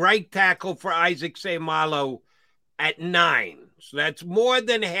started at right tackle for Isaac Seumalo at 9. So that's more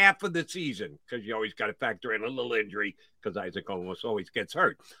than half of the season because you always got to factor in a little injury because Isaac almost always gets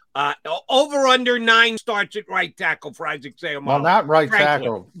hurt. Over under 9 starts at right tackle for Isaac Seumalo. Well, not right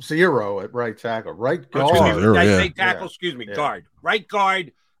tackle, 0 at right tackle. Right guard. Guard. Right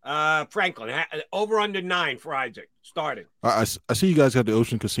guard, Franklin. Over under 9 for Isaac starting. I see you guys got the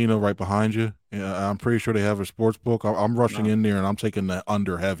Ocean Casino right behind you. I'm pretty sure they have a sports book. I'm rushing in there and I'm taking that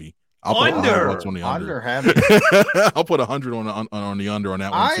under heavy. I'll put under heavy. I'll put 100 on the under on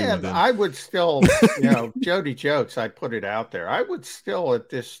that one. I would still, Jody jokes. I put it out there. I would still at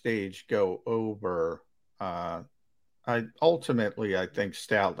this stage go over. I think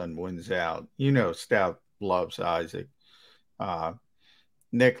Stoutland wins out. Stout loves Isaac.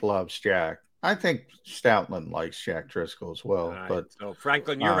 Nick loves Jack. I think Stoutland likes Jack Driscoll as well. Right, but so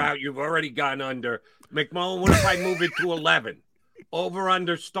Franklin, you're out. You've already gone under. McMullen, what if I move it to 11? Over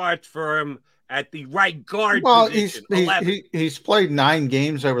under starts for him at the right guard position. He's played 9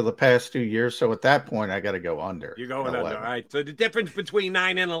 games over the past 2 years, so at that point I got to go under. You're going 11. Under, all right. So the difference between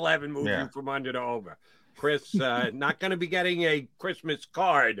 9 and 11 moves you from under to over. Chris, not going to be getting a Christmas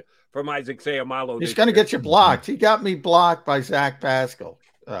card from Isaac Seumalo. He's going to get you blocked. He got me blocked by Zach Pascal.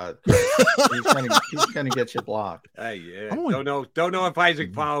 He's going to get you blocked. Hey, don't know if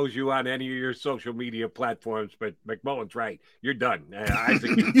Isaac follows you on any of your social media platforms, but McMullen's right. You're done.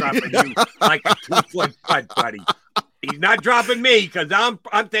 Isaac is dropping you like a 2-foot putt, buddy. He's not dropping me because I'm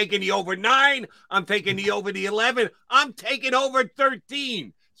taking the over 9. I'm taking the over the 11. I'm taking over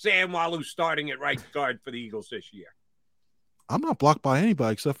 13. Seumalo starting at right guard for the Eagles this year. I'm not blocked by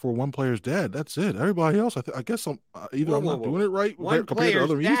anybody except for one player's dad. That's it. Everybody else, I guess I'm not doing it right one compared to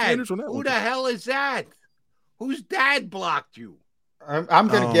other dad. On that Who one. the hell is that? Whose dad blocked you? I'm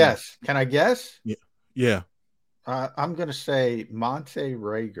going to guess. Can I guess? Yeah. I'm going to say Monte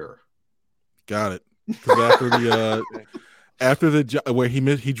Rager. Got it. Because after where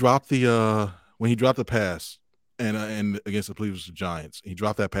he dropped when he dropped the pass and against the Cleveland Giants, he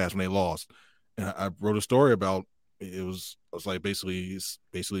dropped that pass when they lost, and I wrote a story about. It was like basically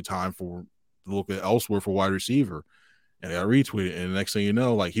time for to look at elsewhere for wide receiver, And I retweeted, and the next thing you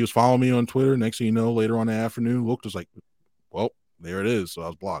know, like he was following me on Twitter. Next thing you know, later on in the afternoon, looked was like, well, there it is. So I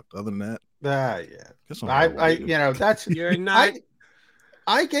was blocked. Other than that, that's you're not.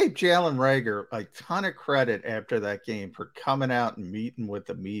 I gave Jalen Reagor a ton of credit after that game for coming out and meeting with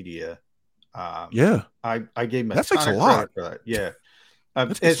the media. I gave him a ton of credit for that. Yeah.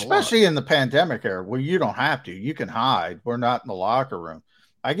 Especially in the pandemic era where you don't have to. You can hide. We're not in the locker room.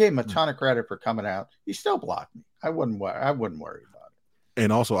 I gave him a ton of credit for coming out. He still blocked me. I wouldn't worry about it.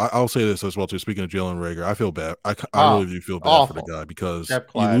 And also, I'll say this as well too. Speaking of Jalen Reagor, I feel bad. I really do feel bad for the guy because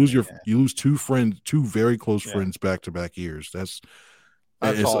you lose two very close friends back to back years. It's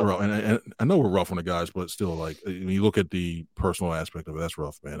rough. And I know we're rough on the guys, but still, like when you look at the personal aspect of it, that's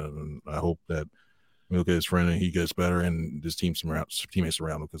rough, man. And I hope that we look at his friend and he gets better, and his teammates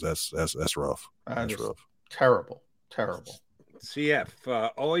around him, because that's rough. That's rough. Terrible.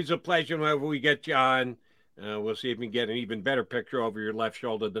 CF, always a pleasure whenever we get you on. We'll see if we can get an even better picture over your left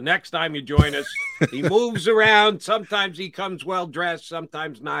shoulder the next time you join us. He moves around. Sometimes he comes well-dressed,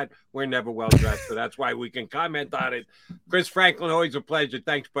 sometimes not. We're never well-dressed, so that's why we can comment on it. Chris Franklin, always a pleasure.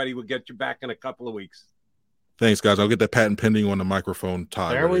 Thanks, buddy. We'll get you back in a couple of weeks. Thanks, guys. I'll get that patent pending on the microphone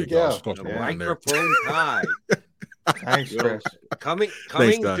tie. There we go. Microphone tie. Thanks, Chris. Coming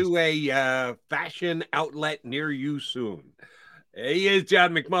to a fashion outlet near you soon. He is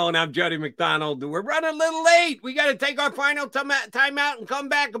John McMullen. I'm Jody McDonald. We're running a little late. We got to take our final timeout and come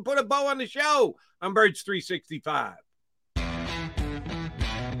back and put a bow on the show on Birds 365.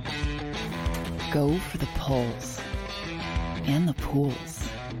 Go for the pulls and the pools.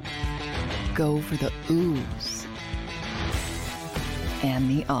 Go for the oohs and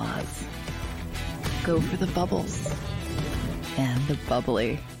the ahs. Go for the bubbles and the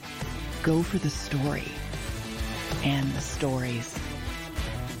bubbly. Go for the story and the stories.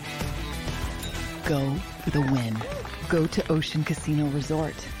 Go for the win. Go to Ocean Casino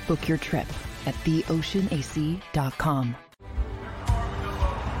Resort. Book your trip at theoceanac.com.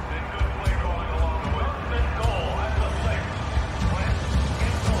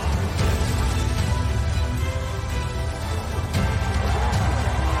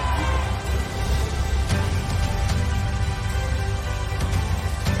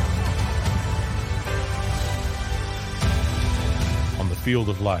 Field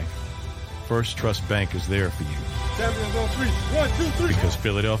of life, First Trust Bank is there for you. Champions on three. 1, 2, 3. Because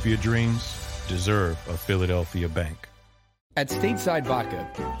Philadelphia dreams deserve a Philadelphia bank. At Stateside Vodka,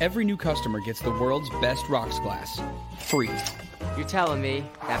 every new customer gets the world's best rocks glass, free. You're telling me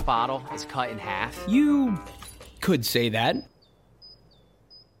that bottle is cut in half? You could say that.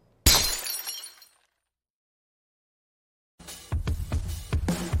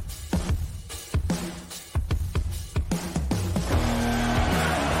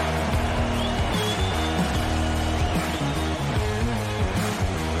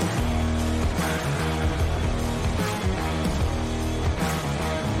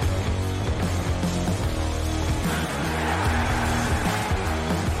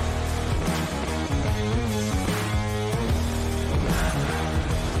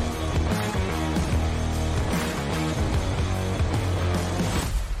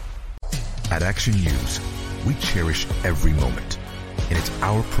 At Action News, we cherish every moment, and it's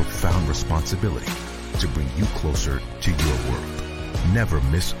our profound responsibility to bring you closer to your world. Never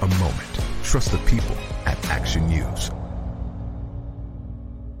miss a moment. Trust the people at Action News. All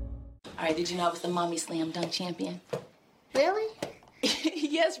right, did you know I was the Mommy Slam Dunk Champion? Really?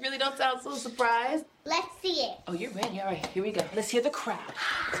 Yes, really, don't sound so surprised. Let's see it. Oh, you're ready. All right, here we go. Let's hear the crowd.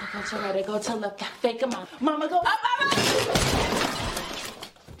 So go to right, go to left, fake 'em out. Mama, go up, up, up.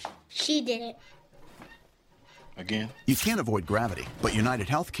 She did it. Again? You can't avoid gravity, but United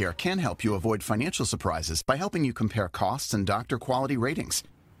Healthcare can help you avoid financial surprises by helping you compare costs and doctor quality ratings.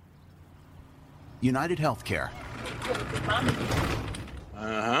 United Healthcare.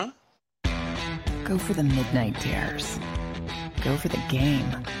 Uh-huh. Go for the midnight dares. Go for the game.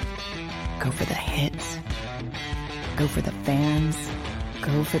 Go for the hits. Go for the fans.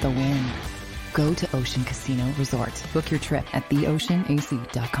 Go for the win. Go to Ocean Casino Resort. Book your trip at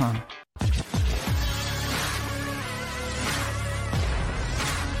theoceanac.com.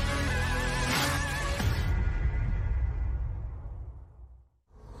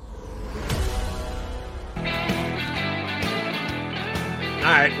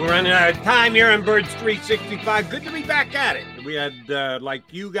 All right, we're running out of time here on Birds 365. Good to be back at it. We had, like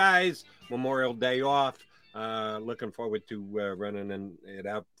you guys, Memorial Day off. Looking forward to running it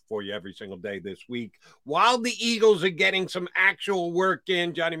out for you every single day this week. While the Eagles are getting some actual work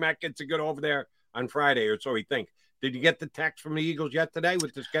in, Johnny Mack gets a good over there on Friday, or so we think. Did you get the text from the Eagles yet today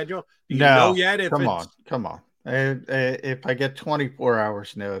with the schedule? Do you know yet? Come on. If I get 24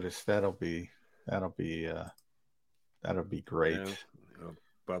 hours notice, that'll be great.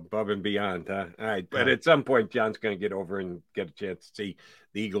 Above and beyond, huh? All right, but at some point, John's going to get over and get a chance to see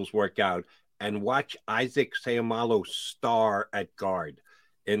the Eagles work out and watch Isaac Seumalo star at guard.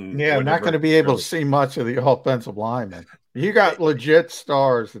 Not going to be able to see much of the offensive linemen. You got legit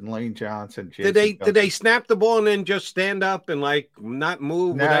stars in Lane Johnson. Did they snap the ball and then just stand up and not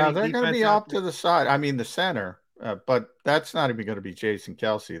move? No, they're going to be off to the side. I mean, the center, but that's not even going to be Jason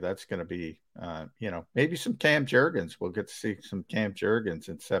Kelsey. That's going to be, maybe some Cam Jurgens. We'll get to see some Cam Jurgens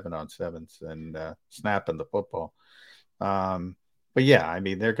in 7-on-7s and snapping the football. But yeah, I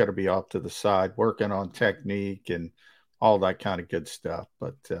mean, they're going to be off to the side working on technique and all that kind of good stuff.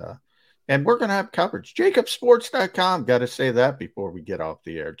 But and we're going to have coverage. JacobSports.com. Got to say that before we get off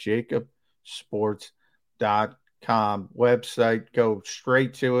the air. JacobSports.com website. Go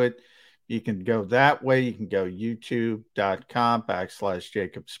straight to it. You can go that way. You can go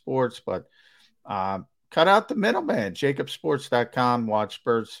YouTube.com/JacobSports. But cut out the middleman. JacobSports.com. Watch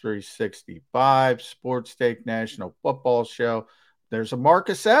Birds 365. Sports Take National Football Show. There's a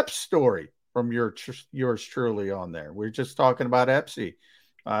Marcus Epps story from yours truly on there. We're just talking about Epsy.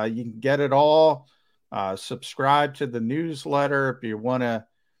 You can get it all. Subscribe to the newsletter if you want to.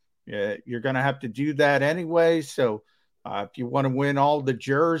 You're going to have to do that anyway. So if you want to win all the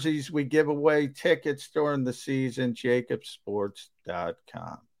jerseys we give away, tickets during the season,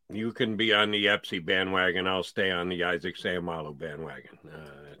 JacobSports.com. You can be on the Epsy bandwagon. I'll stay on the Isaac Seumalo bandwagon.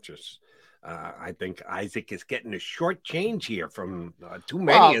 I think Isaac is getting a short change here from too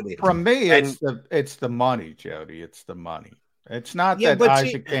many of these. From me, it's the money, Jody. It's the money. It's not that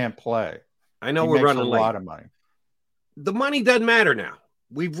Isaac can't play. I know we're running a lot of money. The money doesn't matter now.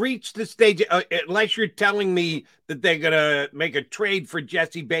 We've reached the stage, unless you're telling me that they're going to make a trade for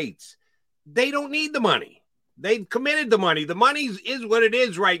Jesse Bates. They don't need the money. They've committed the money. The money is what it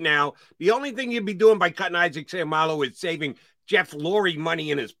is right now. The only thing you'd be doing by cutting Isaac Seumalo is saving Jeff Lurie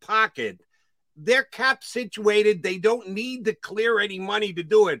money in his pocket. They're cap situated. They don't need to clear any money to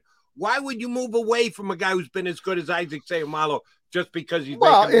do it. Why would you move away from a guy who's been as good as Isaac Seumalo just because he's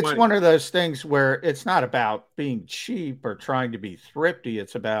making money? One of those things where it's not about being cheap or trying to be thrifty.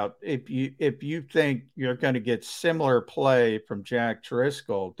 It's about if you think you're going to get similar play from Jack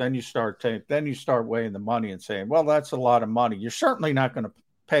Driscoll, then you start weighing the money and saying, well, that's a lot of money. You're certainly not going to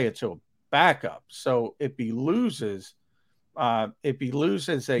pay it to a backup. So if he loses a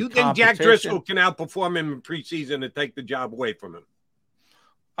you think Jack Driscoll can outperform him in preseason and take the job away from him?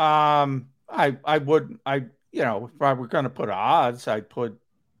 If I were going to put odds, I'd put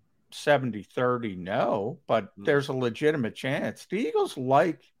 70-30 no, but there's a legitimate chance. The Eagles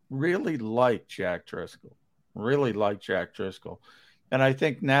really like Jack Driscoll. And I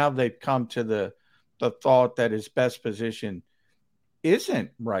think now they've come to the thought that his best position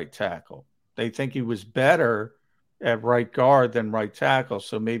isn't right tackle. They think he was better at right guard than right tackle,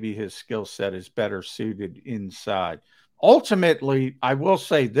 so maybe his skill set is better suited inside. Ultimately, I will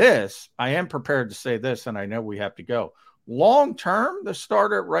say this. I am prepared to say this, and I know we have to go. Long term, the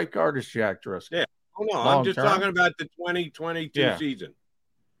starter at right guard is Jack Driscoll. Yeah. Oh, no, I'm just talking about the 2022 season.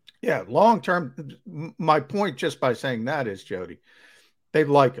 Yeah, long term. My point just by saying that is, Jody, they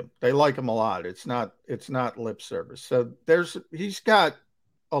like him. They like him a lot. It's not lip service. So he's got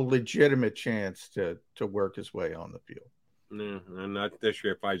a legitimate chance to work his way on the field. No, not this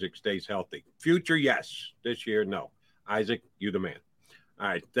year if Isaac stays healthy. Future, yes. This year, no. Isaac, you the man. All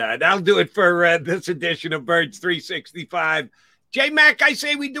right, that'll do it for this edition of Birds 365. J-Mac, I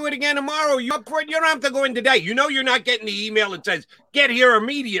say we do it again tomorrow. You up for it? You don't have to go in today. You know you're not getting the email that says, get here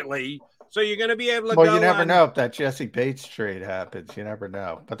immediately. So you're going to be able to go. Well, you never know if that Jesse Bates trade happens. You never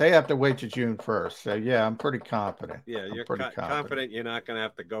know. But they have to wait to June 1st. So, yeah, I'm pretty confident. Yeah, you're confident you're not going to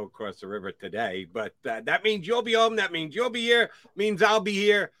have to go across the river today. But that means you'll be home. That means you'll be here. Means I'll be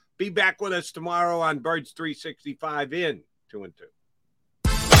here. Be back with us tomorrow on Birds 365 in 2 and 2.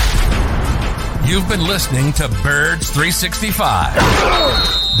 You've been listening to Birds 365,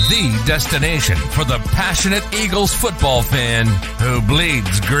 the destination for the passionate Eagles football fan who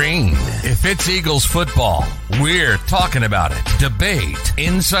bleeds green. If it's Eagles football, we're talking about it. Debate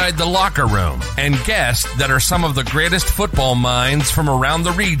inside the locker room and guests that are some of the greatest football minds from around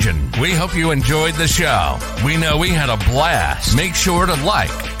the region. We hope you enjoyed the show. We know we had a blast. Make sure to like,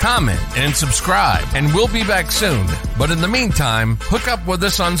 comment, and subscribe, and we'll be back soon. But in the meantime, hook up with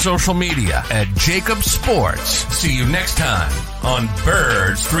us on social media at Jacob Sports. See you next time on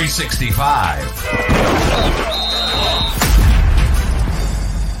Birds 365.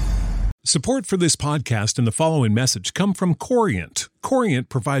 Support for this podcast and the following message come from Corient. Corient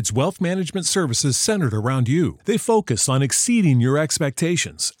provides wealth management services centered around you. They focus on exceeding your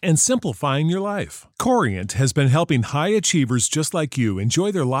expectations and simplifying your life. Corient has been helping high achievers just like you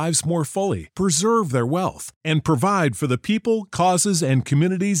enjoy their lives more fully, preserve their wealth, and provide for the people, causes, and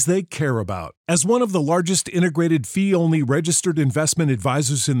communities they care about. As one of the largest integrated fee-only registered investment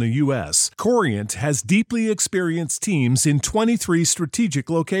advisors in the U.S., Corient has deeply experienced teams in 23 strategic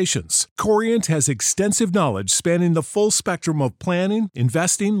locations. Corient has extensive knowledge spanning the full spectrum of planning,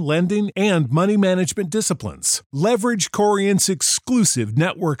 investing, lending, and money management disciplines. Leverage Corient's exclusive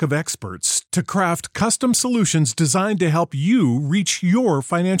network of experts to craft custom solutions designed to help you reach your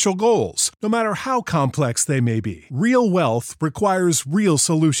financial goals, no matter how complex they may be. Real wealth requires real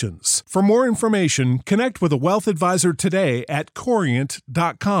solutions. For more information, connect with a wealth advisor today at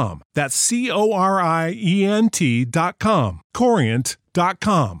Corient.com. That's Corient.com.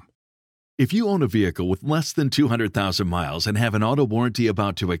 Corient.com. If you own a vehicle with less than 200,000 miles and have an auto warranty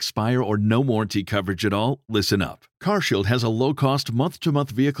about to expire or no warranty coverage at all, listen up. CarShield has a low-cost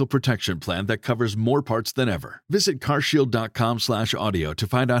month-to-month vehicle protection plan that covers more parts than ever. Visit carshield.com/audio to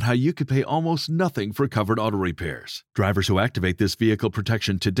find out how you could pay almost nothing for covered auto repairs. Drivers who activate this vehicle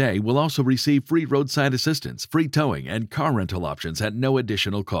protection today will also receive free roadside assistance, free towing, and car rental options at no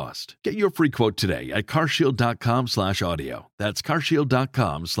additional cost. Get your free quote today at carshield.com/audio. That's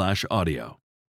carshield.com/audio.